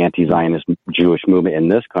Zionism and the anti-Zionist Jewish movement in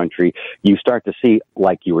this country. You start to see,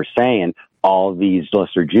 like you were saying, all these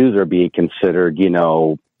lesser Jews are being considered,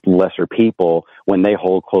 lesser people when they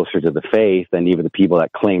hold closer to the faith than even the people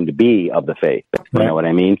that claim to be of the faith. You know what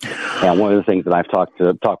I mean? And one of the things that I've talked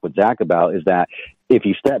with Zach about is that if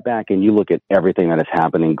you step back and you look at everything that is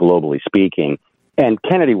happening globally speaking, and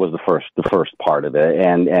Kennedy was the first part of it,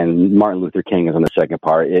 and Martin Luther King is on the second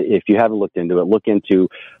part. If you haven't looked into it, look into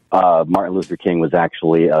Martin Luther King was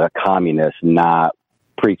actually a communist, not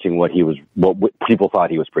preaching what people thought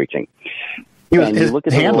he was preaching. His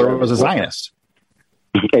handler was a Zionist.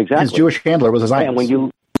 Exactly. His Jewish handler was a Zionist.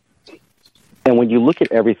 And when you look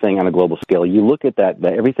at everything on a global scale, you look at that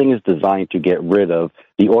everything is designed to get rid of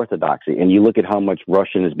the orthodoxy. And you look at how much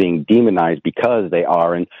Russian is being demonized because they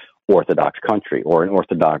are an Orthodox country or an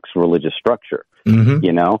Orthodox religious structure.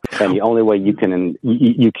 You know, and the only way you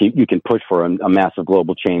can push for a massive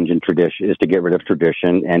global change in tradition is to get rid of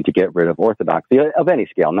tradition and to get rid of orthodoxy of any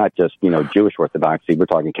scale, not just, you know, Jewish orthodoxy. We're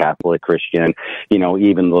talking Catholic, Christian, you know,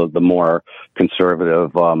 even the more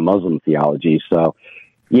conservative Muslim theology. So,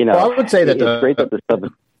 you know, well, I would say that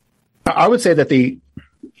the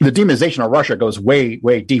demonization of Russia goes way,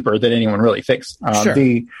 way deeper than anyone really thinks.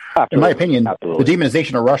 In my opinion, the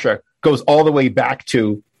demonization of Russia goes all the way back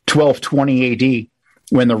to 1220 AD,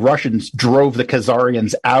 when the Russians drove the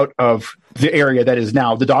Khazarians out of the area that is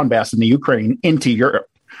now the Donbass in the Ukraine into Europe.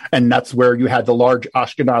 And that's where you had the large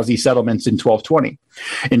Ashkenazi settlements in 1220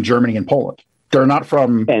 in Germany and Poland. They're not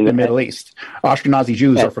from the Middle East. Ashkenazi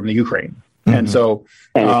Jews are from the Ukraine. And so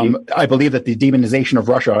I believe that the demonization of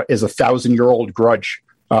Russia is a 1,000-year-old grudge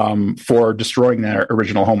for destroying their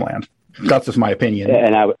original homeland. That's just my opinion.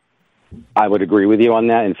 And I would agree with you on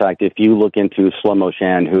that. In fact, if you look into Shlomo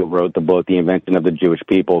Shan, who wrote the book, The Invention of the Jewish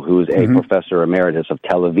People, who's a professor emeritus of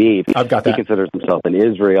Tel Aviv, he considers himself an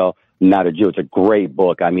Israel, not a Jew. It's a great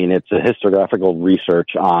book. I mean, it's a historiographical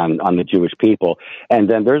research on the Jewish people. And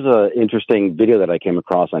then there's an interesting video that I came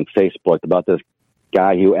across on Facebook about this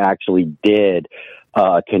guy who actually did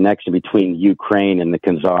a connection between Ukraine and the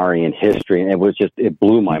Khazarian history, and it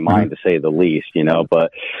blew my mind to say the least, you know.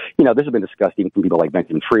 But, you know, this has been discussed even from people like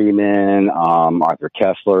Benjamin Freeman, Arthur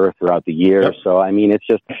Kessler throughout the years. So, I mean, it's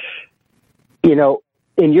just, you know,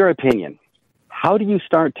 in your opinion, how do you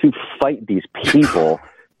start to fight these people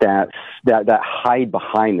that hide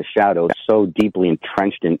behind the shadows, so deeply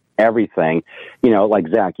entrenched in everything? You know, like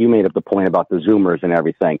Zach, you made up the point about the Zoomers and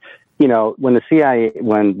everything. You know, when the CIA,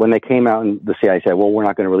 when they came out and the CIA said, well, we're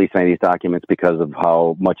not going to release any of these documents because of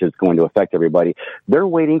how much it's going to affect everybody, they're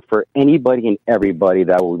waiting for anybody and everybody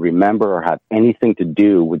that will remember or have anything to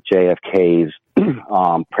do with JFK's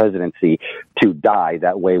presidency to die.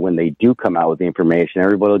 That way, when they do come out with the information,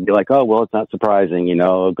 everybody will be like, oh, well, it's not surprising. You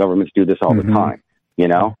know, governments do this all the time, you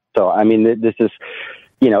know? So, I mean, this is,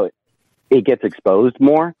 you know, it gets exposed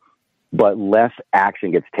more, but less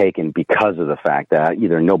action gets taken because of the fact that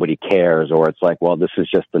either nobody cares or it's like, well, this is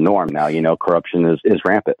just the norm now. You know, corruption is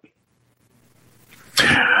rampant.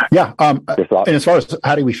 Yeah. And as far as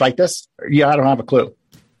how do we fight this? Yeah, I don't have a clue.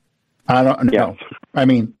 I don't know. I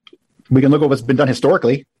mean, we can look at what's been done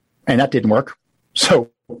historically, and that didn't work. So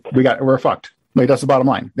we're fucked. Like, that's the bottom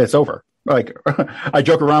line. It's over. Like, I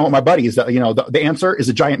joke around with my buddies that, you know, the answer is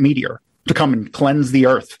a giant meteor to come and cleanse the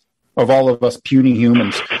earth of all of us puny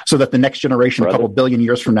humans, so that the next generation, a couple billion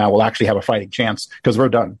years from now, will actually have a fighting chance, because we're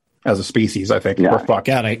done as a species. I think we're fucked.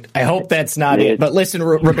 God, I hope that's not it. But listen,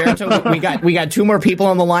 Roberto, we got two more people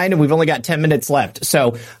on the line, and we've only got 10 minutes left.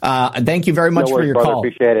 So thank you very much for your call.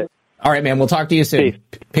 Appreciate it. All right, man. We'll talk to you soon.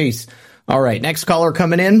 Peace. All right, next caller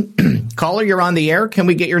coming in. Caller, you're on the air. Can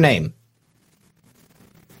we get your name?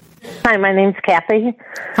 Hi, my name's Kathy.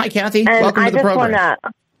 Hi, Kathy. And welcome to the program.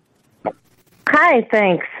 Hi,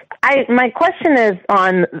 thanks. My question is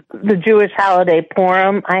on the Jewish holiday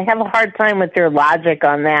Purim. I have a hard time with your logic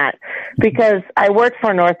on that, because I work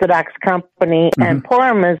for an Orthodox company, and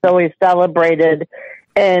Purim is always celebrated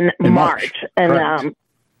in March. And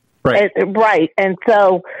right. And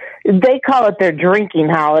so they call it their drinking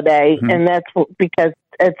holiday, and that's because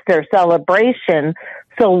it's their celebration.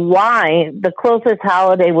 So why the closest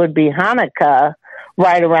holiday would be Hanukkah,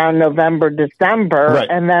 right around November, December,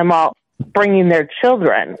 and them all bringing their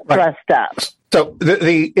children dressed up. So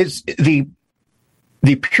the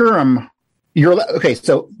Purim,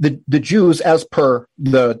 so the Jews, as per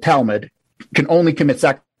the Talmud, can only commit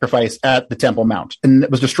sacrifice at the Temple Mount, and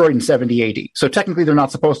it was destroyed in 70 AD. So technically they're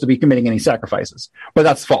not supposed to be committing any sacrifices, but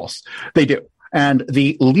that's false. They do. And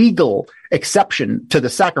the legal exception to the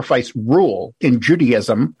sacrifice rule in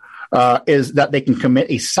Judaism is that they can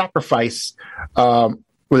commit a sacrifice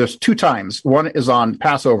where there's two times. One is on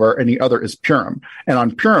Passover and the other is Purim. And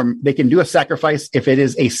on Purim, they can do a sacrifice if it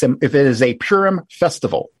is a Purim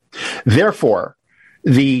festival. Therefore,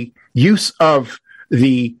 the use of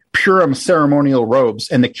the Purim ceremonial robes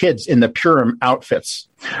and the kids in the Purim outfits,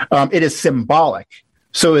 it is symbolic,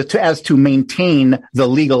 so as to maintain the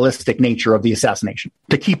legalistic nature of the assassination,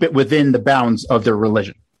 to keep it within the bounds of their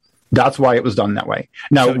religion. That's why it was done that way.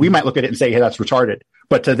 Now, we might look at it and say, hey, that's retarded.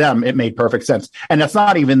 But to them, it made perfect sense. And that's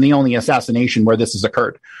not even the only assassination where this has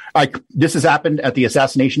occurred. This has happened at the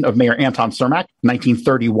assassination of Mayor Anton Cermak,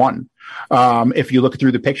 1931. If you look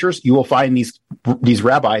through the pictures, you will find these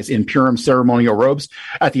rabbis in Purim ceremonial robes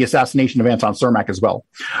at the assassination of Anton Cermak as well.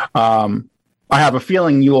 I have a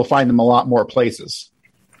feeling you will find them a lot more places.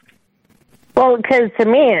 Well, because to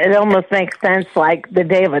me, it almost makes sense like the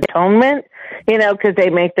Day of Atonement, because they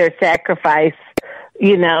make their sacrifice,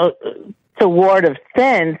 toward of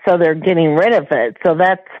sin, so they're getting rid of it. So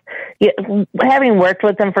that's, having worked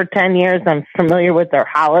with them for 10 years, I'm familiar with their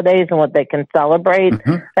holidays and what they can celebrate.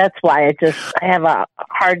 Mm-hmm. That's why I have a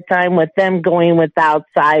hard time with them going with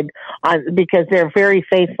outside because they're very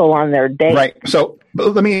faithful on their dates. Right. So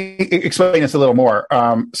let me explain this a little more.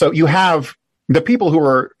 So you have the people who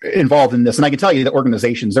were involved in this, and I can tell you the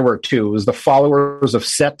organizations, there were two. It was the followers of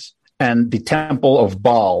Set and the Temple of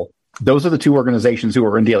Baal. Those are the two organizations who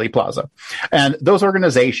were in Dealey Plaza. And those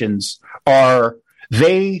organizations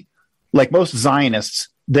they, like most Zionists,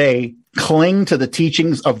 they cling to the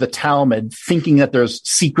teachings of the Talmud, thinking that there's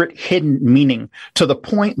secret hidden meaning, to the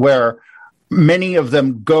point where many of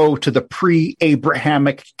them go to the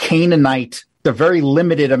pre-Abrahamic Canaanite, the very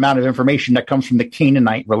limited amount of information that comes from the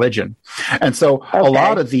Canaanite religion. And so a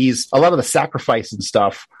lot of the sacrifice and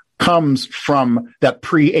stuff comes from that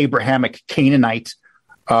pre-Abrahamic Canaanite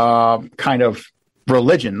kind of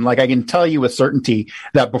religion. Like, I can tell you with certainty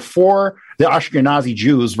that before the Ashkenazi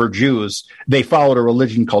Jews were Jews, they followed a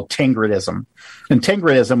religion called Tengridism. And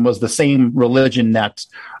Tengridism was the same religion that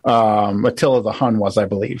Attila the Hun was, I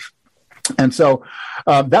believe. And so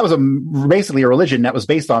that was basically a religion that was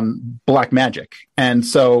based on black magic. And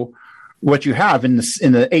so what you have in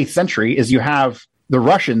the 8th century is you have the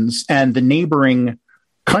Russians and the neighboring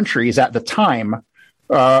countries at the time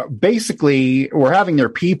basically were having their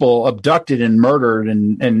people abducted and murdered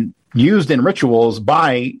and used in rituals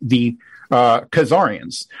by the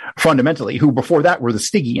Khazarians, fundamentally, who before that were the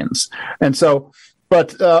Stygians. And so,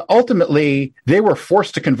 but ultimately, they were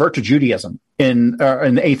forced to convert to Judaism in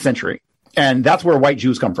the 8th century. And that's where white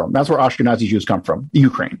Jews come from. That's where Ashkenazi Jews come from,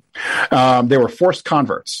 Ukraine. They were forced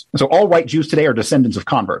converts. So all white Jews today are descendants of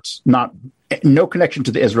converts, no connection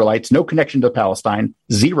to the Israelites, no connection to Palestine,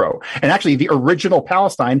 zero. And actually, the original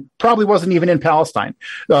Palestine probably wasn't even in Palestine.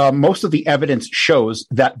 Most of the evidence shows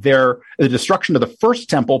that the destruction of the first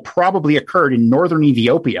temple probably occurred in northern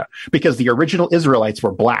Ethiopia because the original Israelites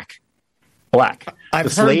were black.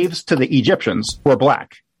 Slaves to the Egyptians were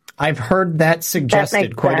black. I've heard that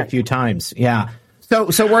suggested quite a few times. Yeah. So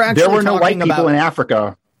we're actually there were no white people in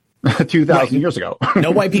Africa 2,000 years ago.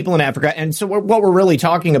 No white people in Africa. And so what we're really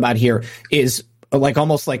talking about here is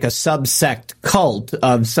almost like a subsect cult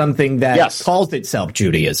of something that calls itself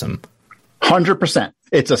Judaism. 100%.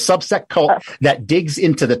 It's a subsect cult that digs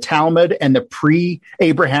into the Talmud and the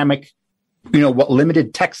pre-Abrahamic, what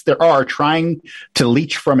limited texts there are, trying to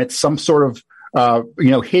leech from it some sort of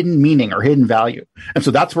hidden meaning or hidden value. And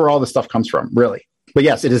so that's where all this stuff comes from, really. But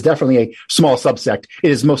yes, it is definitely a small subsect.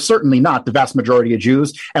 It is most certainly not the vast majority of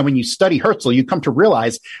Jews. And when you study Herzl, you come to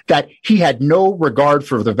realize that he had no regard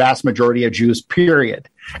for the vast majority of Jews, period.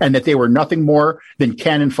 And that they were nothing more than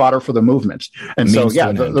cannon fodder for the movement. And so,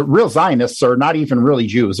 the real Zionists are not even really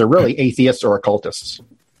Jews. They're really atheists or occultists.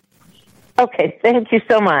 Okay, thank you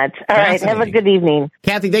so much. All right, have a good evening.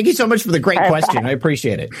 Kathy, thank you so much for the great question. I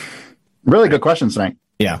appreciate it. Really good questions tonight.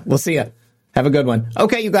 Yeah, we'll see you. Have a good one.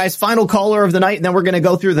 Okay, you guys, final caller of the night, and then we're going to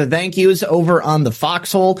go through the thank yous over on the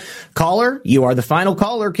Foxhole. Caller, you are the final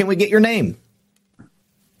caller. Can we get your name?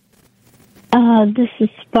 This is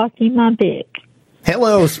Sparky My Bick.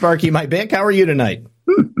 Hello, Sparky My Bick. How are you tonight?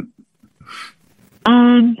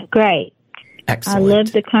 Great. Excellent. I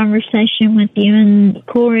loved the conversation with you and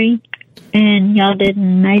Cory, and y'all did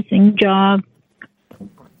an amazing job.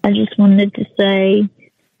 I just wanted to say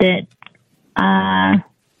that I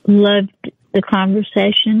loved the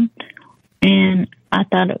conversation, and I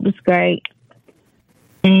thought it was great.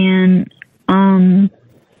 And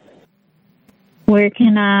where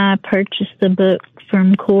can I purchase the book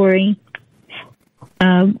from Cory?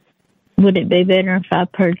 Would it be better if I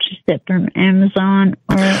purchased it from Amazon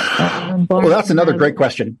or Well, that's another great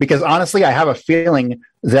question, because honestly, I have a feeling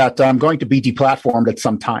that I'm going to be deplatformed at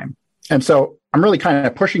some time. And so I'm really kind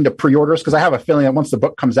of pushing to pre-orders, because I have a feeling that once the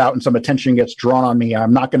book comes out and some attention gets drawn on me,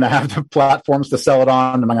 I'm not going to have the platforms to sell it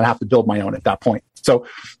on, and I'm going to have to build my own at that point. So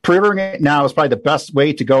pre-ordering it now is probably the best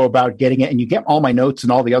way to go about getting it. And you get all my notes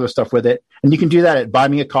and all the other stuff with it. And you can do that at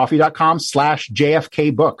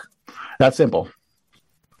buymeacoffee.com/JFKbook. That's simple.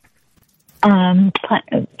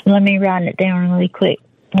 Let me write it down really quick.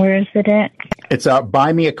 Where is it at? It's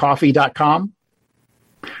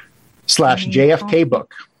buymeacoffee.com/JFKbook.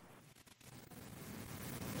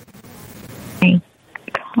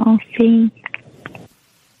 Coffee.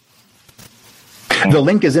 The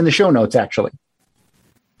link is in the show notes, actually.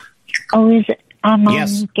 Oh, is it? I'm on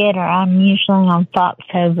Getter. I'm usually on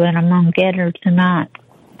Foxhole, but I'm on Getter tonight.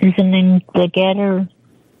 Is it in the Getter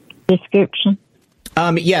description?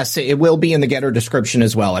 Yes, it will be in the Getter description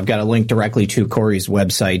as well. I've got a link directly to Cory's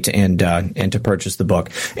website and to purchase the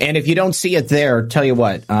book. And if you don't see it there, tell you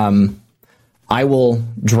what, I will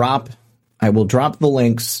drop the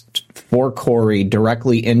links for Cory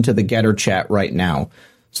directly into the Getter chat right now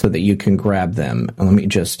so that you can grab them. Let me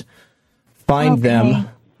just find them.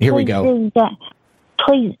 Here we go.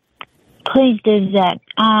 Please do that.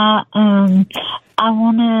 I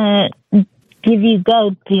want to give you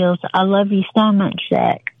gold pills. I love you so much,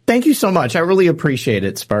 Zach. Thank you so much. I really appreciate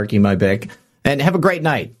it, Sparky, my Bick. And have a great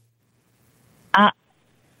night.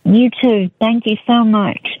 You too. Thank you so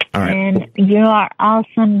much. All right. And you are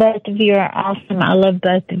awesome. Both of you are awesome. I love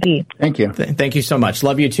both of you. Thank you. Thank you so much.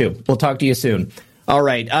 Love you too. We'll talk to you soon. All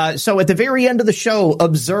right. So at the very end of the show,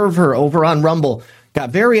 Observer over on Rumble got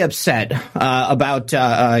very upset about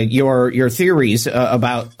your theories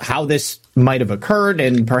about how this might have occurred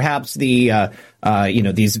and perhaps the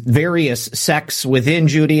these various sects within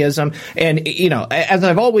Judaism. And, as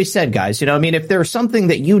I've always said, guys, if there's something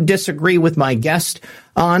that you disagree with my guest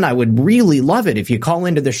on, I would really love it if you call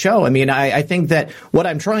into the show. I think that what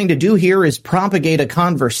I'm trying to do here is propagate a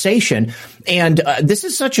conversation. And this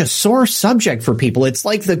is such a sore subject for people. It's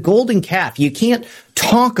like the golden calf. You can't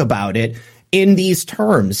talk about it in these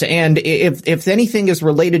terms. And if anything is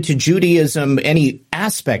related to Judaism, any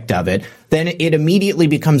aspect of it, then it immediately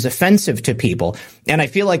becomes offensive to people. And I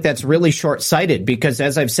feel like that's really short-sighted because,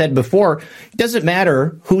 as I've said before, it doesn't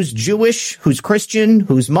matter who's Jewish, who's Christian,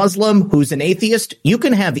 who's Muslim, who's an atheist. You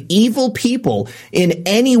can have evil people in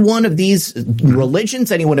any one of these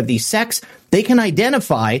religions, any one of these sects. They can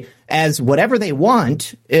identify as whatever they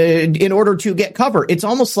want in order to get cover. It's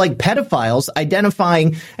almost like pedophiles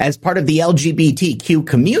identifying as part of the LGBTQ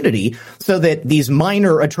community so that these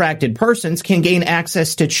minor attracted persons can gain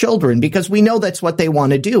access to children because we know that's what they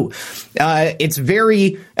want to do. It's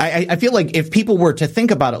very, I feel like if people were to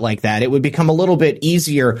think about it like that, it would become a little bit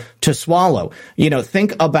easier to swallow.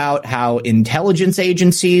 Think about how intelligence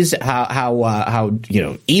agencies, how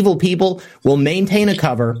evil people will maintain a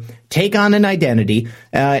cover, take on an identity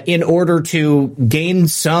in order to gain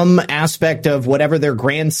some aspect of whatever their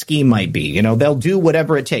grand scheme might be. They'll do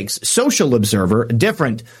whatever it takes. Social Observer, a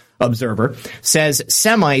different observer, says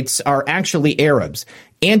Semites are actually Arabs.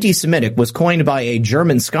 Anti-Semitic was coined by a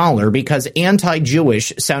German scholar because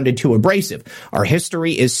anti-Jewish sounded too abrasive. Our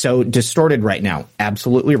history is so distorted right now.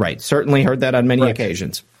 Absolutely right. Certainly heard that on many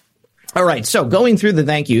occasions. All right, so going through the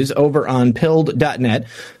thank yous over on pilled.net.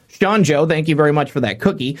 Sean Joe, thank you very much for that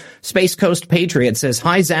cookie. Space Coast Patriot says,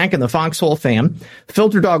 hi, Zach and the Foxhole fam.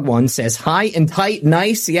 Filter Dog 1 says, high and tight,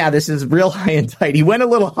 nice. Yeah, this is real high and tight. He went a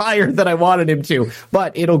little higher than I wanted him to,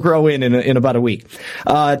 but it'll grow in about a week.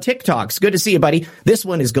 TikToks, good to see you, buddy. This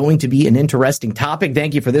one is going to be an interesting topic.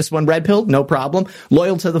 Thank you for this one, Red Pill. No problem.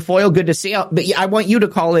 Loyal to the foil, good to see you. But I want you to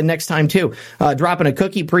call in next time, too. Dropping a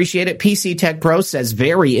cookie, appreciate it. PC Tech Pro says,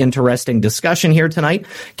 very interesting discussion here tonight.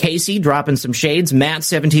 Casey dropping some shades. Matt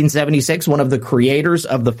 1776, one of the creators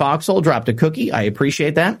of the Foxhole, dropped a cookie. I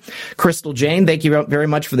appreciate that. Crystal Jane, thank you very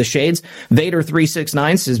much for the shades. Vader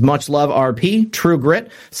 369 says, much love, RP. True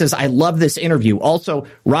Grit says, I love this interview. Also,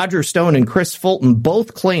 Roger Stone and Chris Fulton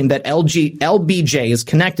both claim that LBJ is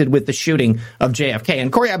connected with the shooting of JFK.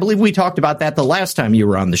 And Cory, I believe we talked about that the last time you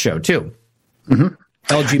were on the show, too. Mm-hmm.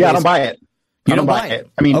 Yeah, I don't buy it. You don't buy it?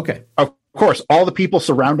 Okay. Of course, all the people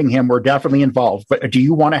surrounding him were definitely involved. But do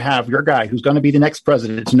you want to have your guy who's going to be the next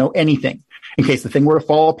president to know anything in case the thing were to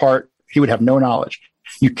fall apart? He would have no knowledge.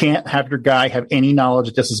 You can't have your guy have any knowledge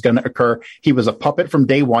that this is going to occur. He was a puppet from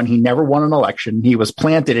day one. He never won an election. He was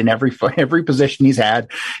planted in every position he's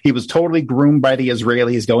had. He was totally groomed by the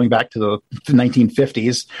Israelis going back to the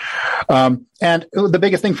 1950s. And the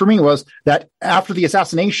biggest thing for me was that after the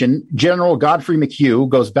assassination, General Godfrey McHugh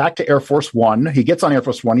goes back to Air Force One. He gets on Air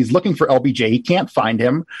Force One. He's looking for LBJ. He can't find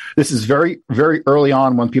him. This is very, very early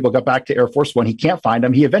on when people got back to Air Force One. He can't find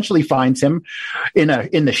him. He eventually finds him in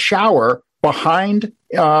the shower behind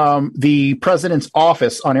the president's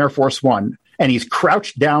office on Air Force One. And he's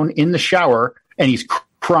crouched down in the shower and he's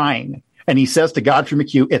crying. And he says to Godfrey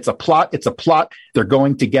McHugh, it's a plot. It's a plot. They're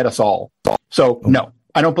going to get us all. So, no.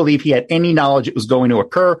 I don't believe he had any knowledge it was going to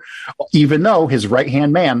occur, even though his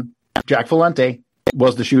right-hand man, Jack Valente,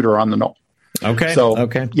 was the shooter on the knoll. Okay. So,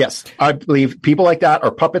 yes, I believe people like that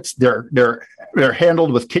are puppets. They're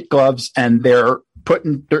handled with kid gloves, and they're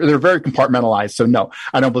very compartmentalized. So, no,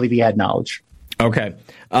 I don't believe he had knowledge. Okay.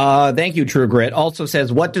 Thank you, True Grit. Also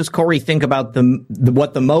says, what does Cory think about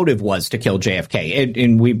what the motive was to kill JFK?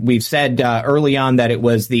 And we've said early on that it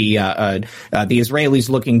was the Israelis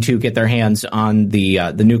looking to get their hands on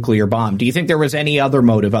the nuclear bomb. Do you think there was any other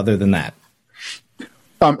motive other than that?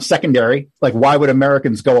 secondary. Like, why would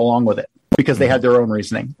Americans go along with it? Because they had their own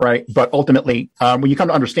reasoning, right? But ultimately, when you come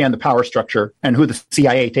to understand the power structure and who the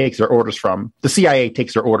CIA takes their orders from, the CIA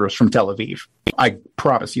takes their orders from Tel Aviv. I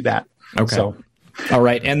promise you that. Okay. So, all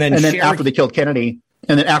right. And then after they killed Kennedy,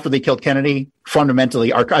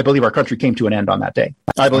 fundamentally, I believe our country came to an end on that day.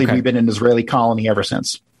 I believe we've been an Israeli colony ever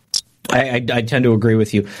since. I tend to agree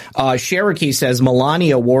with you. Cherokee says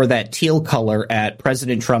Melania wore that teal color at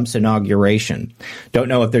President Trump's inauguration. Don't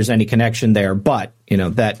know if there's any connection there, but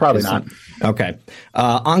that probably not. Okay.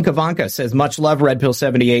 Ankavanka says, much love, Red Pill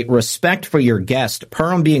 78. Respect for your guest.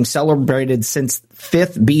 Purim being celebrated since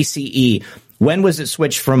 5th BCE. When was it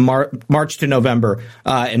switched from March to November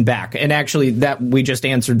and back? And actually, that we just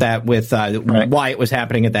answered that with why it was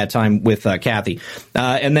happening at that time with Kathy.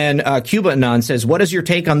 And then Cuba Anon says, what is your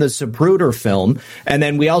take on the Zapruder film? And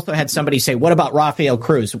then we also had somebody say, what about Rafael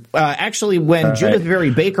Cruz? Actually, when Judith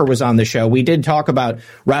Very Baker was on the show, we did talk about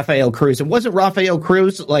Rafael Cruz. And wasn't Rafael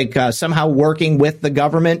Cruz somehow working with the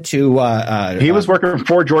government to... he was working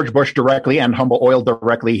for George Bush directly and Humble Oil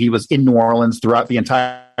directly. He was in New Orleans throughout the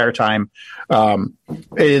entire time. It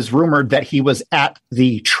is rumored that he was at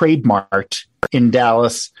the Trade Mart in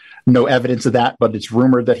Dallas. No evidence of that, but it's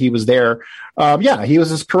rumored that he was there. He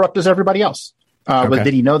was as corrupt as everybody else. But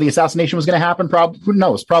did he know the assassination was going to happen? Who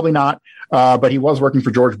knows? Probably not. But he was working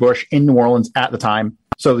for George Bush in New Orleans at the time.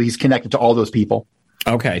 So he's connected to all those people.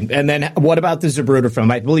 Okay. And then what about the Zapruder film?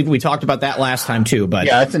 I believe we talked about that last time too, but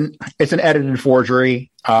yeah, it's an edited forgery.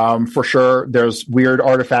 For sure. There's weird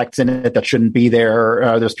artifacts in it that shouldn't be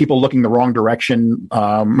there. There's people looking the wrong direction.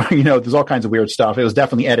 There's all kinds of weird stuff. It was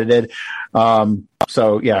definitely edited. Not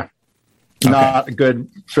a good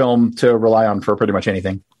film to rely on for pretty much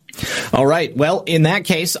anything. All right. Well, in that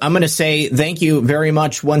case, I'm going to say thank you very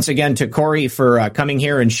much once again to Cory for coming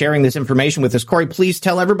here and sharing this information with us. Cory, please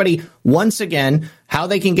tell everybody once again how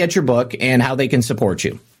they can get your book and how they can support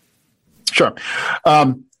you. Sure.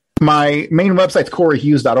 My main website's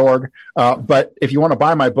CoryHughes.org. But if you want to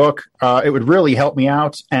buy my book, it would really help me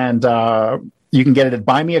out. And you can get it at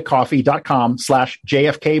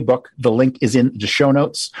buymeacoffee.com/JFK book. The link is in the show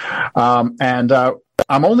notes.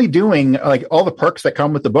 I'm only doing all the perks that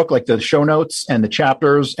come with the book, like the show notes and the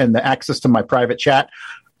chapters and the access to my private chat.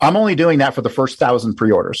 I'm only doing that for the first 1,000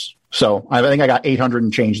 pre-orders. So I think I got 800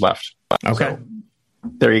 and change left. Okay. So,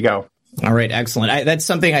 there you go. All right. Excellent. That's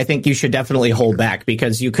something I think you should definitely hold back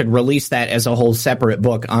because you could release that as a whole separate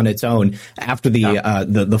book on its own after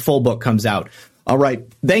the full book comes out. All right.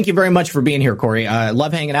 Thank you very much for being here, Cory. I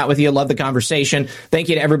love hanging out with you. Love the conversation. Thank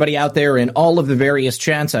you to everybody out there in all of the various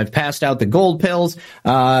chats. I've passed out the gold pills.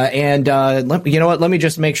 You know what? Let me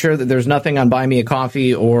just make sure that there's nothing on Buy Me a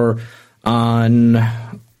Coffee or on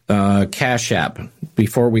Cash App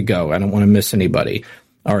before we go. I don't want to miss anybody.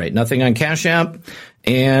 All right. Nothing on Cash App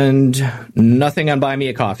and nothing on Buy Me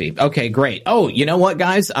a Coffee. Okay, great. Oh, you know what,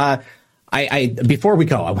 guys? Before we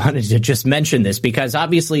go, I wanted to just mention this because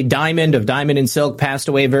obviously Diamond of Diamond and Silk passed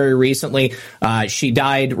away very recently. She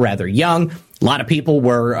died rather young. A lot of people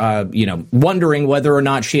were, wondering whether or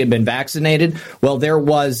not she had been vaccinated. Well, there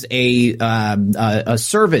was a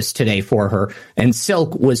service today for her, and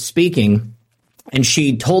Silk was speaking, and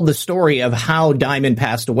she told the story of how Diamond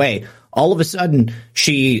passed away. All of a sudden,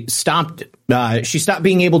 she stopped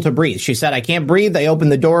being able to breathe. She said, I can't breathe. They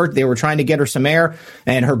opened the door. They were trying to get her some air,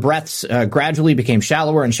 and her breaths gradually became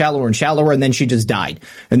shallower and shallower and shallower, and then she just died.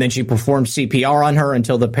 And then she performed CPR on her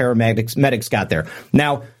until the medics got there.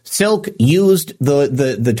 Now, Silk used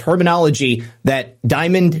the terminology that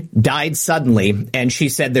Diamond died suddenly, and she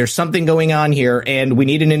said there's something going on here, and we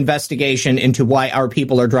need an investigation into why our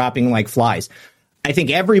people are dropping like flies. I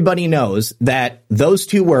think everybody knows that those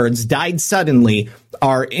two words, died suddenly,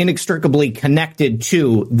 are inextricably connected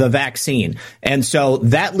to the vaccine. And so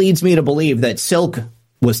that leads me to believe that Silk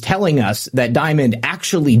was telling us that Diamond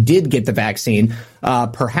actually did get the vaccine.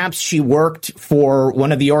 Perhaps she worked for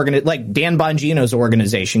one of the like Dan Bongino's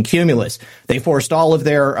organization, Cumulus. They forced all of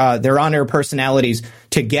their on-air personalities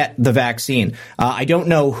to get the vaccine. I don't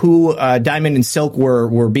know who Diamond and Silk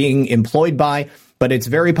were being employed by, but it's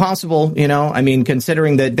very possible,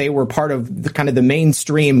 considering that they were part of the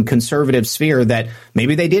mainstream conservative sphere, that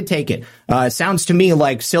maybe they did take it. It sounds to me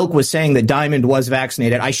like Silk was saying that Diamond was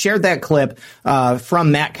vaccinated. I shared that clip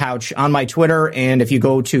from Matt Couch on my Twitter, and if you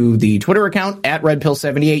go to the Twitter account at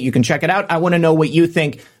RedPill78, you can check it out. I want to know what you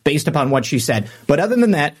think based upon what she said. But other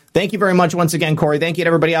than that, thank you very much once again, Cory. Thank you to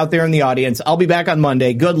everybody out there in the audience. I'll be back on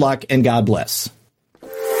Monday. Good luck and God bless.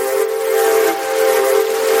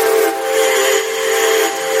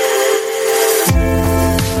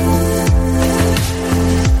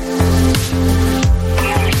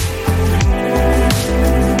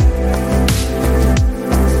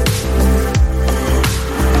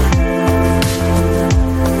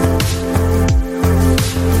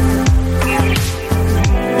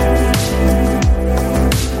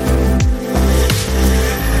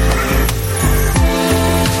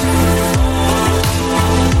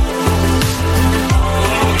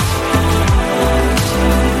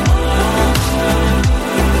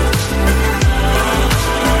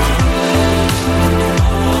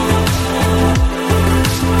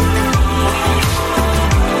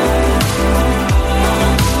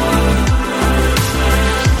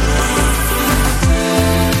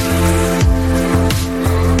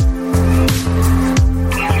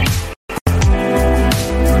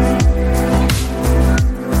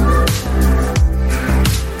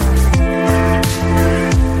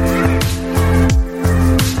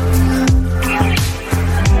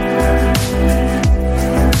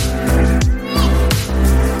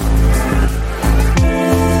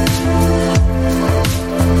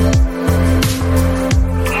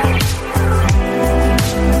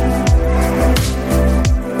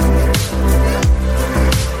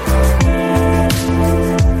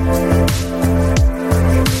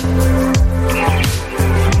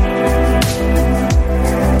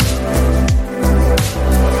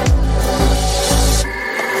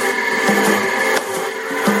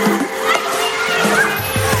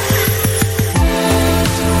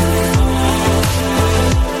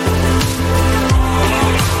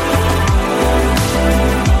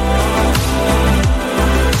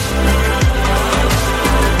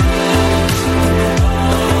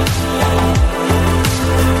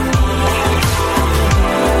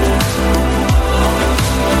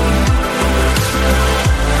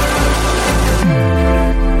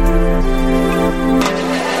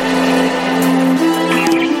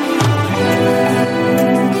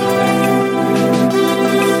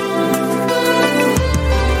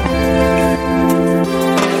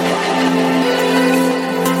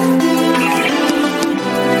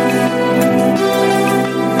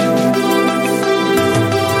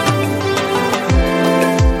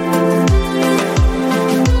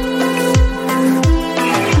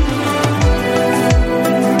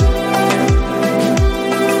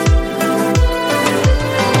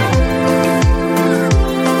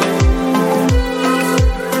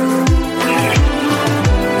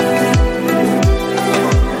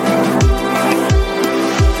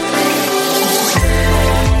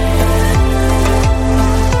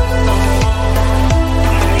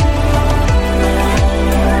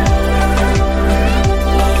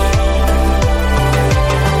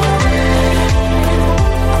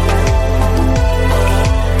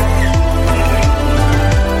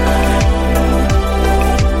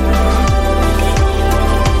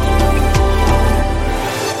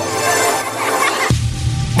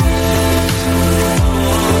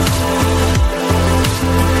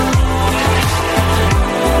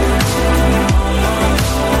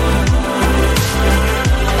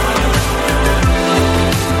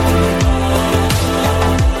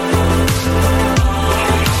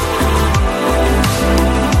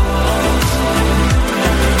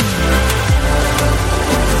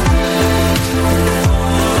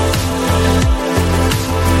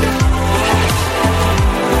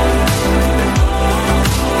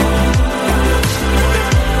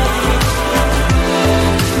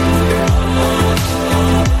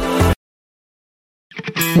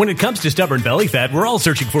 When it comes to stubborn belly fat, we're all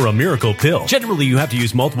searching for a miracle pill. Generally, you have to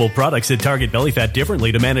use multiple products that target belly fat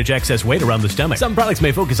differently to manage excess weight around the stomach. Some products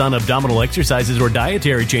may focus on abdominal exercises or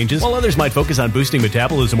dietary changes, while others might focus on boosting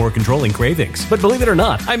metabolism or controlling cravings. But believe it or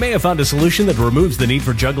not, I may have found a solution that removes the need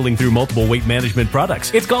for juggling through multiple weight management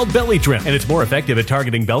products. It's called Belly Trim, and it's more effective at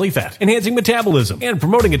targeting belly fat, enhancing metabolism, and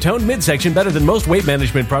promoting a toned midsection better than most weight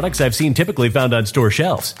management products I've seen typically found on store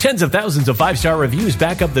shelves. Tens of thousands of 5-star reviews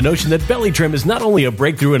back up the notion that Belly Trim is not only a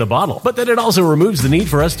breakthrough in a bottle, but that it also removes the need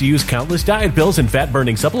for us to use countless diet pills and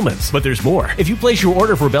fat-burning supplements. But there's more. If you place your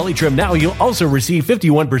order for Belly Trim now, you'll also receive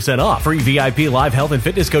 51% off, free VIP live health and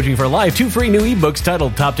fitness coaching for life, 2 free new ebooks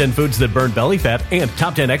titled Top 10 Foods That Burn Belly Fat and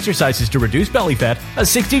Top 10 Exercises to Reduce Belly Fat, a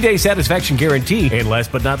 60-day satisfaction guarantee, and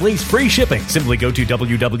last but not least, free shipping. Simply go to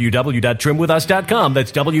www.trimwithus.com.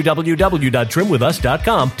 That's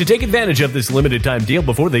www.trimwithus.com to take advantage of this limited time deal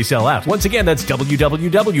before they sell out. Once again, that's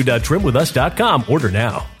www.trimwithus.com. Order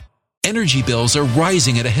now. Energy bills are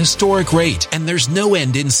rising at a historic rate, and there's no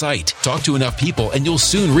end in sight. Talk to enough people, and you'll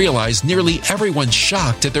soon realize nearly everyone's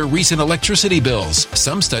shocked at their recent electricity bills.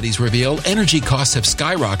 Some studies reveal energy costs have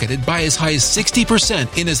skyrocketed by as high as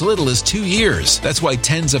 60% in as little as 2 years. That's why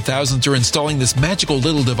tens of thousands are installing this magical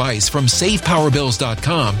little device from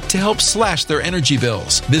SavePowerBills.com to help slash their energy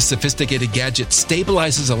bills. This sophisticated gadget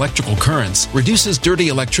stabilizes electrical currents, reduces dirty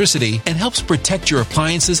electricity, and helps protect your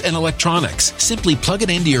appliances and electronics. Simply plug it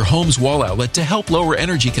into your home's wall outlet to help lower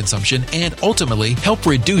energy consumption and ultimately help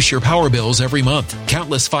reduce your power bills every month.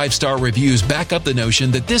 Countless 5-star reviews back up the notion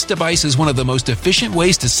that this device is one of the most efficient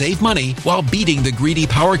ways to save money while beating the greedy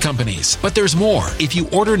power companies. But there's more. If you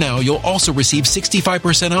order now, you'll also receive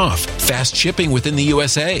 65% off, fast shipping within the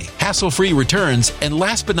USA, hassle-free returns, and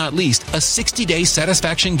last but not least, a 60-day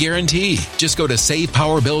satisfaction guarantee. Just go to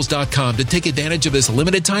SavePowerBills.com to take advantage of this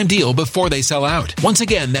limited time deal before they sell out. Once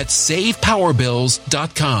again, that's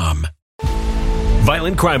SavePowerBills.com.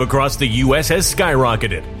 Violent crime across the U.S. has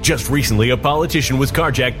skyrocketed. Just recently, a politician was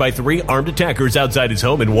carjacked by 3 armed attackers outside his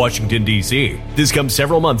home in Washington, D.C. This comes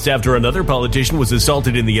several months after another politician was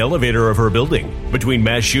assaulted in the elevator of her building. Between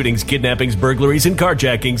mass shootings, kidnappings, burglaries, and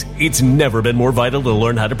carjackings, it's never been more vital to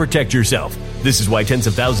learn how to protect yourself. This is why tens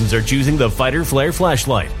of thousands are choosing the Fighter Flare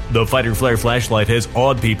flashlight. The Fighter Flare flashlight has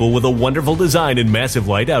awed people with a wonderful design and massive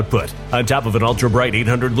light output. On top of an ultra-bright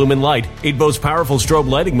 800-lumen light, it boasts powerful strobe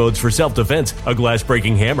lighting modes for self-defense, a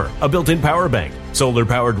glass-breaking hammer, a built-in power bank,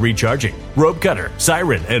 solar-powered recharging, rope cutter,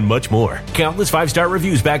 siren, and much more. Countless 5-star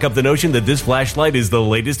reviews back up the notion that this flashlight is the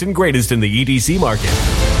latest and greatest in the EDC market.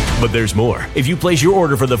 But there's more. If you place your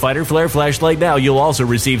order for the Fighter Flare flashlight now, you'll also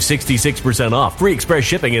receive 66% off, free express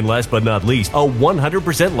shipping, and last but not least, a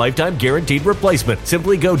 100% lifetime guaranteed replacement.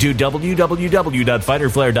 Simply go to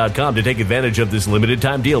www.fighterflare.com to take advantage of this limited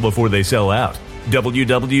time deal before they sell out.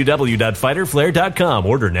 www.fighterflare.com.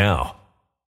 Order now.